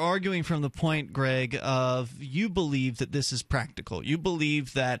again, you're arguing from the point, Greg, of you believe that this is practical. You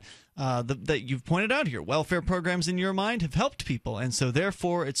believe that that you've pointed out here, welfare programs in your mind have helped people, and so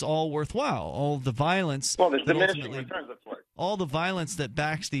therefore it's all worthwhile. All the violence. Well, there's diminishing returns, of course. all the violence that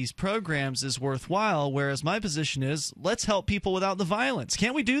backs these programs is worthwhile, whereas my position is, let's help people without the violence.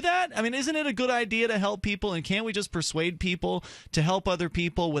 Can't we do that? I mean, isn't it a good idea to help people, and can't we just persuade people to help other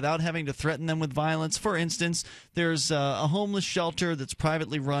people without having to threaten them with violence? For instance, there's a homeless shelter that's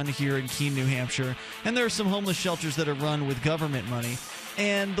privately run here in Keene, New Hampshire, and there are some homeless shelters that are run with government money.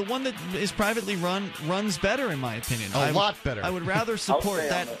 And the one that is privately run runs better, in my opinion. A lot better. I would rather support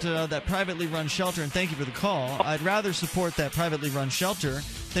that privately run shelter, and thank you for the call. I'd rather support that privately run shelter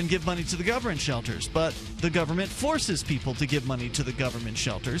than give money to the government shelters. But the government forces people to give money to the government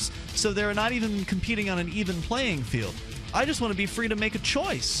shelters, so they're not even competing on an even playing field. I just want to be free to make a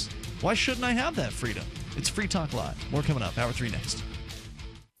choice. Why shouldn't I have that freedom? It's Free Talk Live. More coming up. Hour 3 next.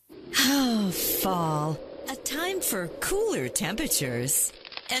 Oh, fall. A time for cooler temperatures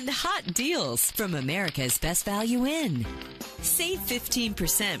and hot deals from America's Best Value Inn. Save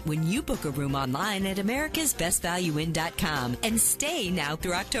 15% when you book a room online at americasbestvalueinn.com and stay now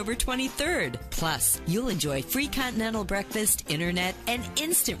through October 23rd. Plus, you'll enjoy free continental breakfast, internet, and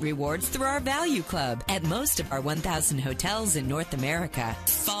instant rewards through our Value Club at most of our 1,000 hotels in North America.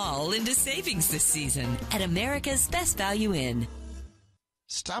 Fall into savings this season at America's Best Value Inn.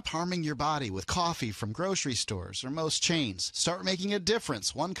 Stop harming your body with coffee from grocery stores or most chains. Start making a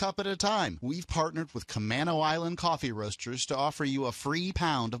difference, 1 cup at a time. We've partnered with Camano Island Coffee Roasters to offer you a free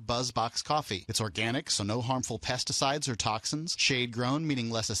pound of BuzzBox coffee. It's organic, so no harmful pesticides or toxins. Shade-grown, meaning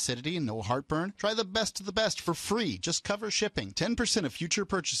less acidity and no heartburn. Try the best of the best for free. Just cover shipping. 10% of future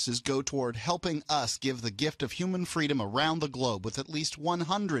purchases go toward helping us give the gift of human freedom around the globe with at least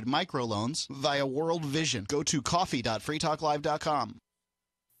 100 microloans via World Vision. Go to coffee.freetalklive.com.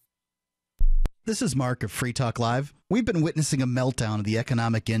 This is Mark of Free Talk Live. We've been witnessing a meltdown of the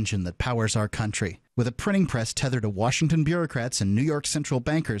economic engine that powers our country. With a printing press tethered to Washington bureaucrats and New York central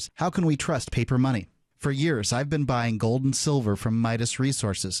bankers, how can we trust paper money? For years, I've been buying gold and silver from Midas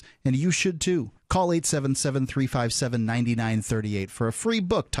Resources, and you should too. Call 877-357-9938 for a free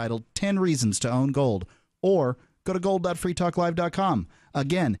book titled 10 Reasons to Own Gold, or go to gold.freetalklive.com.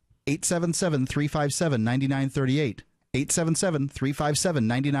 Again, 877-357-9938.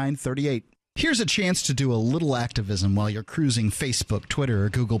 877-357-9938. Here's a chance to do a little activism while you're cruising Facebook, Twitter, or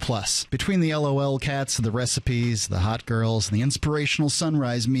Google+. Between the LOL cats, the recipes, the hot girls, and the inspirational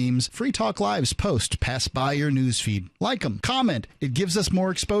sunrise memes, Free Talk Live's posts pass by your newsfeed. Like them, comment. It gives us more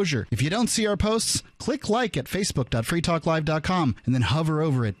exposure. If you don't see our posts, click like at facebook.freetalklive.com and then hover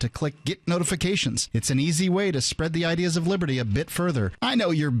over it to click Get Notifications. It's an easy way to spread the ideas of liberty a bit further. I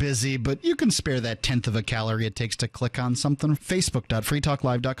know you're busy, but you can spare that 1/10 of a calorie it takes to click on something.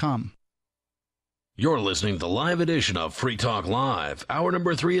 facebook.freetalklive.com. You're listening to the live edition of Free Talk Live. Hour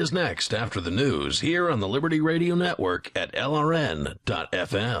number 3 is next after the news here on the Liberty Radio Network at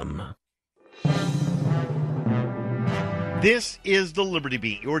LRN.FM. This is the Liberty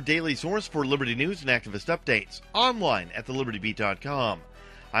Beat, your daily source for liberty news and activist updates, online at thelibertybeat.com.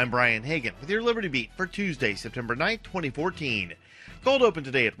 I'm Brian Hagan with your Liberty Beat for Tuesday, September 9th, 2014. Gold opened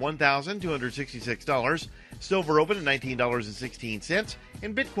today at $1,266, silver opened at $19.16,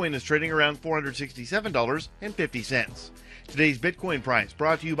 and Bitcoin is trading around $467.50. Today's Bitcoin price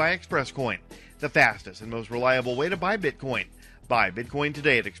brought to you by ExpressCoin, the fastest and most reliable way to buy Bitcoin. Buy Bitcoin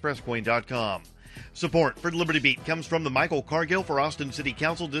today at expresscoin.com. Support for Liberty Beat comes from the Michael Cargill for Austin City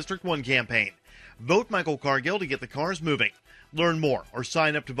Council District 1 campaign. Vote Michael Cargill to get the cars moving. Learn more or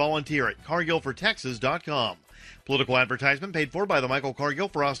sign up to volunteer at cargillfortexas.com. Political advertisement paid for by the Michael Cargill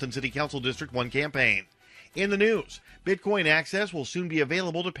for Austin City Council District 1 campaign. In the news, Bitcoin access will soon be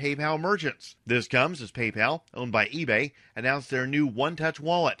available to PayPal merchants. This comes as PayPal, owned by eBay, announced their new One Touch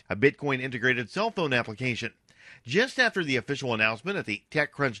Wallet, a Bitcoin-integrated cell phone application. Just after the official announcement at the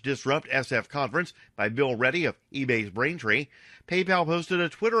TechCrunch Disrupt SF conference by Bill Reddy of eBay's Braintree, PayPal posted a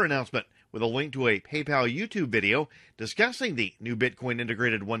Twitter announcement with a link to a PayPal YouTube video discussing the new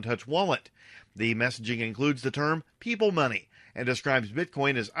Bitcoin-integrated One Touch Wallet. The messaging includes the term people money and describes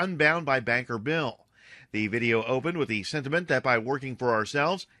Bitcoin as unbound by bank or bill. The video opened with the sentiment that by working for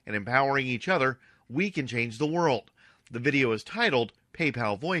ourselves and empowering each other, we can change the world. The video is titled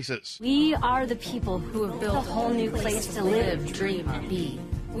PayPal Voices. We are the people who have built a whole new place to live, dream, or be.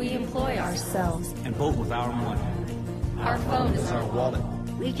 We employ ourselves and vote with our money. Our phone is our wallet.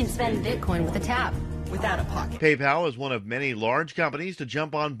 We can spend Bitcoin with a tap. Without a pocket. PayPal is one of many large companies to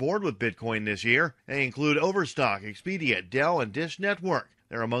jump on board with Bitcoin this year. They include Overstock, Expedia, Dell, and Dish Network.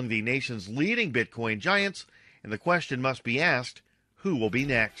 They're among the nation's leading Bitcoin giants, and the question must be asked, who will be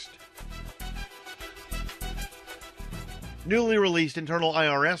next? Newly released internal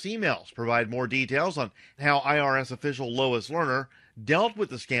IRS emails provide more details on how IRS official Lois Lerner dealt with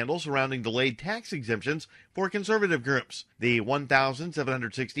the scandal surrounding delayed tax exemptions for conservative groups. The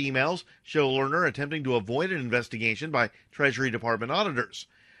 1,760 emails show Lerner attempting to avoid an investigation by Treasury Department auditors.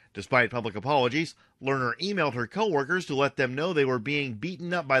 Despite public apologies, Lerner emailed her coworkers to let them know they were being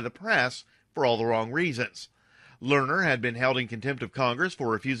beaten up by the press for all the wrong reasons. Lerner had been held in contempt of Congress for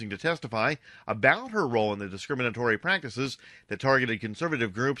refusing to testify about her role in the discriminatory practices that targeted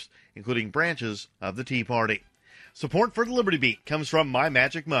conservative groups, including branches of the Tea Party. Support for the Liberty Beat comes from My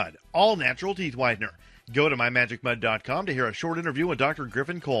Magic Mud, all natural teeth whitener. Go to mymagicmud.com to hear a short interview with Dr.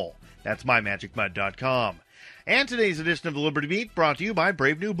 Griffin Cole. That's mymagicmud.com. And today's edition of the Liberty Beat brought to you by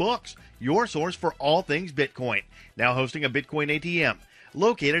Brave New Books, your source for all things Bitcoin. Now hosting a Bitcoin ATM,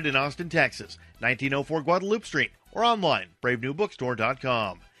 located in Austin, Texas, 1904 Guadalupe Street, or online,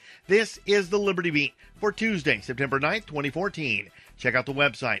 bravenewbookstore.com. This is the Liberty Beat for Tuesday, September 9th, 2014. Check out the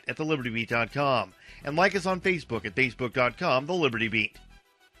website at thelibertybeat.com and like us on Facebook at facebook.com, The Liberty Beat.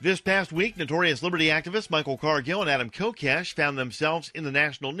 This past week, notorious liberty activists Michael Cargill and Adam Kokesh found themselves in the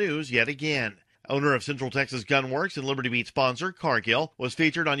national news yet again. Owner of Central Texas Gun Works and Liberty Beat sponsor, Cargill, was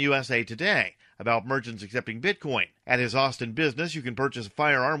featured on USA Today about merchants accepting Bitcoin. At his Austin business, you can purchase a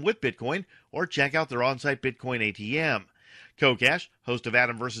firearm with Bitcoin or check out their on-site Bitcoin ATM. Kokesh, host of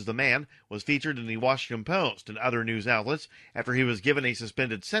Adam vs. the Man, was featured in the Washington Post and other news outlets after he was given a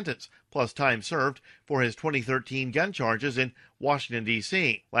suspended sentence plus time served for his 2013 gun charges in Washington,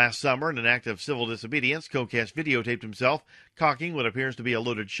 D.C. Last summer, in an act of civil disobedience, Kokesh videotaped himself cocking what appears to be a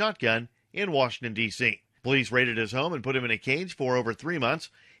loaded shotgun in Washington, D.C. Police raided his home and put him in a cage for over 3 months.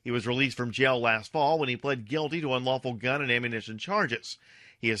 He was released from jail last fall when he pled guilty to unlawful gun and ammunition charges.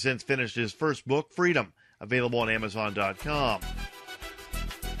 He has since finished his first book, Freedom, available on Amazon.com.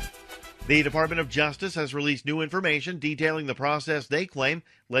 The Department of Justice has released new information detailing the process they claim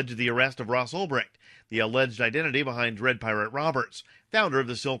led to the arrest of Ross Ulbricht, the alleged identity behind Red Pirate Roberts, founder of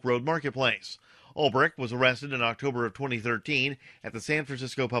the Silk Road Marketplace. Ulbricht was arrested in October of 2013 at the San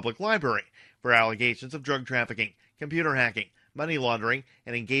Francisco Public Library for allegations of drug trafficking, computer hacking, money laundering,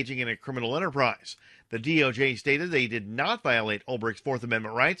 and engaging in a criminal enterprise. The DOJ stated they did not violate Ulbricht's Fourth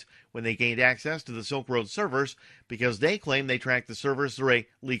Amendment rights when they gained access to the Silk Road servers because they claim they tracked the servers through a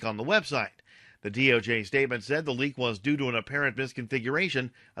leak on the website. The DOJ statement said the leak was due to an apparent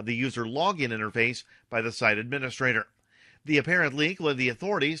misconfiguration of the user login interface by the site administrator. The apparent leak led the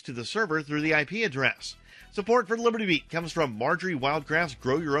authorities to the server through the IP address. Support for Liberty Beat comes from Marjorie Wildcraft's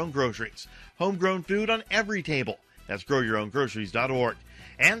Grow Your Own Groceries. Homegrown food on every table. That's growyourowngroceries.org.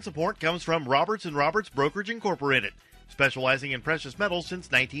 And support comes from Roberts & Roberts Brokerage Incorporated, specializing in precious metals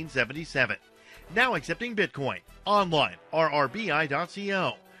since 1977. Now accepting Bitcoin. Online,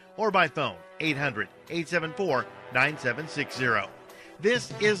 rrbi.co. Or by phone, 800-874-9760.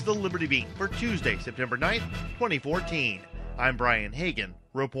 This is the Liberty Beat for Tuesday, September 9th, 2014. I'm Brian Hagan,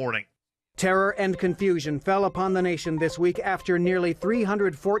 reporting. Terror and confusion fell upon the nation this week after nearly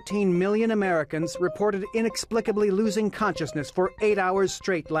 314 million Americans reported inexplicably losing consciousness for 8 hours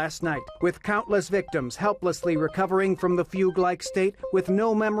straight last night, with countless victims helplessly recovering from the fugue-like state with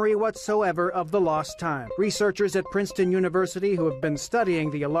no memory whatsoever of the lost time. Researchers at Princeton University, who have been studying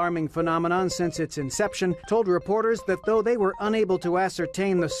the alarming phenomenon since its inception, told reporters that though they were unable to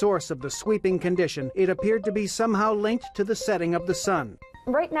ascertain the source of the sweeping condition, it appeared to be somehow linked to the setting of the sun.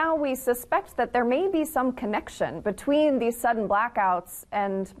 Right now, we suspect that there may be some connection between these sudden blackouts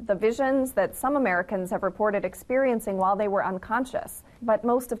and the visions that some Americans have reported experiencing while they were unconscious. But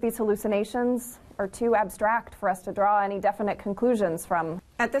most of these hallucinations are too abstract for us to draw any definite conclusions from.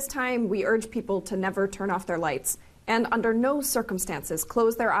 At this time, we urge people to never turn off their lights and under no circumstances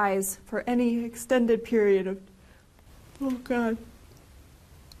close their eyes for any extended period of... Oh, God.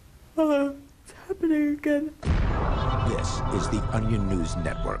 Oh, it's happening again. This is the Onion News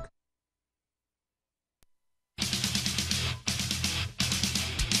Network.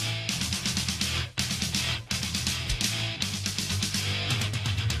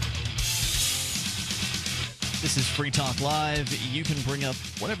 This is Free Talk Live. You can bring up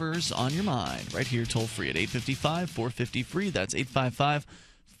whatever's on your mind right here toll free at 855-450-FREE. That's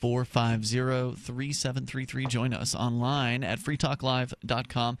 855-450-3733. Join us online at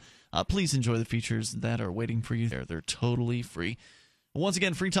freetalklive.com. Please enjoy the features that are waiting for you there. They're totally free. Once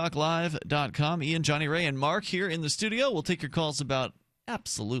again, freetalklive.com. Ian, Johnny Ray, and Mark here in the studio. We'll take your calls about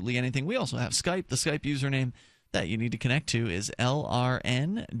absolutely anything. We also have Skype. The Skype username that you need to connect to is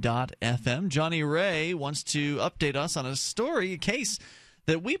lrn.fm. Johnny Ray wants to update us on a story, a case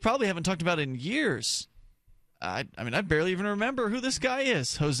that we probably haven't talked about in years. I mean, I barely even remember who this guy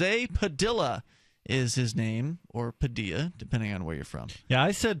is. Jose Padilla is his name, or Padilla, depending on where you're from. Yeah, I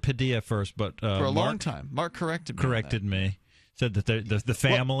said Padilla first, but for a long time. Mark corrected me. Said that the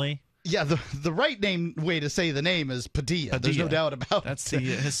family. Yeah, the right way to say the name is Padilla. There's no doubt about That's it.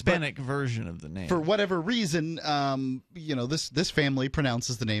 the Hispanic version of the name. For whatever reason, this family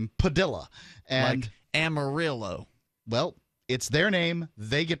pronounces the name Padilla. And like Amarillo. Well, it's their name.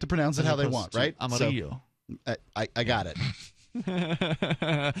 They get to pronounce it how they want, right? Amarillo. So, I got it.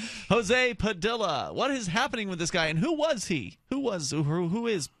 Jose Padilla. What is happening with this guy? And who was he? Who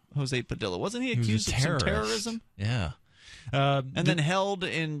is Jose Padilla? Wasn't he accused of some terrorism? Yeah. And then held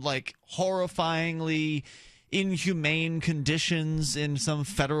in like horrifyingly inhumane conditions in some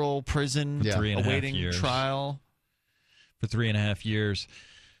federal prison, awaiting trial for 3.5 years.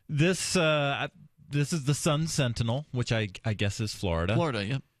 This is the Sun Sentinel, which I guess is Florida. Florida,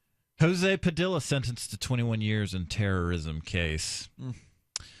 yep. Jose Padilla sentenced to 21 years in terrorism case.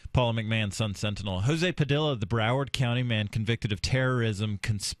 Paula McMahon, Sun Sentinel. Jose Padilla, the Broward County man convicted of terrorism,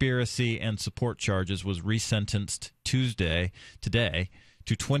 conspiracy, and support charges, was resentenced today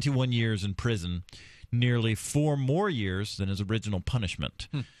to 21 years in prison, nearly 4 more years than his original punishment.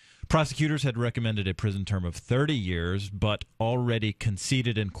 Prosecutors had recommended a prison term of 30 years, but already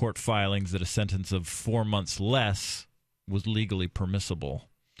conceded in court filings that a sentence of 4 months less was legally permissible.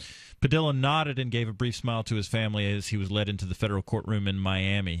 Padilla nodded and gave a brief smile to his family as he was led into the federal courtroom in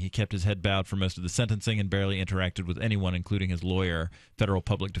Miami. He kept his head bowed for most of the sentencing and barely interacted with anyone, including his lawyer, federal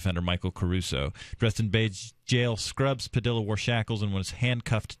public defender Michael Caruso. Dressed in beige jail scrubs, Padilla wore shackles and was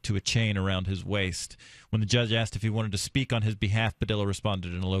handcuffed to a chain around his waist. When the judge asked if he wanted to speak on his behalf, Padilla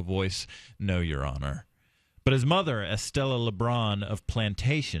responded in a low voice, "No, Your Honor." But his mother, Estella Lebron of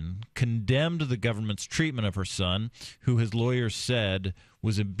Plantation, condemned the government's treatment of her son, who his lawyers said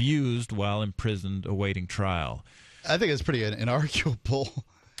was abused while imprisoned awaiting trial. I think it's pretty inarguable.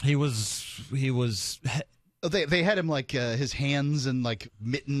 He was. They had him like his hands and like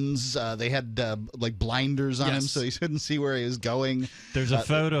mittens. They had like blinders on him, so he couldn't see where he was going. There's a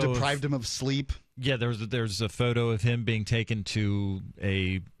photo deprived him of sleep. Yeah, there's a photo of him being taken to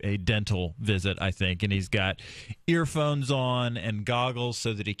a dental visit, I think, and he's got earphones on and goggles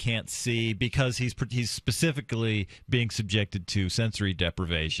so that he can't see because he's specifically being subjected to sensory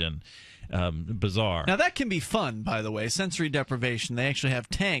deprivation. Bizarre. Now that can be fun, by the way. Sensory deprivation. They actually have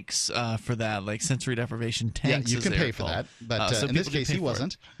tanks for that, like sensory deprivation tanks. Yeah, you can pay for that, but so in this case, he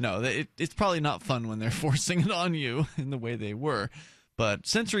wasn't. No, it's probably not fun when they're forcing it on you in the way they were. But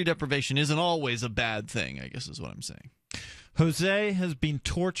sensory deprivation isn't always a bad thing, I guess is what I'm saying. Jose has been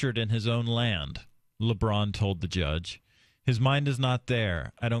tortured in his own land, LeBron told the judge. His mind is not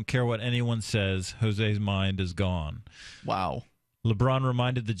there. I don't care what anyone says. Jose's mind is gone. Wow. LeBron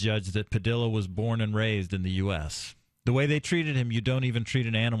reminded the judge that Padilla was born and raised in the U.S. The way they treated him, you don't even treat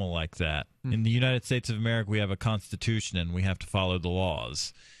an animal like that. In the United States of America, we have a constitution, and we have to follow the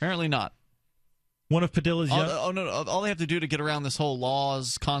laws. Apparently not. One of Padilla's all they have to do to get around this whole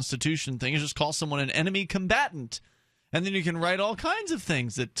laws, constitution thing is just call someone an enemy combatant. And then you can write all kinds of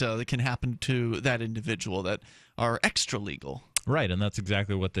things that can happen to that individual that are extra legal. Right, and that's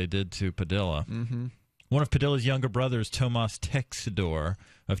exactly what they did to Padilla. Mm-hmm. One of Padilla's younger brothers, Tomas Texidor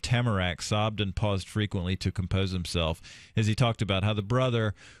of Tamarack, sobbed and paused frequently to compose himself as he talked about how the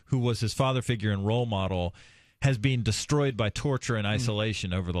brother, who was his father figure and role model, has been destroyed by torture and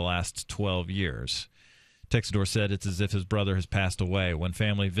isolation over the last 12 years. Texidor said it's as if his brother has passed away. When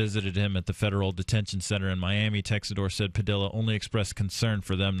family visited him at the federal detention center in Miami, Texidor said Padilla only expressed concern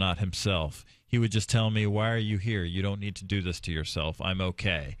for them, not himself. He would just tell me, "Why are you here? You don't need to do this to yourself. I'm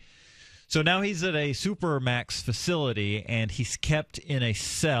okay." So now he's at a Supermax facility, and he's kept in a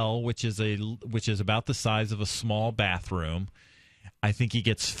cell, which is about the size of a small bathroom. I think he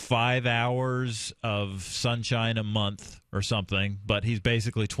gets 5 hours of sunshine a month or something, but he's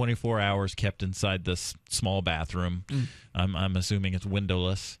basically 24 hours kept inside this small bathroom. I'm assuming it's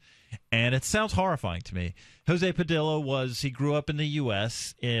windowless. And it sounds horrifying to me. Jose Padilla he grew up in the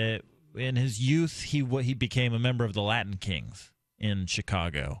U.S. In his youth, he became a member of the Latin Kings in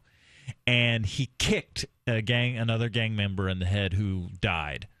Chicago. And he kicked another gang member in the head who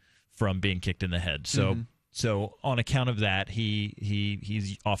died from being kicked in the head. So on account of that,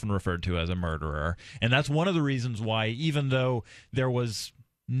 he's often referred to as a murderer. And that's one of the reasons why, even though there was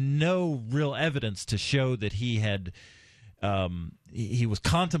no real evidence to show that he was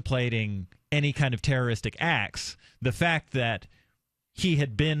contemplating any kind of terroristic acts, the fact that he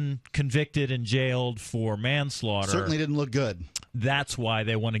had been convicted and jailed for manslaughter certainly didn't look good. That's why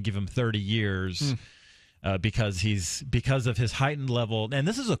they want to give him 30 years. Because of his heightened level. And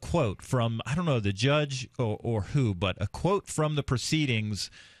this is a quote from, I don't know, the judge or who, but a quote from the proceedings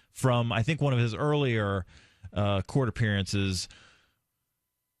from, I think, one of his earlier court appearances.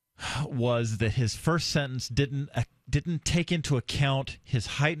 was that his first sentence didn't take into account his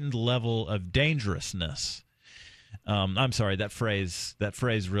heightened level of dangerousness. I'm sorry, that phrase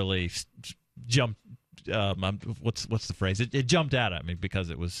really jumped. What's the phrase? It jumped out at me because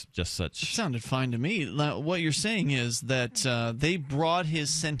it was just such. It sounded fine to me. What you're saying is that they brought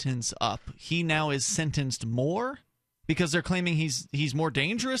his sentence up. He now is sentenced more because they're claiming he's more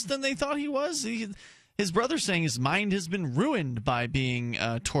dangerous than they thought he was. His brother's saying his mind has been ruined by being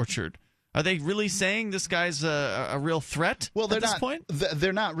tortured. Are they really saying this guy's a real threat at this point?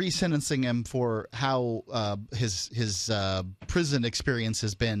 They're not resentencing him for how his prison experience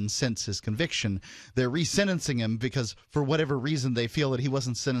has been since his conviction. They're resentencing him because, for whatever reason, they feel that he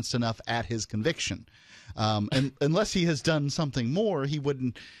wasn't sentenced enough at his conviction. And unless he has done something more, he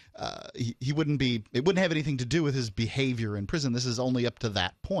wouldn't be. It wouldn't have anything to do with his behavior in prison. This is only up to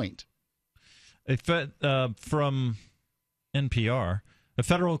that point. From NPR. A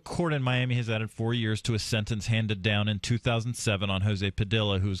federal court in Miami has added 4 years to a sentence handed down in 2007 on Jose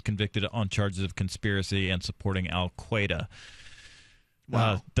Padilla, who was convicted on charges of conspiracy and supporting Al-Qaeda.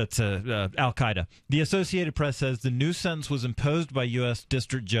 Wow. That's Al-Qaeda. The Associated Press says the new sentence was imposed by U.S.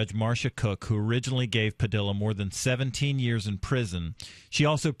 District Judge Marcia Cook, who originally gave Padilla more than 17 years in prison. She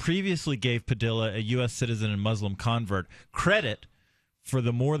also previously gave Padilla, a U.S. citizen and Muslim convert, credit for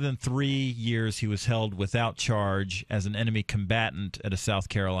the more than 3 years he was held without charge as an enemy combatant at a South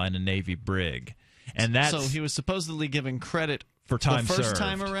Carolina Navy brig. And that's, so he was supposedly given credit for time the first served.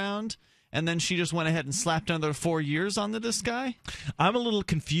 time around, and then she just went ahead and slapped another 4 years onto this guy? I'm a little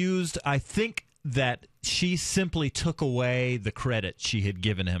confused. I think that she simply took away the credit she had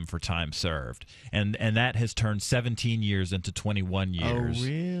given him for time served, and that has turned 17 years into 21 years. Oh,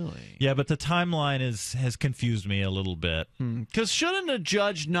 really? Yeah, but the timeline has confused me a little bit. Because shouldn't a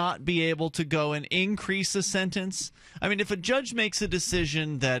judge not be able to go and increase a sentence? I mean, if a judge makes a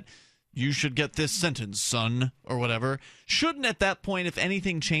decision that you should get this sentence, son, or whatever, shouldn't at that point, if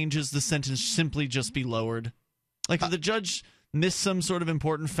anything changes, the sentence simply just be lowered? Like, if the judge missed some sort of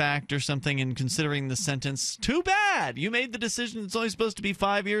important fact or something in considering the sentence, too bad. You made the decision it's only supposed to be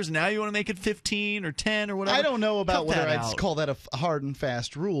 5 years, and now you want to make it 15 or 10 or whatever. I don't know about whether I'd out. call that a hard and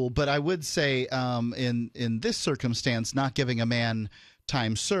fast rule, but I would say in this circumstance, not giving a man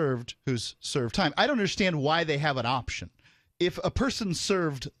time served who's served time. I don't understand why they have an option. If a person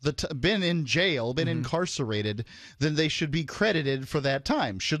served been in jail, been incarcerated, then they should be credited for that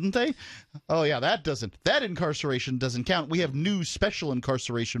time, shouldn't they? Oh yeah, that incarceration doesn't count. We have new special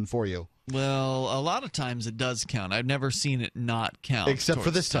incarceration for you. Well, a lot of times it does count. I've never seen it not count, except for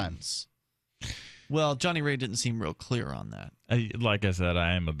this time. Well, Johnny Ray didn't seem real clear on that. Like I said,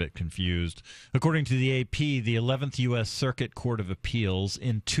 I am a bit confused. According to the AP, the 11th U.S. Circuit Court of Appeals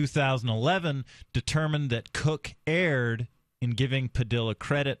in 2011 determined that Cook erred in giving Padilla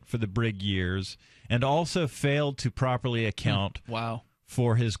credit for the brig years and also failed to properly account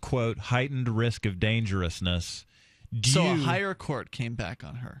for his, quote, heightened risk of dangerousness. So a higher court came back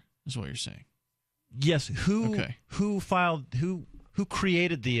on her, is what you're saying? Yes. Who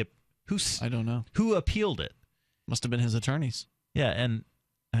created the... I don't know. Who appealed it? Must have been his attorneys. Yeah, and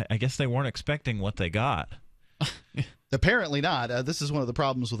I guess they weren't expecting what they got. Apparently not. This is one of the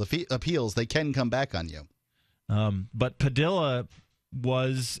problems with appeals. They can come back on you. But Padilla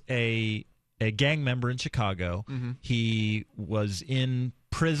was a gang member in Chicago. He was in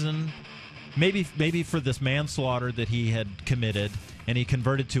prison, maybe for this manslaughter that he had committed, and he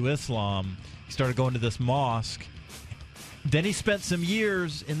converted to Islam. He started going to this mosque. Then he spent some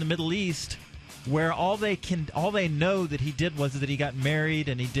years in the Middle East, where all they know that he did was that he got married,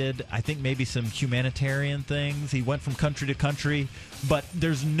 and he did, I think, maybe some humanitarian things. He went from country to country, but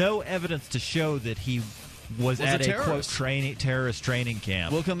there's no evidence to show that he was at a quote terrorist training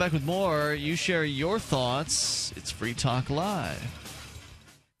camp. We'll come back with more. You share your thoughts. It's Free Talk Live.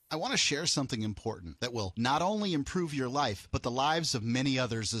 I want to share something important that will not only improve your life, but the lives of many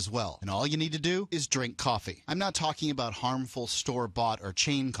others as well. And all you need to do is drink coffee. I'm not talking about harmful store-bought or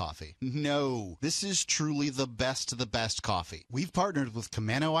chain coffee. No, this is truly the best of the best coffee. We've partnered with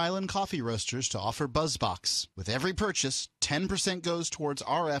Camano Island Coffee Roasters to offer BuzzBox. With every purchase, 10% goes towards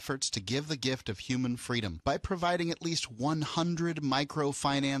our efforts to give the gift of human freedom by providing at least 100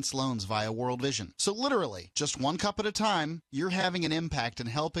 microfinance loans via World Vision. So literally, just one cup at a time, you're having an impact and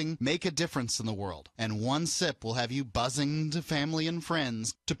helping make a difference in the world. And one sip will have you buzzing to family and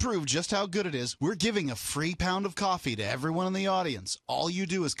friends. To prove just how good it is, we're giving a free pound of coffee to everyone in the audience. All you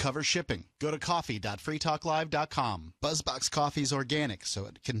do is cover shipping. Go to coffee.freetalklive.com. BuzzBox coffee is organic, so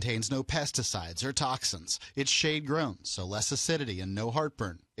it contains no pesticides or toxins. It's shade-grown, so less acidity and no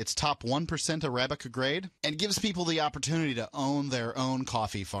heartburn. It's top 1% Arabica grade and gives people the opportunity to own their own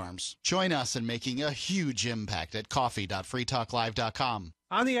coffee farms. Join us in making a huge impact at coffee.freetalklive.com.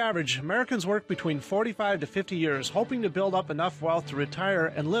 On the average, Americans work between 45 to 50 years, hoping to build up enough wealth to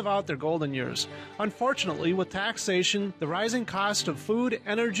retire and live out their golden years. Unfortunately, with taxation, the rising cost of food,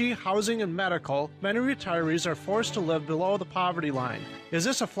 energy, housing, and medical, many retirees are forced to live below the poverty line. Is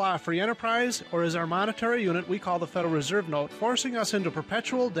this a flaw free enterprise, or is our monetary unit we call the Federal Reserve Note forcing us into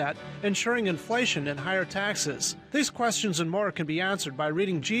perpetual debt, ensuring inflation and higher taxes? These questions and more can be answered by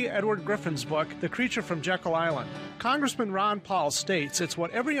reading G. Edward Griffin's book, The Creature from Jekyll Island. Congressman Ron Paul states it's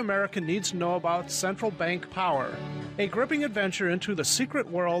what every American needs to know about central bank power. A gripping adventure into the secret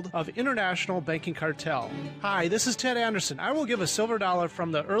world of international banking cartel. Hi, this is Ted Anderson. I will give a silver dollar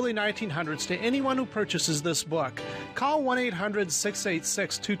from the early 1900s to anyone who purchases this book. Call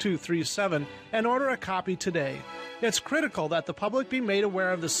 1-800-686-2237 and order a copy today. It's critical that the public be made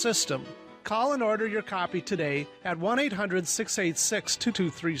aware of the system. Call and order your copy today at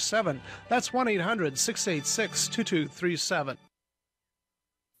 1-800-686-2237. That's 1-800-686-2237.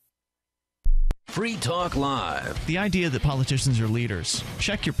 Free Talk Live. The idea that politicians are leaders.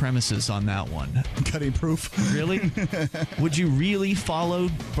 Check your premises on that one. Cutting proof. Really? Would you really follow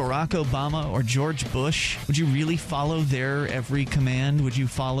Barack Obama or George Bush? Would you really follow their every command? Would you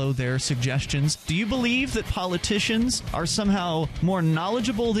follow their suggestions? Do you believe that politicians are somehow more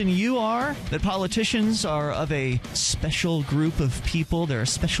knowledgeable than you are? That politicians are of a special group of people? They're a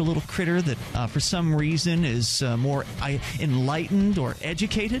special little critter that for some reason is more enlightened or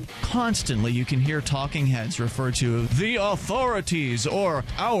educated? Constantly you can hear talking heads refer to the authorities or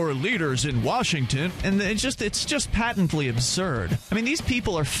our leaders in Washington, and it's just patently absurd. I mean, these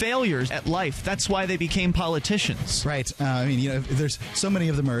people are failures at life. That's why they became politicians. Right. There's so many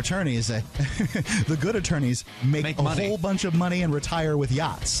of them are attorneys. The good attorneys make a whole bunch of money and retire with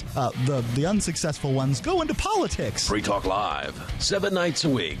yachts. The unsuccessful ones go into politics. Free Talk Live, 7 nights a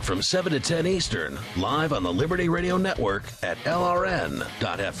week from 7 to 10 Eastern, live on the Liberty Radio Network at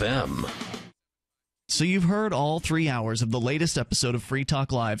LRN.FM. So you've heard all 3 hours of the latest episode of Free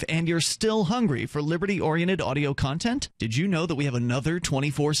Talk Live, and you're still hungry for liberty-oriented audio content? Did you know that we have another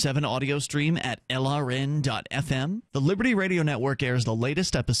 24/7 audio stream at LRN.FM? The Liberty Radio Network airs the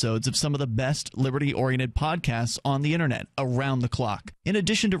latest episodes of some of the best liberty-oriented podcasts on the internet around the clock. In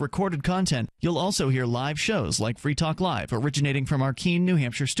addition to recorded content, you'll also hear live shows like Free Talk Live, originating from our Keene, New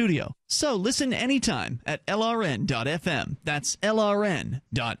Hampshire studio. So listen anytime at LRN.FM. That's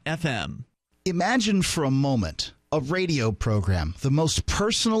LRN.FM. Imagine for a moment a radio program, the most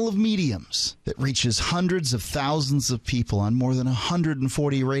personal of mediums, that reaches hundreds of thousands of people on more than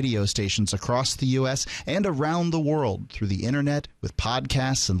 140 radio stations across the U.S. and around the world through the internet with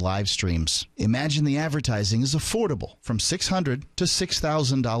podcasts and live streams. Imagine the advertising is affordable, from $600 to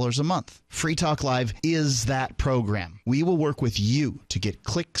 $6,000 a month. Free Talk Live is that program. We will work with you to get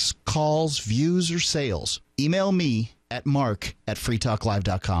clicks, calls, views, or sales. Email me at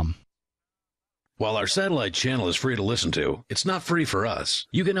mark@freetalklive.com. While our satellite channel is free to listen to, it's not free for us.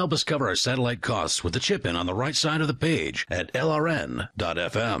 You can help us cover our satellite costs with the chip-in on the right side of the page at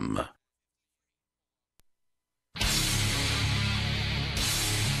LRN.FM.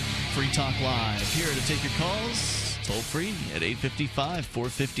 Free Talk Live, here to take your calls. Toll free at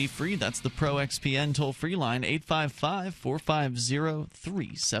 855-450-FREE. That's the Pro XPN toll-free line,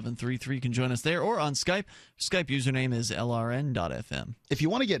 855-450-3733. You can join us there or on Skype. Skype username is LRN.FM. If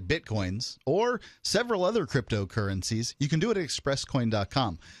you want to get Bitcoins or several other cryptocurrencies, you can do it at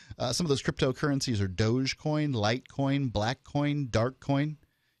expresscoin.com. Some of those cryptocurrencies are Dogecoin, Litecoin, Blackcoin, Darkcoin.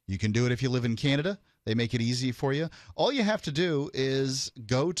 You can do it if you live in Canada. They make it easy for you. All you have to do is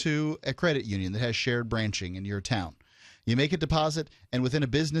go to a credit union that has shared branching in your town. You make a deposit, and within a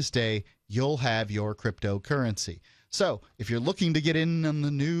business day, you'll have your cryptocurrency. So if you're looking to get in on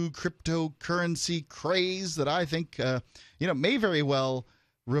the new cryptocurrency craze that I think may very well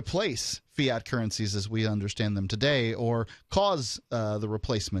replace fiat currencies as we understand them today, or cause the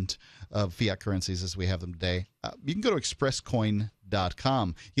replacement of fiat currencies as we have them today, you can go to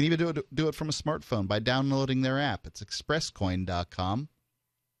expresscoin.com. You can even do it from a smartphone by downloading their app. It's expresscoin.com.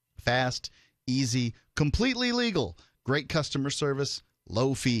 Fast, easy, completely legal, great customer service,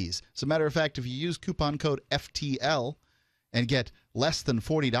 low fees. As a matter of fact, if you use coupon code FTL and get less than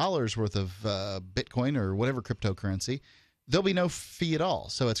 $40 worth of Bitcoin or whatever cryptocurrency, there'll be no fee at all.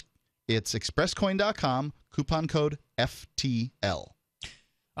 So it's expresscoin.com, coupon code FTL.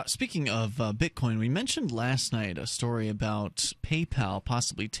 Speaking of Bitcoin, we mentioned last night a story about PayPal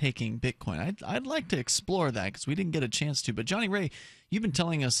possibly taking Bitcoin. I'd like to explore that because we didn't get a chance to. But Johnny Ray, you've been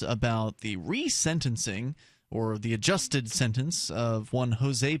telling us about the resentencing or the adjusted sentence of one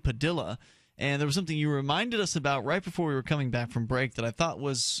Jose Padilla. And there was something you reminded us about right before we were coming back from break that I thought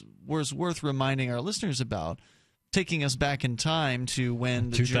was worth reminding our listeners about, taking us back in time to when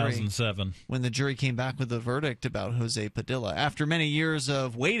the 2007, when the jury came back with a verdict about Jose Padilla. After many years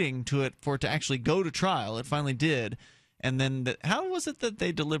of waiting for it to actually go to trial, it finally did. And then how was it that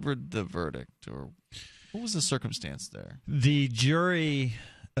they delivered the verdict, or what was the circumstance there? The jury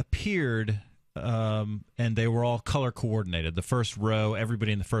appeared, and they were all color coordinated. The first row,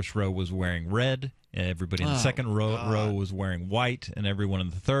 everybody in the first row was wearing red, and everybody in the second row was wearing white, and everyone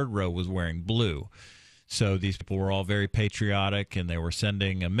in the third row was wearing blue. So these people were all very patriotic, and they were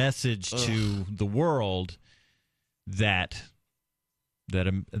sending a message to the world that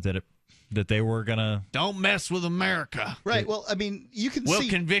they were gonna don't mess with America. Right. Well, I mean, you can we'll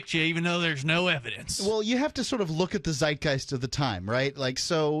convict you even though there's no evidence. Well, you have to sort of look at the zeitgeist of the time, right? Like,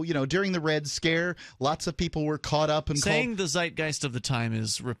 so, during the Red Scare, lots of people were caught up and saying the zeitgeist of the time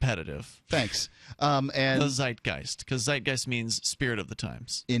is repetitive. Thanks. And the zeitgeist, because zeitgeist means spirit of the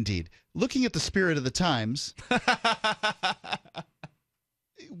times. Indeed. Looking at the spirit of the times,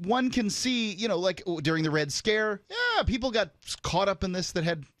 one can see, like during the Red Scare, people got caught up in this that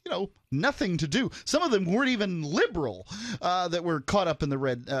had, nothing to do. Some of them weren't even liberal that were caught up in the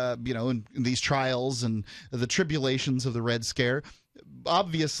Red, in these trials and the tribulations of the Red Scare.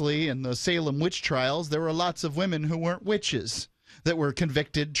 Obviously, in the Salem witch trials, there were lots of women who weren't witches that were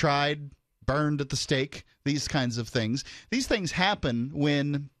convicted, tried, burned at the stake, these kinds of things. These things happen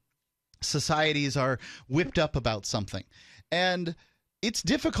when societies are whipped up about something. And it's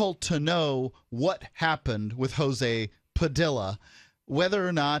difficult to know what happened with Jose Padilla, whether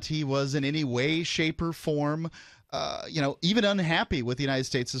or not he was in any way, shape, or form, even unhappy with the United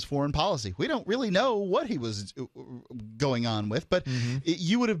States' foreign policy. We don't really know what he was going on with, but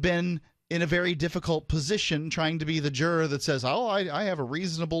you would have been in a very difficult position trying to be the juror that says, I have a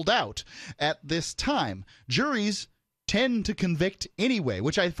reasonable doubt at this time. Juries tend to convict anyway,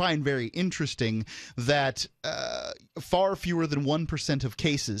 which I find very interesting, that far fewer than 1% of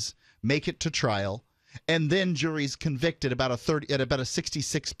cases make it to trial, and then juries convict at about a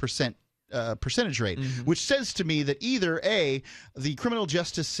 66% percentage rate, which says to me that either A, the criminal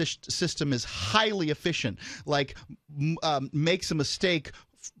justice system is highly efficient, like makes a mistake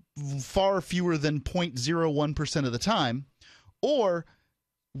far fewer than 0.01% of the time, or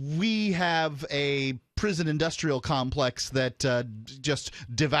we have a prison industrial complex that just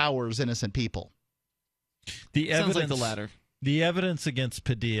devours innocent people. Sounds like the latter. The evidence against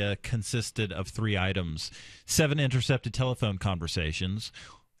Padilla consisted of 3 items: 7 intercepted telephone conversations,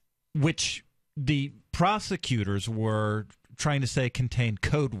 which the prosecutors were trying to say contained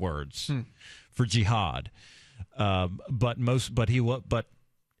code words for jihad. But he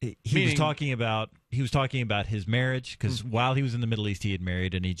was talking about his marriage, because while he was in the Middle East, he had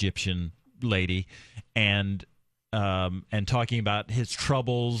married an Egyptian lady, and talking about his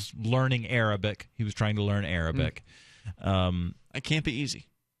troubles learning Arabic. He was trying to learn Arabic. It can't be easy.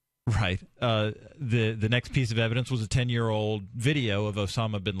 Right. The next piece of evidence was a 10-year-old video of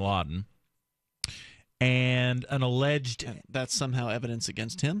Osama bin Laden, and an alleged. That's somehow evidence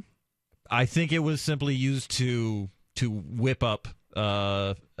against him? I think it was simply used to whip up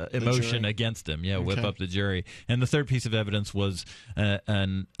emotion against him. Yeah, whip up the jury. And the third piece of evidence was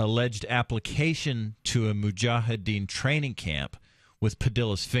an alleged application to a Mujahideen training camp with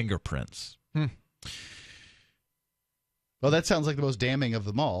Padilla's fingerprints. Well, that sounds like the most damning of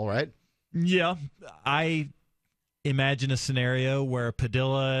them all, right? Yeah. I imagine a scenario where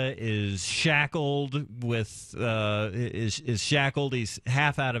Padilla is shackled is shackled. He's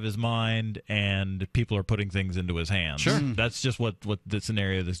half out of his mind, and people are putting things into his hands. Sure. That's just what the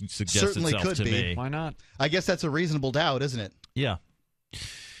scenario that suggests Certainly itself could to be. me. Why not? I guess that's a reasonable doubt, isn't it? Yeah.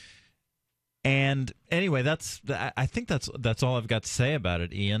 And anyway, I think that's all I've got to say about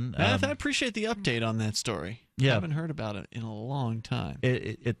it, Ian. I appreciate the update on that story. Yeah. I haven't heard about it in a long time.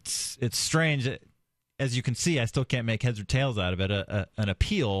 It's strange. As you can see, I still can't make heads or tails out of it. An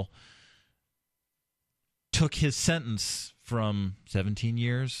appeal took his sentence from 17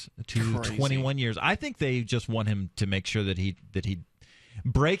 years to 21 years. I think they just want him to make sure that he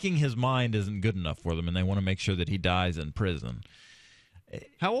breaking his mind isn't good enough for them, and they want to make sure that he dies in prison.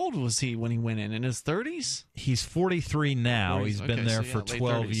 How old was he when he went in his 30s? He's 43 now. He's been there for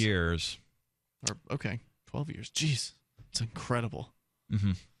 12 years. 12 years. Jeez, it's incredible.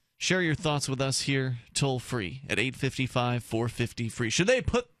 Share your thoughts with us here, toll free at 855-450-FREE. Should they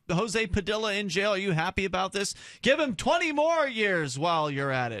put Jose Padilla in jail? Are you happy about this? Give him 20 more years while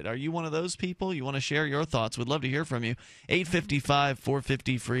you're at it. Are you one of those people? You want to share your thoughts? We'd love to hear from you.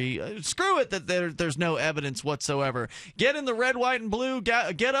 855-450-FREE. Screw it that there's no evidence whatsoever. Get in the red, white, and blue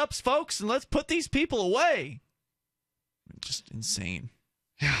get-ups, folks, and let's put these people away. Just insane.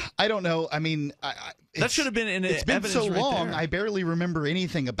 I don't know. I mean, that should have been in It's been evidence so right long, there. I barely remember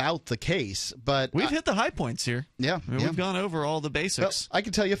anything about the case. But We've hit the high points here. Yeah, We've gone over all the basics. Well, I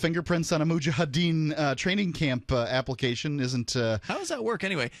can tell you fingerprints on a Mujahideen training camp application isn't... How does that work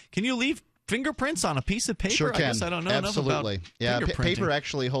anyway? Can you leave fingerprints on a piece of paper? Sure can. I guess I don't know Absolutely. enough about Yeah, fingerprinting. paper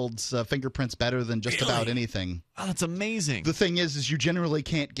actually holds fingerprints better than just about anything. Oh, that's amazing. The thing is you generally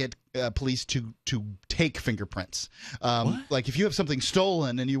can't get police to take fingerprints. Like if you have something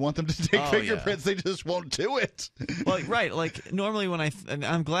stolen and you want them to take fingerprints, they just won't do it. Well, right. Like normally when and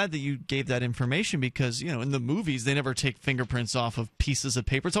I'm glad that you gave that information because, in the movies, they never take fingerprints off of pieces of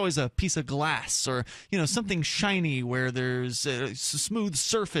paper. It's always a piece of glass or, something shiny where there's a smooth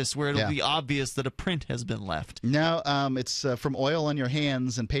surface where it'll be obvious that a print has been left. No, it's from oil on your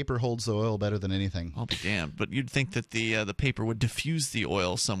hands, and paper holds the oil better than anything. I'll be damned. But you'd think that the paper would diffuse the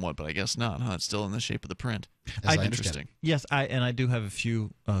oil somewhat, but I guess not, huh? It's still in the shape of the print. Interesting. Yes, I do have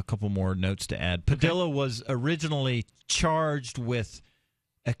a couple more notes to add. Padilla was originally charged with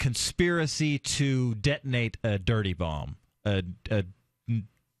a conspiracy to detonate a dirty bomb, a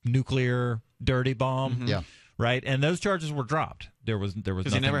nuclear dirty bomb. Mm-hmm. Yeah. Right, and those charges were dropped. There was nothing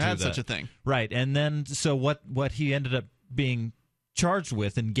he never to had that. such a thing. Right, and then so what he ended up being charged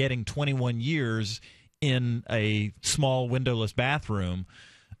with and getting 21 years in a small windowless bathroom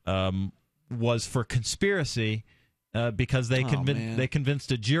was for conspiracy because they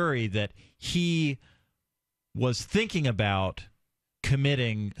convinced a jury that he was thinking about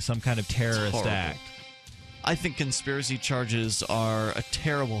committing some kind of terrorist act. I think conspiracy charges are a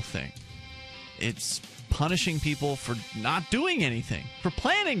terrible thing. It's punishing people for not doing anything, for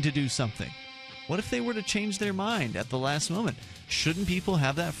planning to do something. What if they were to change their mind at the last moment? Shouldn't people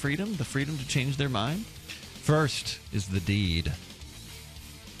have that freedom, the freedom to change their mind? First is the deed.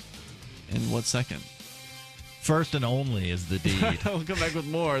 And what second? First and only is the deed. We'll come back with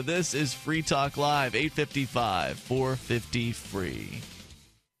more. This is Free Talk Live, 855-450-FREE.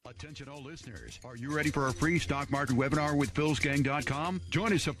 Attention all listeners. Are you ready for a free stock market webinar with PillsGang.com?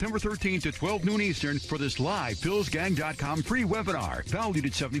 Join us September 13th at 12 noon Eastern for this live PillsGang.com free webinar valued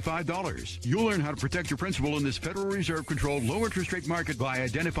at $75. You'll learn how to protect your principal in this Federal Reserve-controlled low-interest rate market by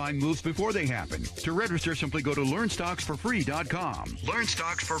identifying moves before they happen. To register, simply go to LearnStocksForFree.com.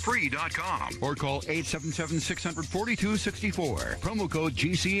 LearnStocksForFree.com. Or call 877-600-4264. Promo code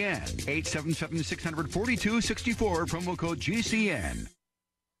GCN. 877-600-4264. Promo code GCN.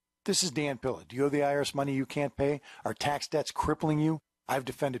 This is Dan Pilla. Do you owe the IRS money you can't pay? Are tax debts crippling you? I've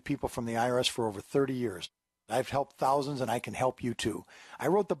defended people from the IRS for over 30 years. I've helped thousands, and I can help you too. I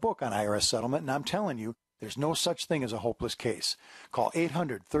wrote the book on IRS settlement, and I'm telling you, there's no such thing as a hopeless case. Call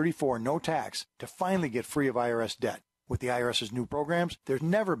 800-34-NO-TAX to finally get free of IRS debt. With the IRS's new programs, there's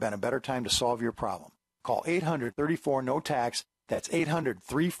never been a better time to solve your problem. Call 800-34-NO-TAX. That's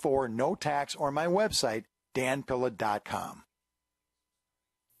 800-34-NO-TAX, or my website, danpilla.com.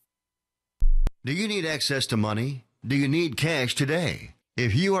 Do you need access to money? Do you need cash today?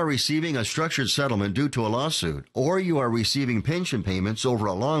 If you are receiving a structured settlement due to a lawsuit, or you are receiving pension payments over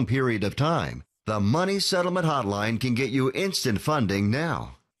a long period of time, the Money Settlement Hotline can get you instant funding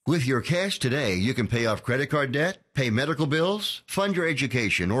now. With your cash today, you can pay off credit card debt, pay medical bills, fund your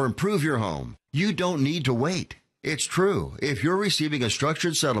education, or improve your home. You don't need to wait. It's true. If you're receiving a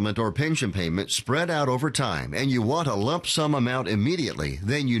structured settlement or pension payment spread out over time and you want a lump sum amount immediately,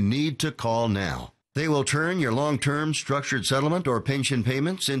 then you need to call now. They will turn your long-term structured settlement or pension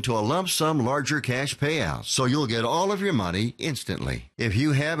payments into a lump sum larger cash payout, so you'll get all of your money instantly. If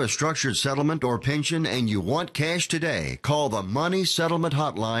you have a structured settlement or pension and you want cash today, call the Money Settlement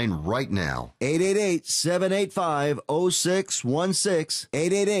Hotline right now. 888-785-0616.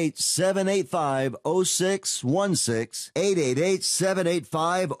 888-785-0616.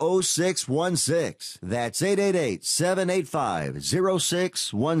 888-785-0616. That's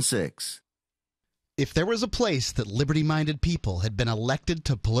 888-785-0616. If there was a place that liberty-minded people had been elected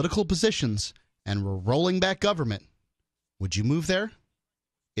to political positions and were rolling back government, would you move there?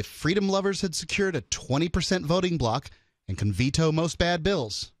 If freedom lovers had secured a 20% voting bloc and can veto most bad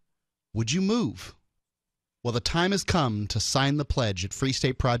bills, would you move? Well, the time has come to sign the pledge at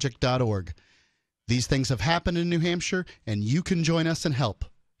freestateproject.org. These things have happened in New Hampshire, and you can join us and help.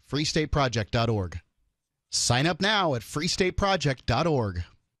 freestateproject.org. Sign up now at freestateproject.org.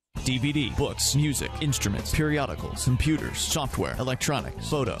 DVD, books, music, instruments, periodicals, computers, software, electronics,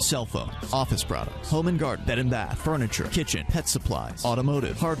 photo, cell phones, office products, home and garden, bed and bath, furniture, kitchen, pet supplies,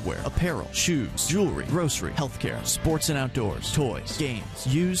 automotive, hardware, apparel, shoes, jewelry, grocery, healthcare, sports and outdoors, toys, games,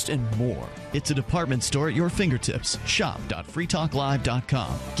 used, and more. It's a department store at your fingertips.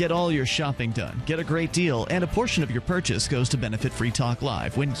 Shop.freetalklive.com. Get all your shopping done, get a great deal, and a portion of your purchase goes to benefit Free Talk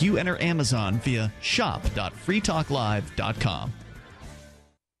Live when you enter Amazon via shop.freetalklive.com.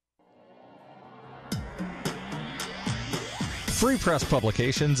 Free Press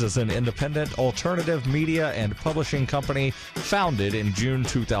Publications is an independent alternative media and publishing company founded in June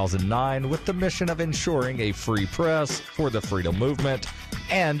 2009 with the mission of ensuring a free press for the freedom movement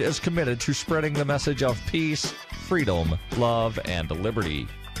and is committed to spreading the message of peace, freedom, love, and liberty.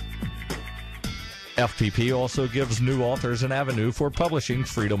 FPP also gives new authors an avenue for publishing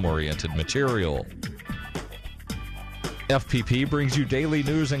freedom-oriented material. FPP brings you daily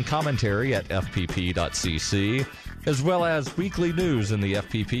news and commentary at fpp.cc, as well as weekly news in the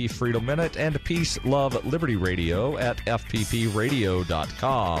FPP Freedom Minute and Peace, Love, Liberty Radio at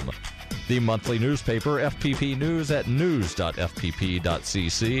fppradio.com. The monthly newspaper FPP News at news.fpp.cc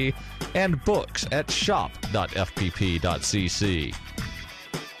and books at shop.fpp.cc.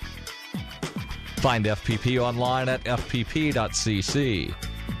 Find FPP online at fpp.cc.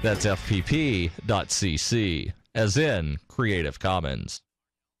 That's fpp.cc, as in Creative Commons.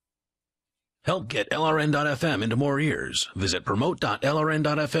 Help get LRN.FM into more ears. Visit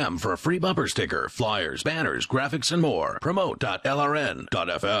promote.lrn.fm for a free bumper sticker, flyers, banners, graphics, and more.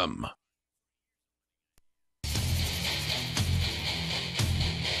 Promote.lrn.fm.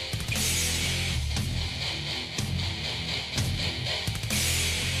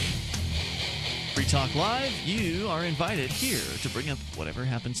 Free Talk Live, you are invited here to bring up whatever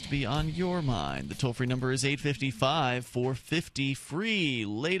happens to be on your mind. The toll-free number is 855-450-FREE.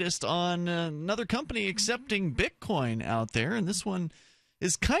 Latest on another company accepting Bitcoin out there, and this one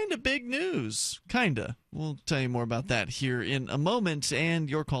is kind of big news. Kinda. We'll tell you more about that here in a moment, and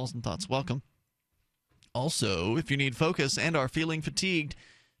your calls and thoughts welcome. Also, if you need focus and are feeling fatigued,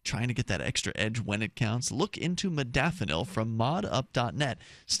 trying to get that extra edge when it counts, look into modafinil from modup.net.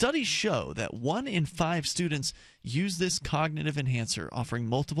 Studies show that 1 in 5 students use this cognitive enhancer, offering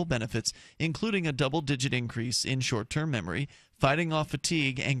multiple benefits, including a double-digit increase in short-term memory, fighting off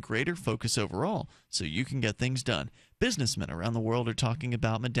fatigue, and greater focus overall, so you can get things done. Businessmen around the world are talking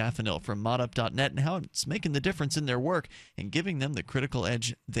about modafinil from modup.net and how it's making the difference in their work and giving them the critical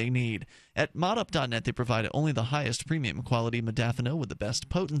edge they need. At modup.net, they provide only the highest premium quality modafinil with the best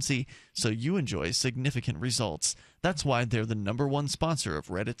potency, so you enjoy significant results. That's why they're the #1 sponsor of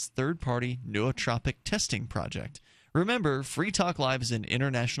Reddit's third-party nootropic testing project. Remember, Free Talk Live is an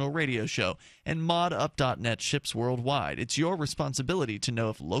international radio show, and modup.net ships worldwide. It's your responsibility to know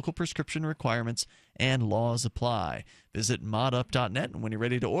if local prescription requirements and laws apply. Visit modup.net, and when you're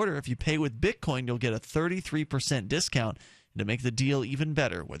ready to order, if you pay with Bitcoin, you'll get a 33% discount. And to make the deal even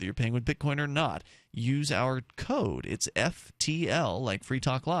better, whether you're paying with Bitcoin or not, use our code. It's FTL, like Free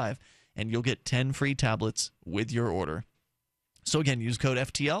Talk Live, and you'll get 10 free tablets with your order. So again, use code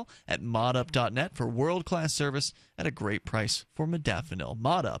FTL at modup.net for world-class service at a great price for modafinil.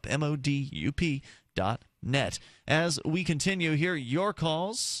 Modup, modup.net. As we continue here, your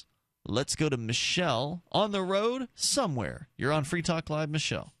calls. Let's go to Michele on the road somewhere. You're on Free Talk Live,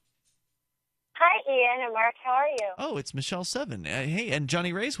 Michele. Hi, Ian and Mark. How are you? Oh, it's Michele 7. Hey, and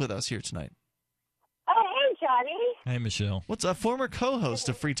Johnny Ray's with us here tonight. Oh, hey, Johnny. Hey, Michele. What's a former co-host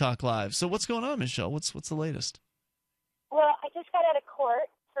of Free Talk Live? So what's going on, Michele? What's the latest? Well, I just got out of court,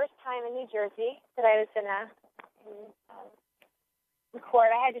 first time in New Jersey that I was in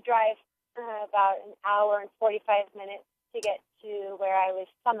court. I had to drive about an hour and 45 minutes to get to where I was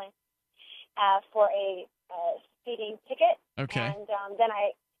summoned for a speeding ticket. Okay. And then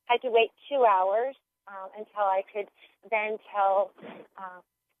I had to wait 2 hours until I could then tell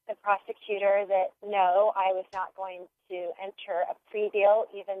the prosecutor that, no, I was not going to enter a plea deal,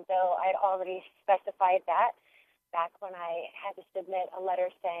 even though I'd already specified that back when I had to submit a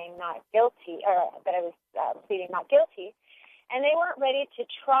letter saying not guilty, or that I was pleading not guilty. And they weren't ready to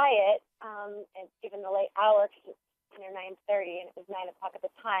try it, and given the late hour, because it's 9:30, and it was 9 o'clock at the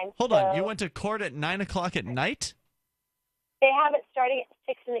time. Hold on. You went to court at 9 o'clock at night? They have it starting at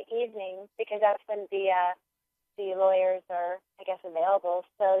 6 in the evening, because that's when the lawyers are, I guess, available.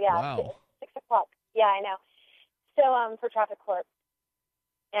 So, yeah, wow. 6 o'clock. Yeah, I know. So, for traffic court.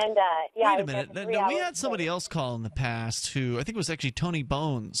 And, yeah. Wait a minute. No, we had somebody else call in the past who, I think it was actually Tony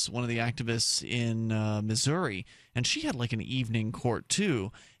Bones, one of the activists in Missouri, and she had like an evening court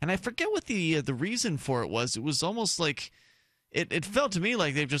too. And I forget what the reason for it was. It was almost like It felt to me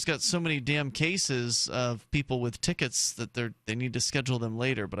like they've just got so many damn cases of people with tickets that they need to schedule them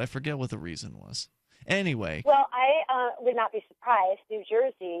later, but I forget what the reason was. Anyway. Well, I would not be surprised. New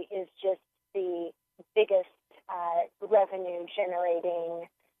Jersey is just the biggest revenue-generating,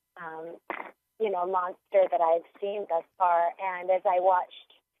 monster that I've seen thus far. And as I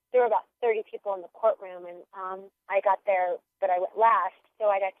watched, there were about 30 people in the courtroom, and I got there, but I went last, so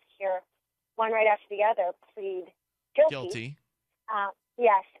I got to hear one right after the other plead guilty.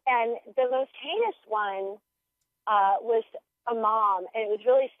 Yes, and the most heinous one was a mom, and it was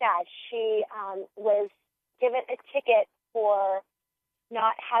really sad. She was given a ticket for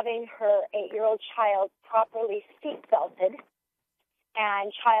not having her 8-year-old child properly seatbelted,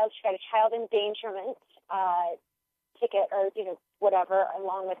 and she got a child endangerment ticket, or whatever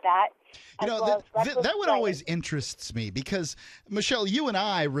along with that. That one always interests me because, Michele, you and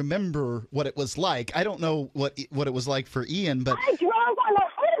I remember what it was like. I don't know what it was like for Ian, but I drove on the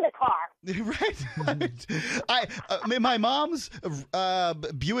hood of the car. Right. My mom's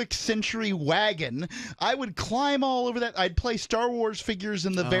Buick Century wagon, I would climb all over that. I'd play Star Wars figures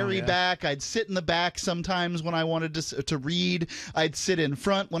in the very back. I'd sit in the back sometimes when I wanted to read. I'd sit in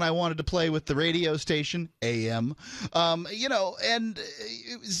front when I wanted to play with the radio station, AM. And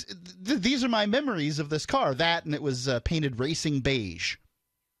these are my memories of this car. That, and it was painted racing beige.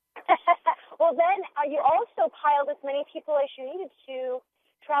 Well, then you also piled as many people as you needed to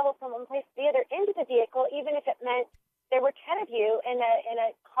travel from one place to the other into the vehicle, even if it meant there were 10 of you in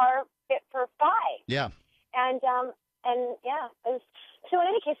a car fit for 5. Yeah. And yeah, it was, so in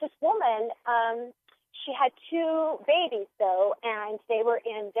any case, this woman, she had 2 babies though, and they were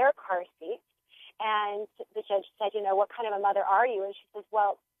in their car seats. And the judge said, what kind of a mother are you? And she says,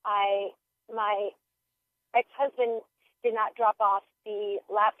 well, my ex-husband did not drop off the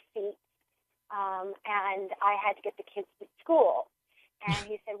lap seat, and I had to get the kids to school. And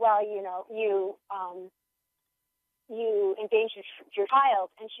he said, well, you endangered your child.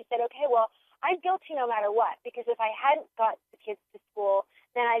 And she said, okay, well, I'm guilty no matter what, because if I hadn't got the kids to school,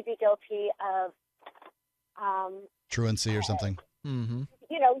 then I'd be guilty of truancy or something. Mm-hmm.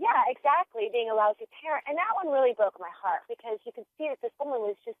 Yeah, exactly, being a lousy parent. And that one really broke my heart, because you could see that this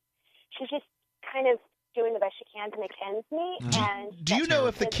woman she's just kind of doing the best she can to make ends meet. And do you know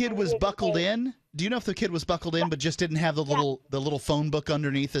if the kid was buckled in? Do you know if the kid was buckled in but just didn't have the little phone book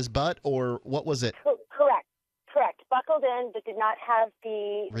underneath his butt, or what was it? Correct. Buckled in, but did not have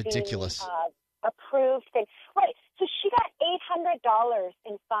the ridiculous approved thing. Right. So she got $800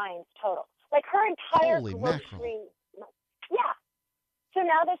 in fines total. Like her entire grocery. Yeah. So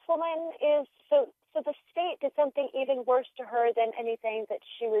now this woman is so the state did something even worse to her than anything that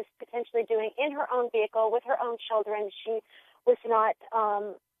she was potentially doing in her own vehicle with her own children. She was not,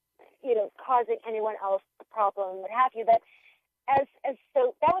 causing anyone else a problem, what have you. But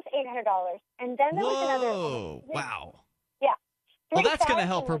so that was $800, and then there was another. Whoa! Wow. Yeah. Well, that's going to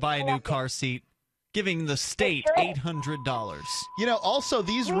help her buy a new car seat, giving the state $800. Also,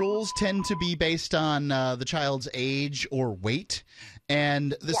 these rules tend to be based on the child's age or weight.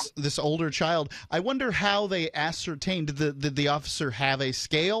 And this older child, I wonder how they ascertained. Did the officer have a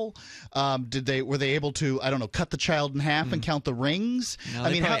scale? Were they able to, cut the child in half and count the rings? No,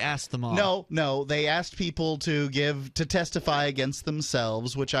 they probably asked them all. No, they asked people to testify against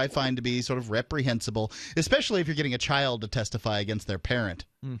themselves, which I find to be sort of reprehensible, especially if you're getting a child to testify against their parent.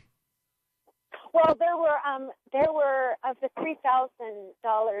 Well, there were of the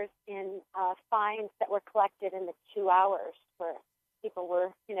 $3,000 in fines that were collected in the 2 hours where people were,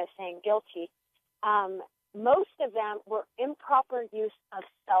 saying guilty. Most of them were improper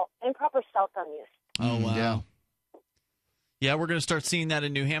cell phone use. Oh wow. Yeah, we're going to start seeing that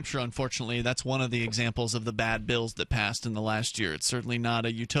in New Hampshire, unfortunately. That's one of the examples of the bad bills that passed in the last year. It's certainly not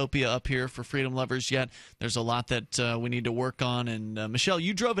a utopia up here for freedom lovers yet. There's a lot that we need to work on. And, Michele,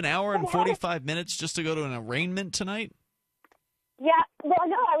 you drove an hour and 45 minutes just to go to an arraignment tonight? Yeah. Well,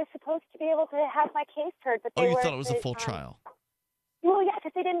 no, I was supposed to be able to have my case heard. But you thought it was a full trial? Well, yeah,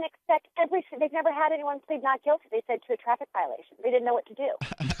 because they didn't expect they've never had anyone plead not guilty. They said to a traffic violation. They didn't know what to do.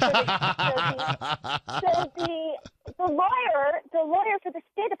 The lawyer for the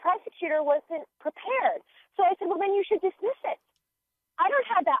state, the prosecutor, wasn't prepared. So I said, well, then you should dismiss it. I don't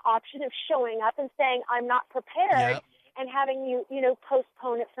have that option of showing up and saying I'm not prepared and having you,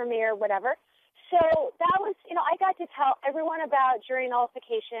 postpone it for me or whatever. So that was, I got to tell everyone about jury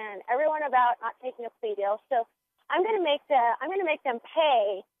nullification, everyone about not taking a plea deal. So I'm going to make them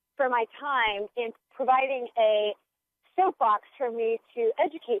pay for my time in providing a soapbox for me to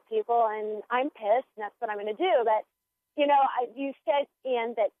educate people, and I'm pissed, and that's what I'm going to do. But you said,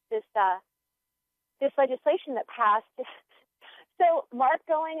 Ian, that this legislation that passed So Mark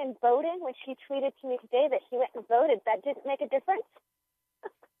going and voting, which he tweeted to me today that he went and voted, that didn't make a difference?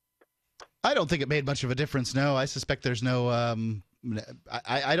 I don't think it made much of a difference, no. I suspect there's no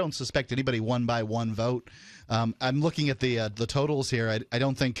I don't suspect anybody won by one vote. I'm looking at the totals here. I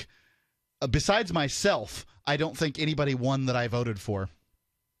don't think, besides myself, I don't think anybody won that I voted for.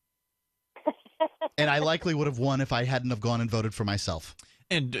 And I likely would have won if I hadn't have gone and voted for myself.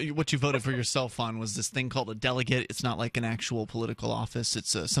 And what you voted for yourself on was this thing called a delegate. It's not like an actual political office.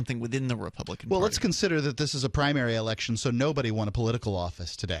 It's something within the Republican Party. Well, let's consider that this is a primary election, so nobody won a political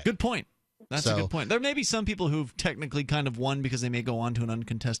office today. Good point. That's a good point. There may be some people who've technically kind of won because they may go on to an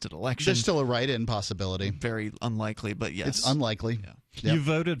uncontested election. There's still a write-in possibility. Very unlikely, but yes. It's unlikely. Yeah. Yep. You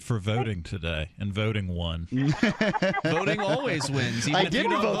voted for voting today, and voting won. Voting always wins. Even I if you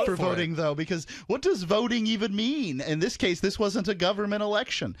didn't don't vote for it. voting, though, because what does voting even mean? In this case, this wasn't a government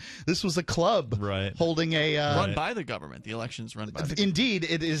election. This was a club holding a... run by the government. The election's run by the government. Indeed,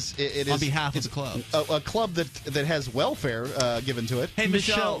 it is. It on is, behalf of the club. A club that has welfare given to it. Hey,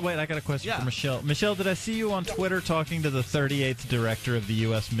 Michele, wait, I got a question for Michele. Michele, did I see you on Twitter talking to the 38th director of the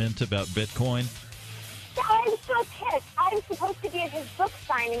U.S. Mint about Bitcoin? I'm so pissed. I was supposed to be at his book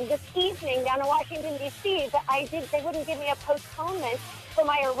signing this evening down in Washington, D.C., but they wouldn't give me a postponement for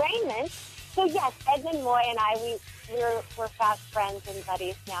my arraignment. So, yes, Edmund Moy and I, we're fast friends and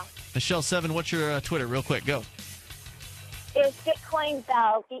buddies now. Michele 7, what's your Twitter? Real quick, go. It's Bitcoin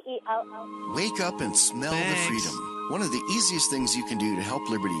Bell, B-E-L-L. Wake up and smell the freedom. One of the easiest things you can do to help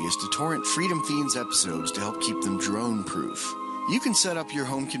Liberty is to torrent Freedom Fiends episodes to help keep them drone-proof. You can set up your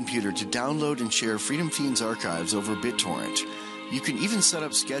home computer to download and share Freedom Fiends archives over BitTorrent. You can even set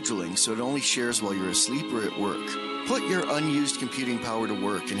up scheduling so it only shares while you're asleep or at work. Put your unused computing power to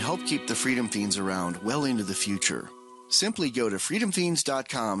work and help keep the Freedom Fiends around well into the future. Simply go to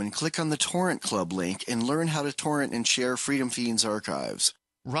freedomfiends.com and click on the Torrent Club link and learn how to torrent and share Freedom Fiends archives.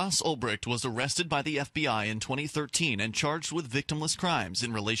 Ross Ulbricht was arrested by the FBI in 2013 and charged with victimless crimes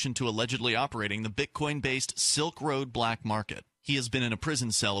in relation to allegedly operating the Bitcoin-based Silk Road black market. He has been in a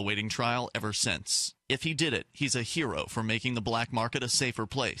prison cell awaiting trial ever since. If he did it, he's a hero for making the black market a safer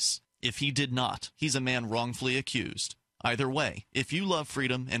place. If he did not, he's a man wrongfully accused. Either way, if you love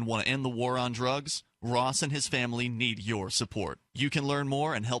freedom and want to end the war on drugs, Ross and his family need your support. You can learn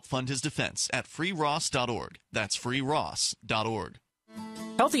more and help fund his defense at freeross.org. That's freeross.org.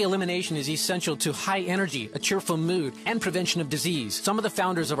 Healthy elimination is essential to high energy, a cheerful mood, and prevention of disease. Some of the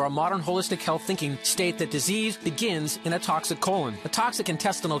founders of our modern holistic health thinking state that disease begins in a toxic colon. A toxic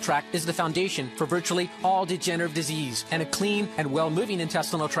intestinal tract is the foundation for virtually all degenerative disease, and a clean and well-moving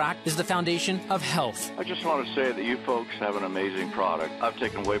intestinal tract is the foundation of health. I just want to say that you folks have an amazing product. I've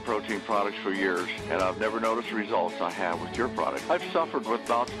taken whey protein products for years, and I've never noticed the results I have with your product. I've suffered with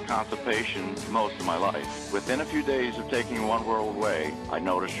bouts of constipation most of my life. Within a few days of taking One World Whey, I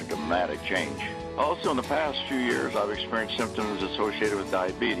noticed a dramatic change. Also, in the past few years, I've experienced symptoms associated with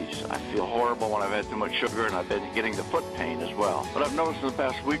diabetes. I feel horrible when I've had too much sugar, and I've been getting the foot pain as well. But I've noticed in the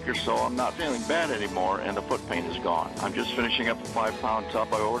past week or so, I'm not feeling bad anymore, and the foot pain is gone. I'm just finishing up a 5-pound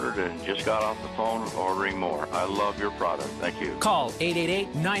tub I ordered and just got off the phone ordering more. I love your product. Thank you. Call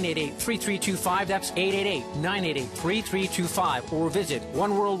 888-988-3325. That's 888-988-3325. Or visit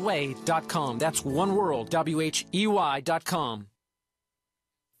oneworldway.com. That's oneworld, WHEY.com.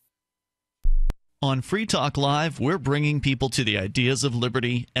 On Free Talk Live, we're bringing people to the ideas of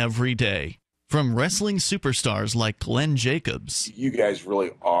liberty every day. From wrestling superstars like Glenn Jacobs. You guys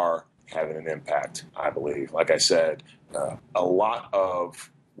really are having an impact, I believe. Like I said, a lot of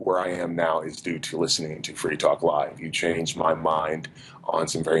where I am now is due to listening to Free Talk Live. You changed my mind on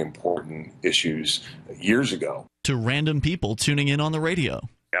some very important issues years ago. To random people tuning in on the radio.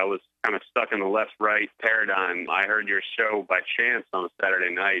 I was kind of stuck in the left-right paradigm. I heard your show by chance on a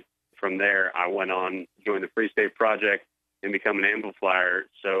Saturday night. From there, I went on, joined the Free State Project, and become an amplifier.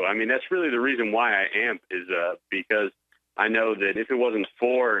 So, I mean, that's really the reason why I amp is because I know that if it wasn't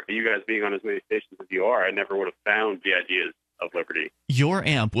for you guys being on as many stations as you are, I never would have found the ideas of liberty. Your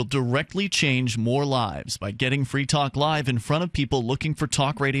amp will directly change more lives by getting Free Talk Live in front of people looking for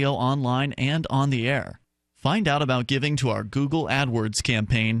talk radio online and on the air. Find out about giving to our Google AdWords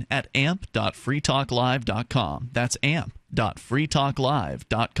campaign at amp.freetalklive.com. That's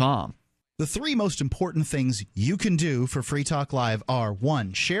amp.freetalklive.com. The three most important things you can do for Free Talk Live are: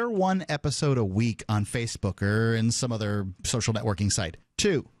 1, share one episode a week on Facebook or in some other social networking site.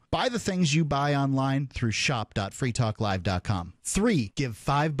 2, buy the things you buy online through shop.freetalklive.com. 3, give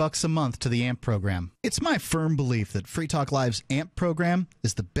 $5 a month to the AMP program. It's my firm belief that Free Talk Live's AMP program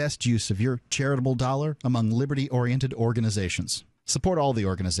is the best use of your charitable dollar among liberty-oriented organizations. Support all the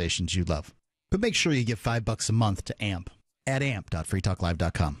organizations you love, but make sure you give $5 a month to AMP. at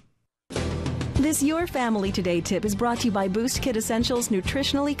amp.freetalklive.com. This Your Family Today tip is brought to you by Boost Kid Essentials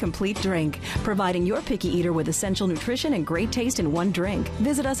Nutritionally Complete Drink, providing your picky eater with essential nutrition and great taste in one drink.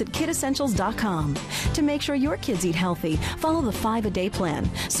 Visit us at kidessentials.com. To make sure your kids eat healthy, follow the 5-a-day plan.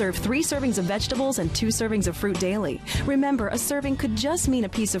 Serve 3 servings of vegetables and 2 servings of fruit daily. Remember, a serving could just mean a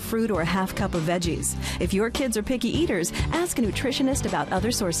piece of fruit or a half cup of veggies. If your kids are picky eaters, ask a nutritionist about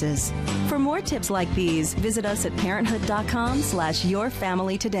other sources. For more tips like these, visit us at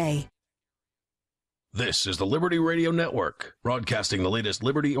parenthood.com/yourfamilytoday. This is the Liberty Radio Network, broadcasting the latest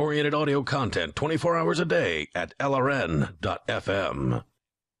liberty-oriented audio content 24 hours a day at LRN.FM.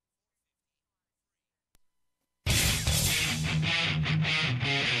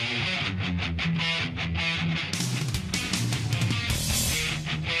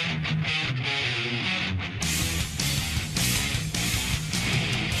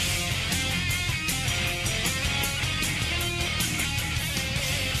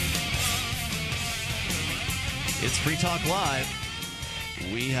 It's Free Talk Live.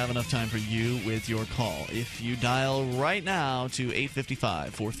 We have enough time for you with your call. If you dial right now to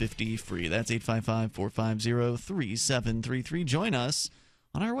 855-450-FREE, that's 855-450-3733. Join us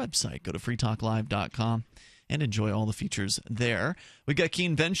on our website. Go to freetalklive.com and enjoy all the features there. We've got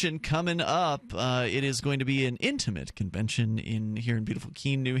Keenvention coming up. It is going to be an intimate convention here in beautiful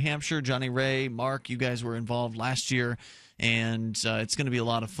Keene, New Hampshire. Johnny Ray, Mark, you guys were involved last year. And it's going to be a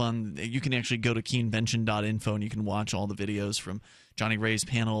lot of fun. You can actually go to keenvention.info and you can watch all the videos from Johnny Ray's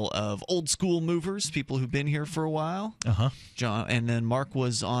panel of old school movers, people who've been here for a while. And then Mark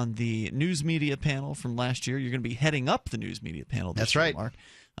was on the news media panel from last year. You're going to be heading up the news media panel this year, Mark.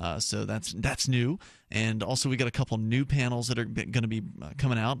 So that's new. And also we got a couple new panels that are going to be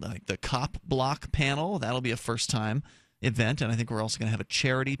coming out, like the Cop Block panel. That'll be a first-time event, and I think we're also going to have a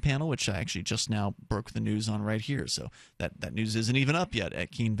charity panel, which I actually just now broke the news on right here. So that news isn't even up yet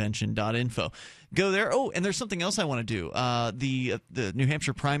at keenvention.info. Go there. Oh, and there's something else I want to do. The New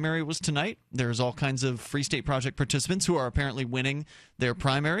Hampshire primary was tonight. There's all kinds of Free State Project participants who are apparently winning their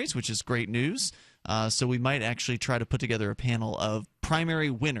primaries, which is great news. So we might actually try to put together a panel of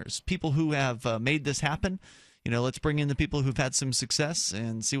primary winners, people who have made this happen. Let's bring in the people who've had some success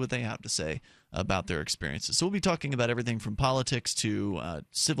and see what they have to say about their experiences. So we'll be talking about everything from politics to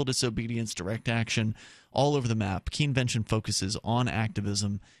civil disobedience, direct action, all over the map. Keenvention focuses on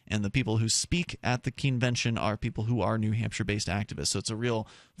activism, and the people who speak at the Keenvention are people who are New Hampshire-based activists. So it's a real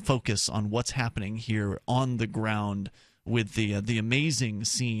focus on what's happening here on the ground with the amazing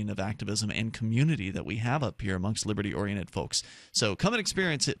scene of activism and community that we have up here amongst liberty-oriented folks. So come and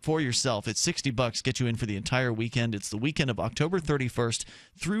experience it for yourself. It's $60, get you in for the entire weekend. It's the weekend of October 31st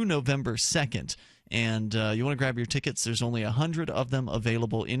through November 2nd. And you want to grab your tickets. There's only 100 of them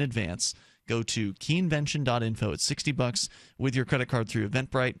available in advance. Go to keenvention.info. It's $60 with your credit card through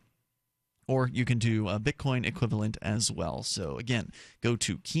Eventbrite. Or you can do a Bitcoin equivalent as well. So, again, go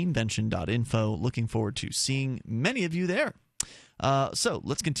to keenvention.info. Looking forward to seeing many of you there. So,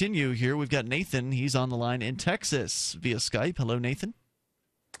 let's continue here. We've got Nathan. He's on the line in Texas via Skype. Hello, Nathan.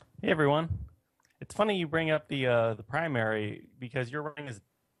 Hey, everyone. It's funny you bring up the primary because your running is...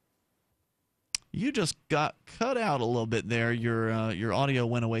 You just got cut out a little bit there. Your audio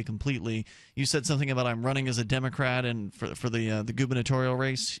went away completely. You said something about I'm running as a Democrat and for the gubernatorial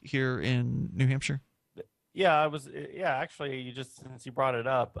race here in New Hampshire. Yeah, I was. Yeah, actually, since you brought it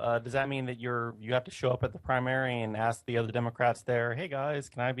up, does that mean that you have to show up at the primary and ask the other Democrats there, "Hey guys,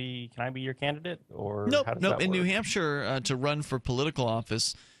 can I be your candidate?" Or nope. In New Hampshire, to run for political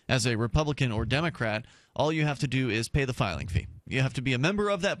office as a Republican or Democrat, all you have to do is pay the filing fee. You have to be a member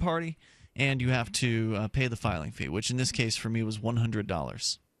of that party. And you have to pay the filing fee, which in this case for me was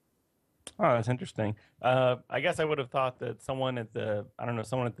 $100. Oh, that's interesting. I guess I would have thought that someone at the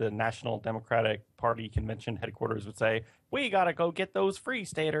National Democratic Party convention headquarters would say, "We got to go get those Free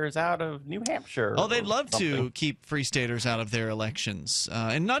Staters out of New Hampshire." Oh, they'd love to keep Free Staters out of their elections.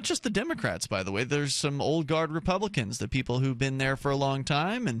 And not just the Democrats, by the way. There's some old guard Republicans, the people who've been there for a long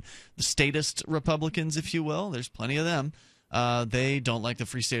time, and the statist Republicans, if you will. There's plenty of them. They don't like the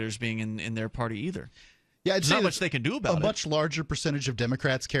Free Staters being in their party either. Yeah, There's not much they can do about it. A much larger percentage of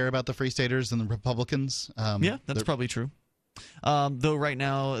Democrats care about the Free Staters than the Republicans. Yeah, that's probably true. Though right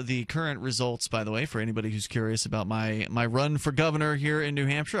now, the current results, by the way, for anybody who's curious about my run for governor here in New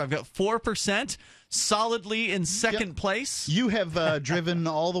Hampshire, I've got 4%, solidly in second place. You have driven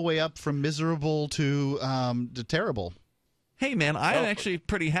all the way up from miserable to terrible. Hey, man, I'm actually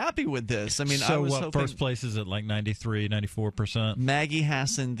pretty happy with this. I mean, so I was what, hoping... first place is at like 93, 94%? Maggie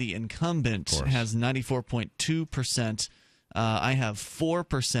Hassan, the incumbent, has 94.2%. I have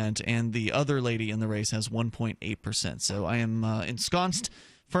 4%, and the other lady in the race has 1.8%. So I am ensconced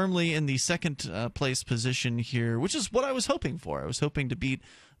firmly in the second place position here, which is what I was hoping for. I was hoping to beat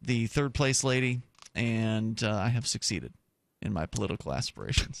the third place lady, and I have succeeded in my political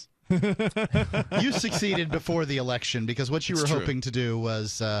aspirations. You succeeded before the election because what you were hoping to do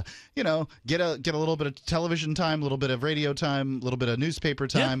was, get a little bit of television time, a little bit of radio time, a little bit of newspaper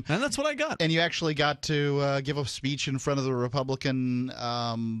time. Yeah, and that's what I got. And you actually got to give a speech in front of the Republican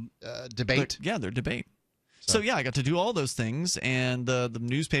debate. Their debate. So yeah, I got to do all those things, and the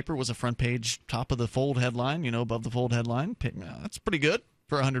newspaper was a front page, top of the fold headline, above the fold headline. That's pretty good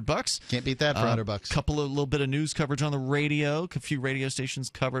for $100. Can't beat that for $100. Little bit of news coverage on the radio. A few radio stations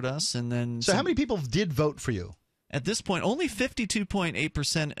covered us, and then. So how many people did vote for you? At this point, only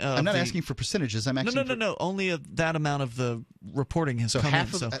 52.8%. I'm not asking for percentages. I'm asking No. Only that amount of the reporting has come in.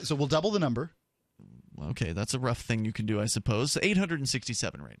 So we'll double the number. Okay, that's a rough thing you can do, I suppose.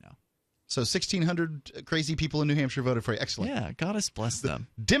 867 right now. So 1,600 crazy people in New Hampshire voted for you. Excellent. Yeah, God bless them.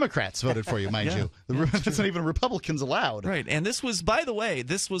 Democrats voted for you, mind you. That's not even Republicans allowed. Right, and this was, by the way,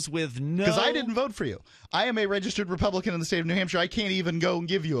 with no... Because I didn't vote for you. I am a registered Republican in the state of New Hampshire. I can't even go and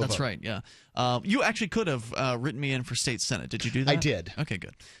give you a vote. That's right, yeah. You actually could have written me in for state senate. Did you do that? I did. Okay,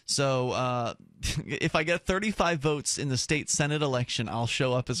 good. So if I get 35 votes in the state senate election, I'll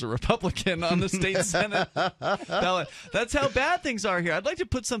show up as a Republican on the state senate ballot. That's how bad things are here. I'd like to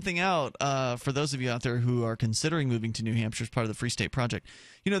put something out for those of you out there who are considering moving to New Hampshire as part of the Free State Project.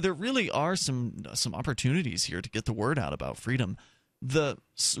 There really are some opportunities here to get the word out about freedom. The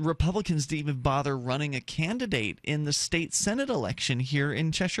Republicans didn't even bother running a candidate in the state senate election here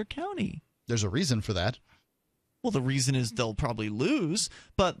in Cheshire County. There's a reason for that. Well, the reason is they'll probably lose,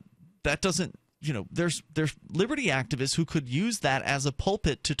 but that doesn't, there's liberty activists who could use that as a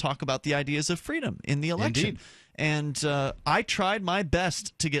pulpit to talk about the ideas of freedom in the election. Indeed. And I tried my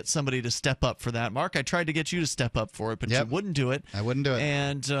best to get somebody to step up for that. Mark, I tried to get you to step up for it, but you wouldn't do it. I wouldn't do it.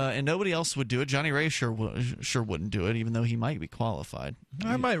 And nobody else would do it. Johnny Ray sure wouldn't do it, even though he might be qualified.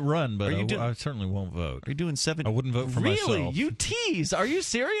 I might run, but I certainly won't vote. Are you doing 7? I wouldn't vote for myself. Really? You tease. Are you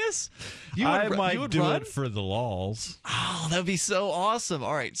serious? I might do it for the laws. Oh, that would be so awesome.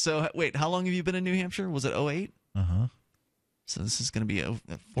 All right. So, wait, how long have you been in New Hampshire? Was it 08? Uh-huh. So this is going to be 14.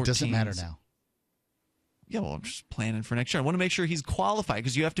 It doesn't matter now. Yeah, well, I'm just planning for next year. I want to make sure he's qualified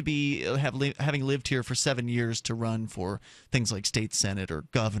because you have to be having lived here for 7 years to run for things like state senate or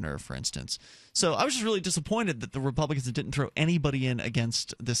governor, for instance. So I was just really disappointed that the Republicans didn't throw anybody in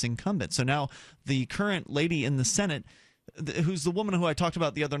against this incumbent. So now the current lady in the Senate, who's the woman who I talked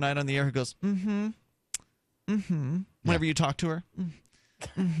about the other night on the air, who goes, whenever you talk to her,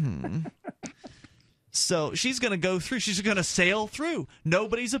 So she's going to go through. She's going to sail through.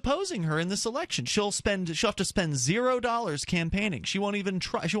 Nobody's opposing her in this election. She'll have to spend $0 campaigning. She won't even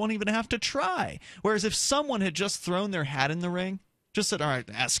try. She won't even have to try. Whereas if someone had just thrown their hat in the ring, just said, "All right,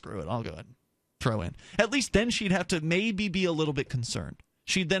 screw it, I'll go ahead and throw in." At least then she'd have to maybe be a little bit concerned.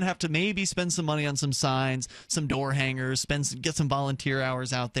 She'd then have to maybe spend some money on some signs, some door hangers, get some volunteer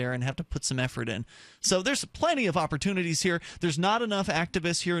hours out there, and have to put some effort in. So there's plenty of opportunities here. There's not enough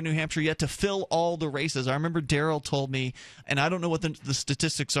activists here in New Hampshire yet to fill all the races. I remember Daryl told me, and I don't know what the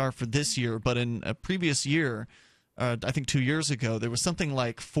statistics are for this year, but in a previous year, I think 2 years ago, there was something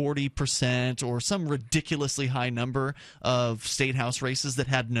like 40% or some ridiculously high number of state house races that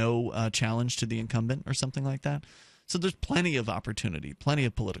had no challenge to the incumbent or something like that. So there's plenty of opportunity, plenty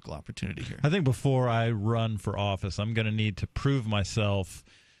of political opportunity here. I think before I run for office, I'm going to need to prove myself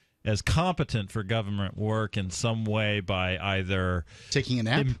as competent for government work in some way by either taking a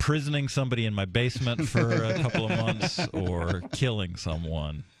nap, imprisoning somebody in my basement for a couple of months, or killing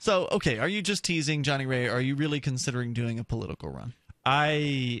someone. So, okay, are you just teasing, Johnny Ray? Are you really considering doing a political run?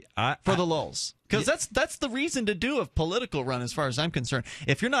 For the lulz. Because that's the reason to do a political run as far as I'm concerned.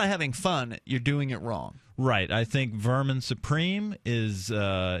 If you're not having fun, you're doing it wrong. Right. I think Vermin Supreme is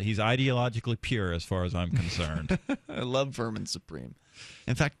he's ideologically pure as far as I'm concerned. I love Vermin Supreme.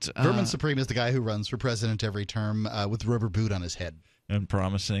 In fact, Vermin Supreme is the guy who runs for president every term with rubber boot on his head. And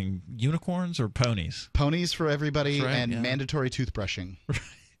promising unicorns or ponies? Ponies for everybody, right, and mandatory toothbrushing.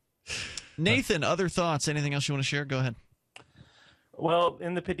 Nathan, other thoughts? Anything else you want to share? Go ahead. Well,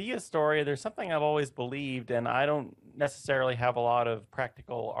 in the Padilla story, there's something I've always believed, and I don't necessarily have a lot of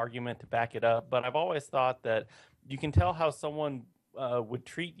practical argument to back it up, but I've always thought that you can tell how someone would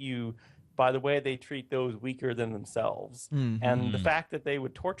treat you by the way they treat those weaker than themselves. Mm-hmm. And the fact that they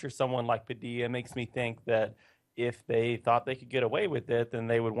would torture someone like Padilla makes me think that if they thought they could get away with it, then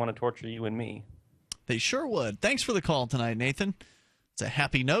they would want to torture you and me. They sure would. Thanks for the call tonight, Nathan. It's a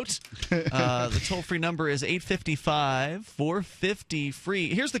happy note. The toll-free number is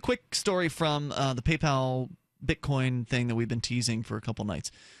 855-450-FREE. Here's the quick story from the PayPal Bitcoin thing that we've been teasing for a couple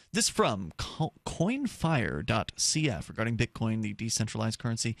nights. This from coinfire.cf regarding Bitcoin, the decentralized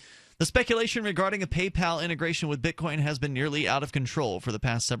currency. The speculation regarding a PayPal integration with Bitcoin has been nearly out of control for the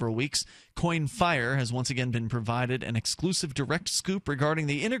past several weeks. Coinfire has once again been provided an exclusive direct scoop regarding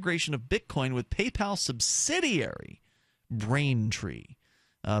the integration of Bitcoin with PayPal subsidiary, Braintree.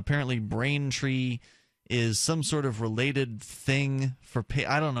 Apparently, Braintree is some sort of related thing for pay.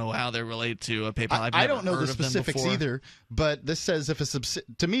 I don't know how they're related to a PayPal. I don't know the specifics either, but this says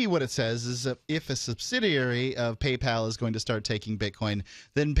to me what it says is that if a subsidiary of PayPal is going to start taking Bitcoin,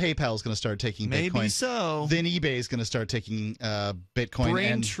 then PayPal is going to start taking Bitcoin. Maybe so. Then eBay is going to start taking Bitcoin.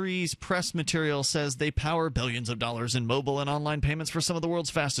 Braintree's press material says they power billions of dollars in mobile and online payments for some of the world's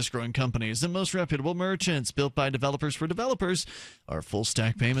fastest growing companies and most reputable merchants. Built by developers for developers, our full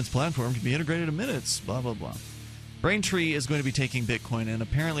stack payments platform can be integrated in minutes. Blah, blah, blah. Braintree is going to be taking Bitcoin, and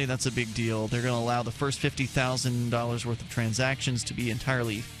apparently that's a big deal. They're going to allow the first $50,000 worth of transactions to be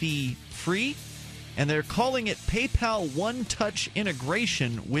entirely fee-free, and they're calling it PayPal One-Touch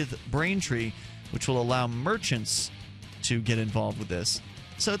Integration with Braintree, which will allow merchants to get involved with this.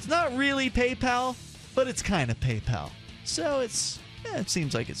 So it's not really PayPal, but it's kind of PayPal. So it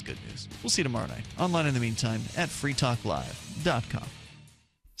seems like it's good news. We'll see you tomorrow night. Online in the meantime at freetalklive.com.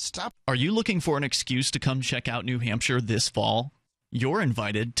 Stop. Are you looking for an excuse to come check out New Hampshire this fall? You're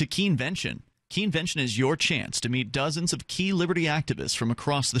invited to Keenvention. Keenvention is your chance to meet dozens of key liberty activists from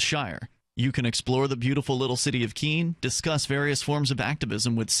across the Shire. You can explore the beautiful little city of Keene, discuss various forms of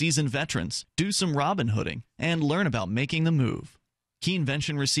activism with seasoned veterans, do some Robin Hooding, and learn about making the move.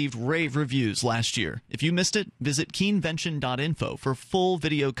 Keenvention received rave reviews last year. If you missed it, visit keenvention.info for full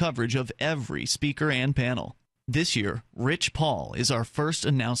video coverage of every speaker and panel. This year, Rich Paul is our first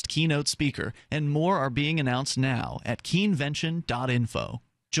announced keynote speaker, and more are being announced now at keenvention.info.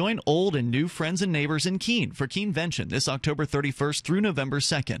 Join old and new friends and neighbors in Keene for Keenvention this October 31st through November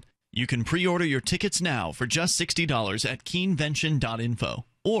 2nd. You can pre-order your tickets now for just $60 at keenvention.info,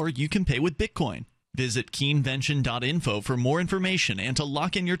 or you can pay with Bitcoin. Visit keenvention.info for more information and to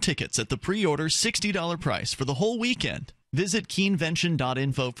lock in your tickets at the pre-order $60 price for the whole weekend. Visit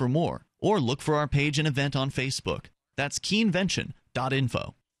keenvention.info for more, or look for our page and event on Facebook. That's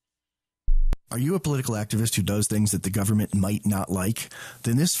keenvention.info. Are you a political activist who does things that the government might not like?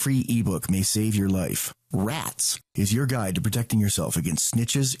 Then this free ebook may save your life. Rats is your guide to protecting yourself against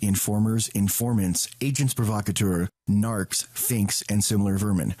snitches, informers, informants, agents provocateur, narcs, finks, and similar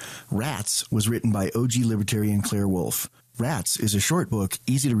vermin. Rats was written by OG libertarian Claire Wolfe. Rats is a short book,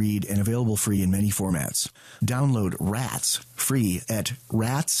 easy to read, and available free in many formats. Download Rats free at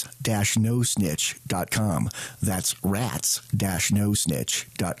rats-nosnitch.com. That's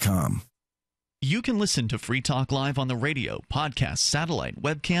rats-nosnitch.com. You can listen to Free Talk Live on the radio, podcast, satellite,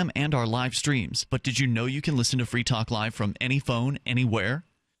 webcam, and our live streams. But did you know you can listen to Free Talk Live from any phone, anywhere?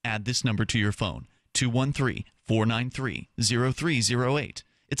 Add this number to your phone, 213-493-0308.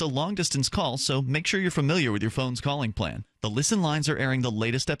 It's a long-distance call, so make sure you're familiar with your phone's calling plan. The listen lines are airing the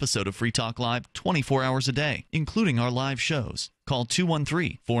latest episode of Free Talk Live 24 hours a day, including our live shows. Call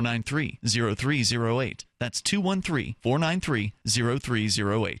 213-493-0308. That's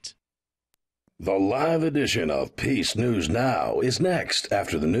 213-493-0308. The live edition of Peace News Now is next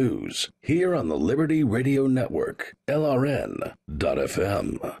after the news, here on the Liberty Radio Network, LRN.FM.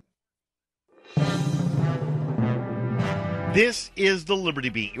 This is the Liberty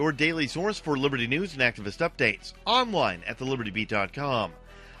Beat, your daily source for liberty news and activist updates, online at thelibertybeat.com.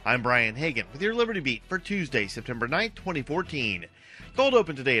 I'm Brian Hagan with your Liberty Beat for Tuesday, September 9th, 2014. Gold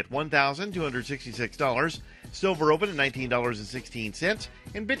opened today at $1,266, silver opened at $19.16,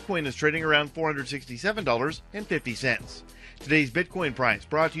 and Bitcoin is trading around $467.50. Today's Bitcoin price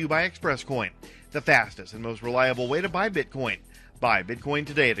brought to you by ExpressCoin, the fastest and most reliable way to buy Bitcoin. Buy Bitcoin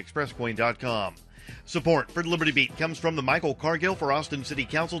today at expresscoin.com. Support for Liberty Beat comes from the Michael Cargill for Austin City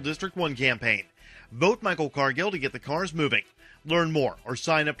Council District 1 campaign. Vote Michael Cargill to get the cars moving. Learn more or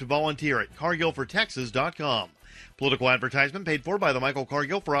sign up to volunteer at cargillfortexas.com. Political advertisement paid for by the Michael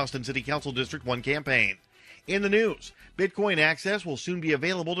Cargill for Austin City Council District 1 campaign. In the news, Bitcoin access will soon be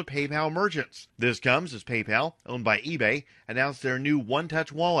available to PayPal merchants. This comes as PayPal, owned by eBay, announced their new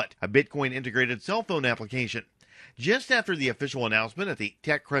One-Touch Wallet, a Bitcoin-integrated cell phone application. Just after the official announcement at the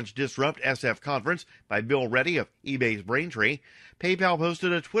TechCrunch Disrupt SF conference by Bill Reddy of eBay's Braintree, PayPal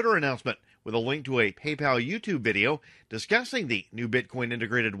posted a Twitter announcement with a link to a PayPal YouTube video discussing the new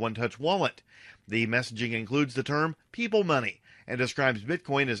Bitcoin-integrated One-Touch Wallet. The messaging includes the term people money and describes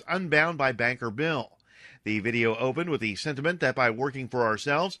Bitcoin as unbound by bank or bill. The video opened with the sentiment that by working for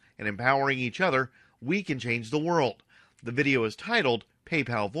ourselves and empowering each other, we can change the world. The video is titled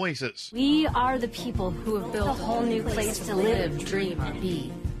PayPal Voices. We are the people who have built a whole new place to live, dream, or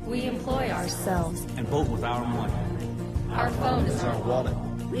be. We employ ourselves and vote with our money. Our phone is our wallet.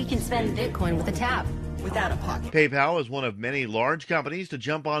 We can spend Bitcoin with a tap, without a pocket. PayPal is one of many large companies to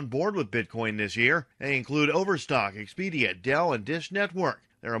jump on board with Bitcoin this year. They include Overstock, Expedia, Dell, and Dish Network.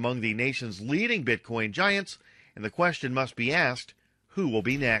 They're among the nation's leading Bitcoin giants, and the question must be asked, who will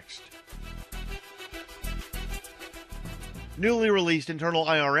be next? Newly released internal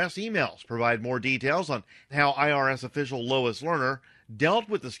IRS emails provide more details on how IRS official Lois Lerner dealt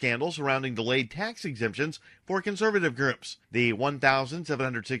with the scandal surrounding delayed tax exemptions for conservative groups. The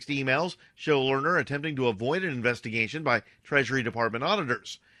 1,760 emails show Lerner attempting to avoid an investigation by Treasury Department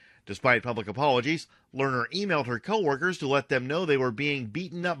auditors. Despite public apologies, Lerner emailed her coworkers to let them know they were being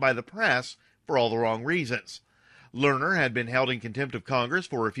beaten up by the press for all the wrong reasons. Lerner had been held in contempt of Congress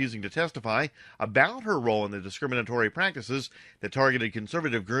for refusing to testify about her role in the discriminatory practices that targeted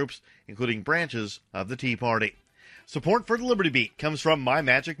conservative groups, including branches of the Tea Party. Support for the Liberty Beat comes from My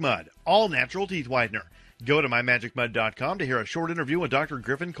Magic Mud, all natural teeth whitener. Go to mymagicmud.com to hear a short interview with Dr.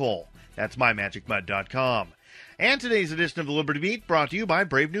 Griffin Cole. That's mymagicmud.com. And today's edition of the Liberty Beat brought to you by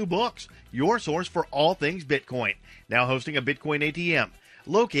Brave New Books, your source for all things Bitcoin. Now hosting a Bitcoin ATM,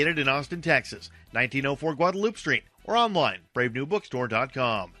 located in Austin, Texas, 1904 Guadalupe Street, or online,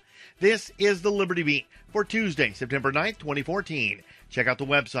 bravenewbookstore.com. This is the Liberty Beat for Tuesday, September 9th, 2014. Check out the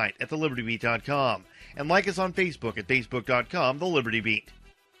website at thelibertybeat.com and like us on Facebook at facebook.com, The Liberty Beat.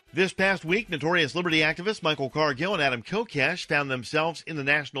 This past week, notorious liberty activists Michael Cargill and Adam Kokesh found themselves in the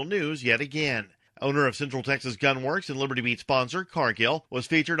national news yet again. Owner of Central Texas Gunworks and Liberty Beat sponsor, Cargill, was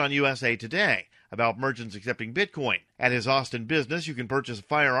featured on USA Today about merchants accepting Bitcoin. At his Austin business, you can purchase a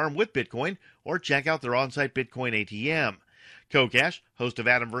firearm with Bitcoin or check out their on-site Bitcoin ATM. Kokesh, host of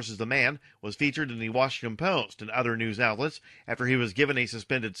Adam vs. the Man, was featured in the Washington Post and other news outlets after he was given a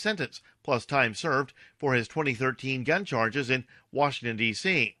suspended sentence plus time served for his 2013 gun charges in Washington,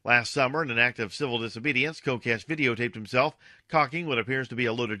 D.C. Last summer, in an act of civil disobedience, Kokesh videotaped himself cocking what appears to be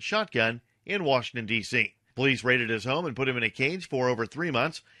a loaded shotgun in Washington, D.C. Police raided his home and put him in a cage for over 3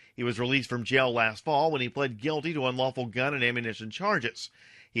 months. He was released from jail last fall when he pled guilty to unlawful gun and ammunition charges.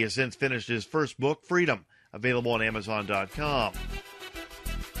 He has since finished his first book, Freedom, available on Amazon.com.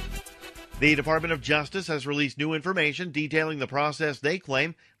 The Department of Justice has released new information detailing the process they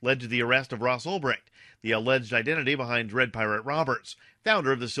claim led to the arrest of Ross Ulbricht, the alleged identity behind Dread Pirate Roberts,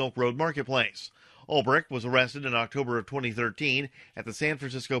 founder of the Silk Road Marketplace. Ulbricht was arrested in October of 2013 at the San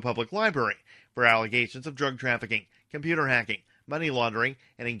Francisco Public Library for allegations of drug trafficking, computer hacking, money laundering,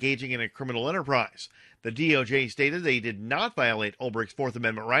 and engaging in a criminal enterprise. The DOJ stated they did not violate Ulbricht's Fourth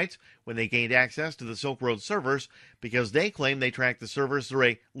Amendment rights when they gained access to the Silk Road servers because they claim they tracked the servers through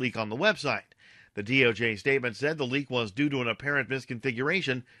a leak on the website. The DOJ statement said the leak was due to an apparent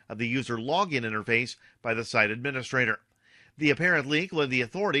misconfiguration of the user login interface by the site administrator. The apparent leak led the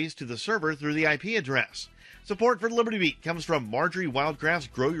authorities to the server through the IP address. Support for Liberty Beat comes from Marjorie Wildcraft's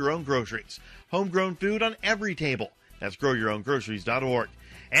Grow Your Own Groceries. Homegrown food on every table. That's growyourowngroceries.org.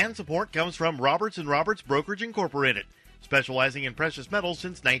 And support comes from Roberts & Roberts Brokerage Incorporated, specializing in precious metals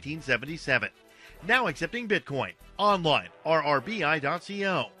since 1977. Now accepting Bitcoin. Online,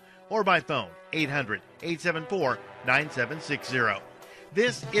 rrbi.co. Or by phone, 800-874-9760.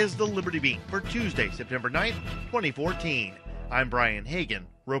 This is the Liberty Beat for Tuesday, September 9th, 2014. I'm Brian Hagan,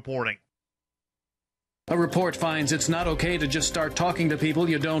 reporting. A report finds it's not okay to just start talking to people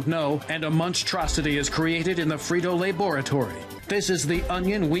you don't know, and a monstrosity is created in the Frito-Lay laboratory. This is the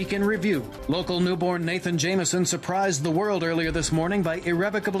Onion Week in Review. Local newborn Nathan Jameson surprised the world earlier this morning by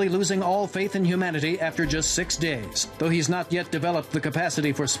irrevocably losing all faith in humanity after just 6 days. Though he's not yet developed the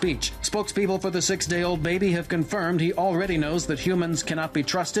capacity for speech, spokespeople for the 6-day-old baby have confirmed he already knows that humans cannot be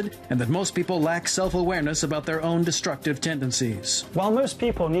trusted and that most people lack self-awareness about their own destructive tendencies. While most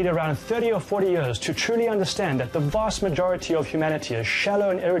people need around 30 or 40 years to truly understand that the vast majority of humanity is shallow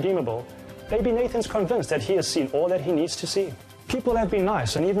and irredeemable, baby Nathan's convinced that he has seen all that he needs to see. People have been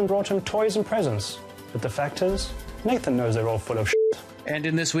nice and even brought him toys and presents. But the fact is, Nathan knows they're all full of shit. And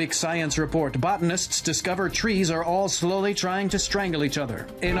in this week's science report, botanists discover trees are all slowly trying to strangle each other.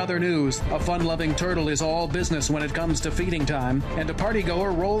 In other news, a fun-loving turtle is all business when it comes to feeding time, and a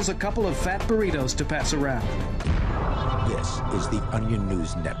partygoer rolls a couple of fat burritos to pass around. This is the Onion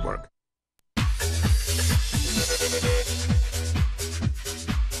News Network.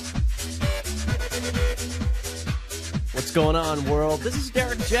 What's going on, world? This is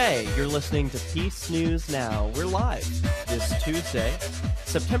Derek J. You're listening to Peace News Now. We're live this Tuesday,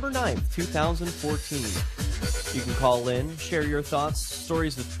 September 9th, 2014. You can call in, share your thoughts,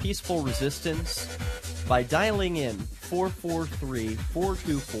 stories of peaceful resistance by dialing in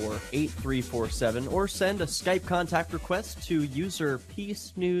 443-424-8347 or send a Skype contact request to user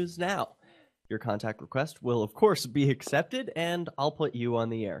Peace News Now. Your contact request will, of course, be accepted, and I'll put you on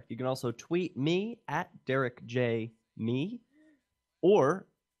the air. You can also tweet me at DerekJMe, or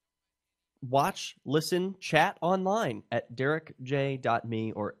watch, listen, chat online at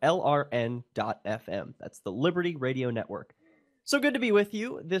derekj.me or lrn.fm. That's the Liberty Radio Network. So good to be with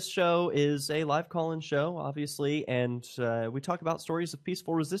you. This show is a live call-in show, obviously, and we talk about stories of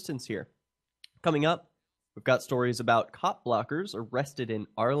peaceful resistance here. Coming up, we've got stories about cop blockers arrested in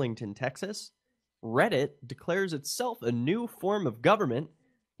Arlington, Texas. Reddit declares itself a new form of government.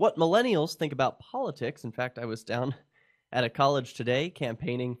 What millennials think about politics. In fact, I was down at a college today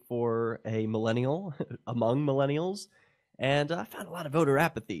campaigning for a millennial among millennials, and I found a lot of voter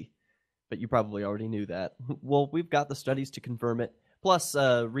apathy. But you probably already knew that. Well, we've got the studies to confirm it, plus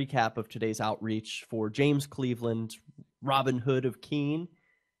a recap of today's outreach for James Cleveland, Robin Hood of Keene.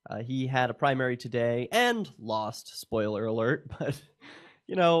 He had a primary today and lost, spoiler alert, but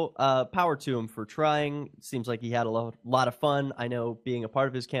power to him for trying. Seems like he had a lot of fun. I know being a part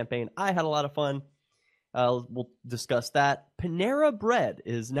of his campaign, I had a lot of fun. We'll discuss that. Panera Bread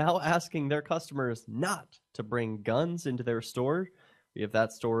is now asking their customers not to bring guns into their store. We have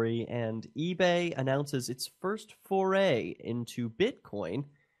that story. And eBay announces its first foray into Bitcoin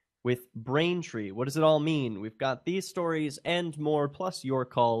with Braintree. What does it all mean? We've got these stories and more, plus your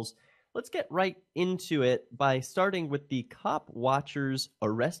calls. Let's get right into it by starting with the cop watchers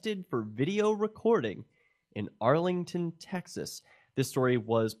arrested for video recording in Arlington, Texas. This story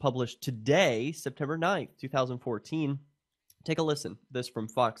was published today, September 9th, 2014. Take a listen. This from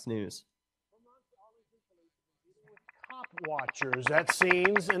Fox News. Cop watchers at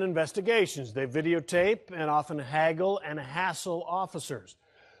scenes and investigations. They videotape and often haggle and hassle officers.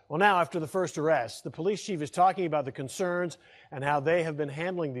 Well, now, after the first arrest, the police chief is talking about the concerns and how they have been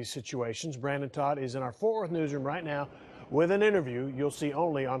handling these situations. Brandon Todd is in our Fort Worth newsroom right now with an interview you'll see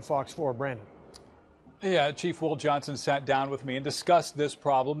only on Fox 4. Brandon. Yeah, Chief Will Johnson sat down with me and discussed this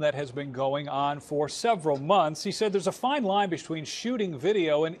problem that has been going on for several months. He said there's a fine line between shooting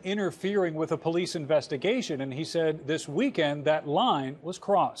video and interfering with a police investigation, and he said this weekend that line was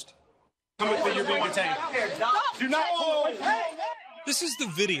crossed. You're being detained. Do not. This is the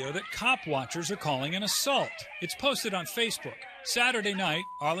video that cop watchers are calling an assault. It's posted on Facebook. Saturday night,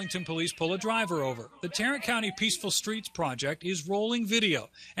 Arlington police pull a driver over. The Tarrant County Peaceful Streets Project is rolling video,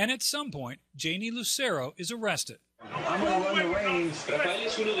 and at some point, Janie Lucero is arrested. I'm going to run the range.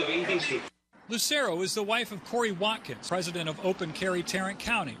 Lucero is the wife of Corey Watkins, president of Open Carry Tarrant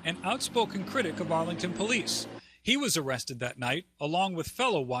County, an outspoken critic of Arlington police. He was arrested that night, along with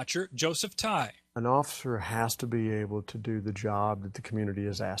fellow watcher Joseph Ty. An officer has to be able to do the job that the community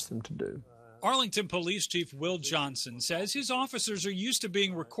has asked them to do. Arlington Police Chief Will Johnson says his officers are used to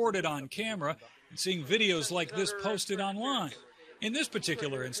being recorded on camera and seeing videos like this posted online. In this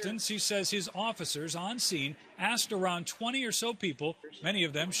particular instance, he says his officers on scene asked around 20 or so people, many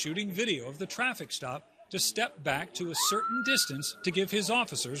of them shooting video of the traffic stop, to step back to a certain distance to give his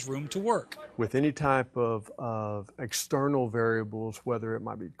officers room to work. With any type of external variables, whether it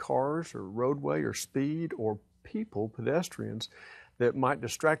might be cars or roadway or speed or people, pedestrians, that might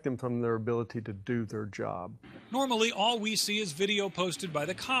distract them from their ability to do their job. Normally, all we see is video posted by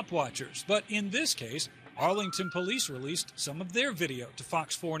the cop watchers, but in this case, Arlington police released some of their video to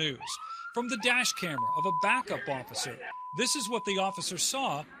Fox 4 News. From the dash camera of a backup officer, this is what the officer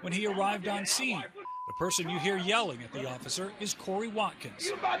saw when he arrived on scene. The person you hear yelling at the officer is Corey Watkins.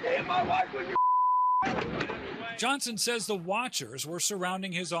 You're about to hit my wife with your Johnson says the watchers were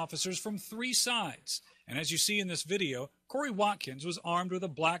surrounding his officers from three sides. And as you see in this video, Corey Watkins was armed with a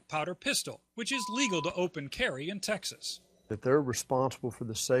black powder pistol, which is legal to open carry in Texas. That they're responsible for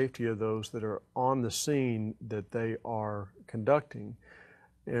the safety of those that are on the scene that they are conducting.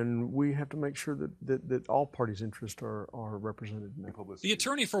 And we have to make sure that all parties' interests are represented in that. The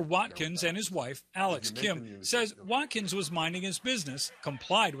attorney for Watkins and his wife, Alex Kim, says Watkins was minding his business,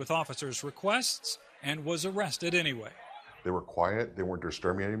 complied with officers' requests, and was arrested anyway. They were quiet. They weren't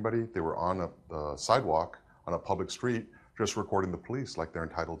disturbing anybody. They were on a sidewalk on a public street just recording the police like they're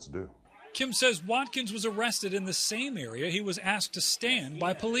entitled to do. Kim says Watkins was arrested in the same area he was asked to stand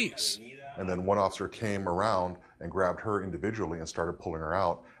by police. And then one officer came around and grabbed her individually and started pulling her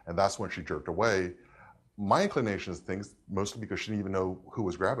out, and that's when she jerked away. My inclination is things mostly because she didn't even know who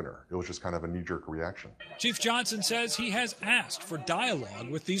was grabbing her. It was just kind of a knee-jerk reaction. Chief Johnson says he has asked for dialogue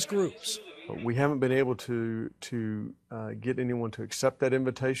with these groups. We haven't been able to get anyone to accept that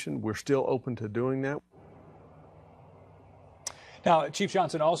invitation. We're still open to doing that. Now, Chief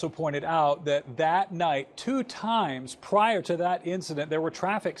Johnson also pointed out that that night, 2 times prior to that incident, there were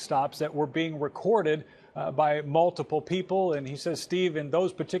traffic stops that were being recorded by multiple people. And he says, Steve, in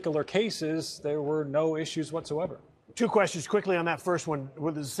those particular cases, there were no issues whatsoever. 2 questions quickly on that first one.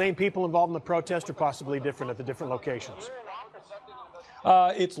 Were the same people involved in the protest or possibly different at the different locations?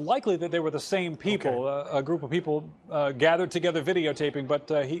 It's likely that they were the same people, okay. A group of people gathered together videotaping, but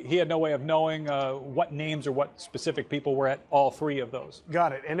he had no way of knowing what names or what specific people were at all 3 of those.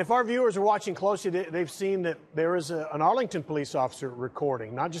 Got it. And if our viewers are watching closely, they've seen that there is an Arlington police officer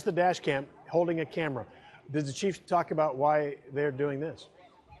recording, not just the dash cam, holding a camera. Did the chief talk about why they're doing this?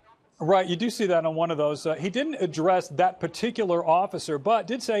 Right, you do see that on one of those. He didn't address that particular officer, but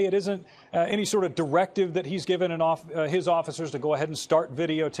did say it isn't any sort of directive that he's given his officers to go ahead and start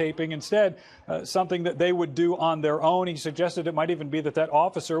videotaping. Instead, something that they would do on their own. He suggested it might even be that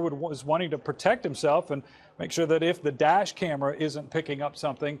officer was wanting to protect himself and make sure that if the dash camera isn't picking up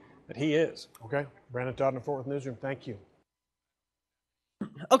something, that he is. Okay, Brandon Todd in the Fort Worth Newsroom, thank you.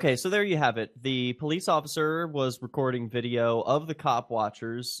 Okay, so there you have it. The police officer was recording video of the cop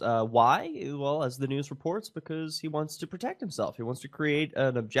watchers. Why? Well, as the news reports, because he wants to protect himself. He wants to create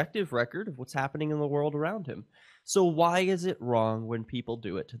an objective record of what's happening in the world around him. So why is it wrong when people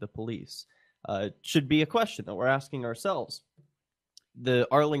do it to the police? It should be a question that we're asking ourselves. The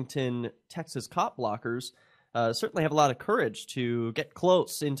Arlington, Texas cop blockers certainly have a lot of courage to get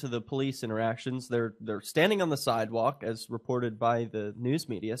close into the police interactions. They're standing on the sidewalk, as reported by the news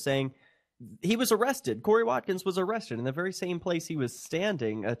media, saying he was arrested. Corey Watkins was arrested in the very same place he was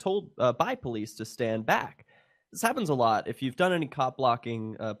standing, told by police to stand back. This happens a lot. If you've done any cop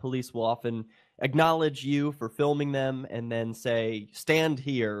blocking, police will often acknowledge you for filming them and then say, stand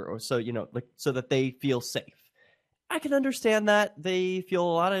here, or so, so that they feel safe. I can understand that. They feel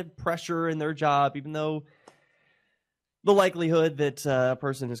a lot of pressure in their job, even though the likelihood that a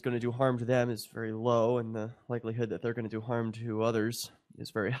person is going to do harm to them is very low, and the likelihood that they're going to do harm to others is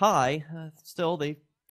very high. Still, they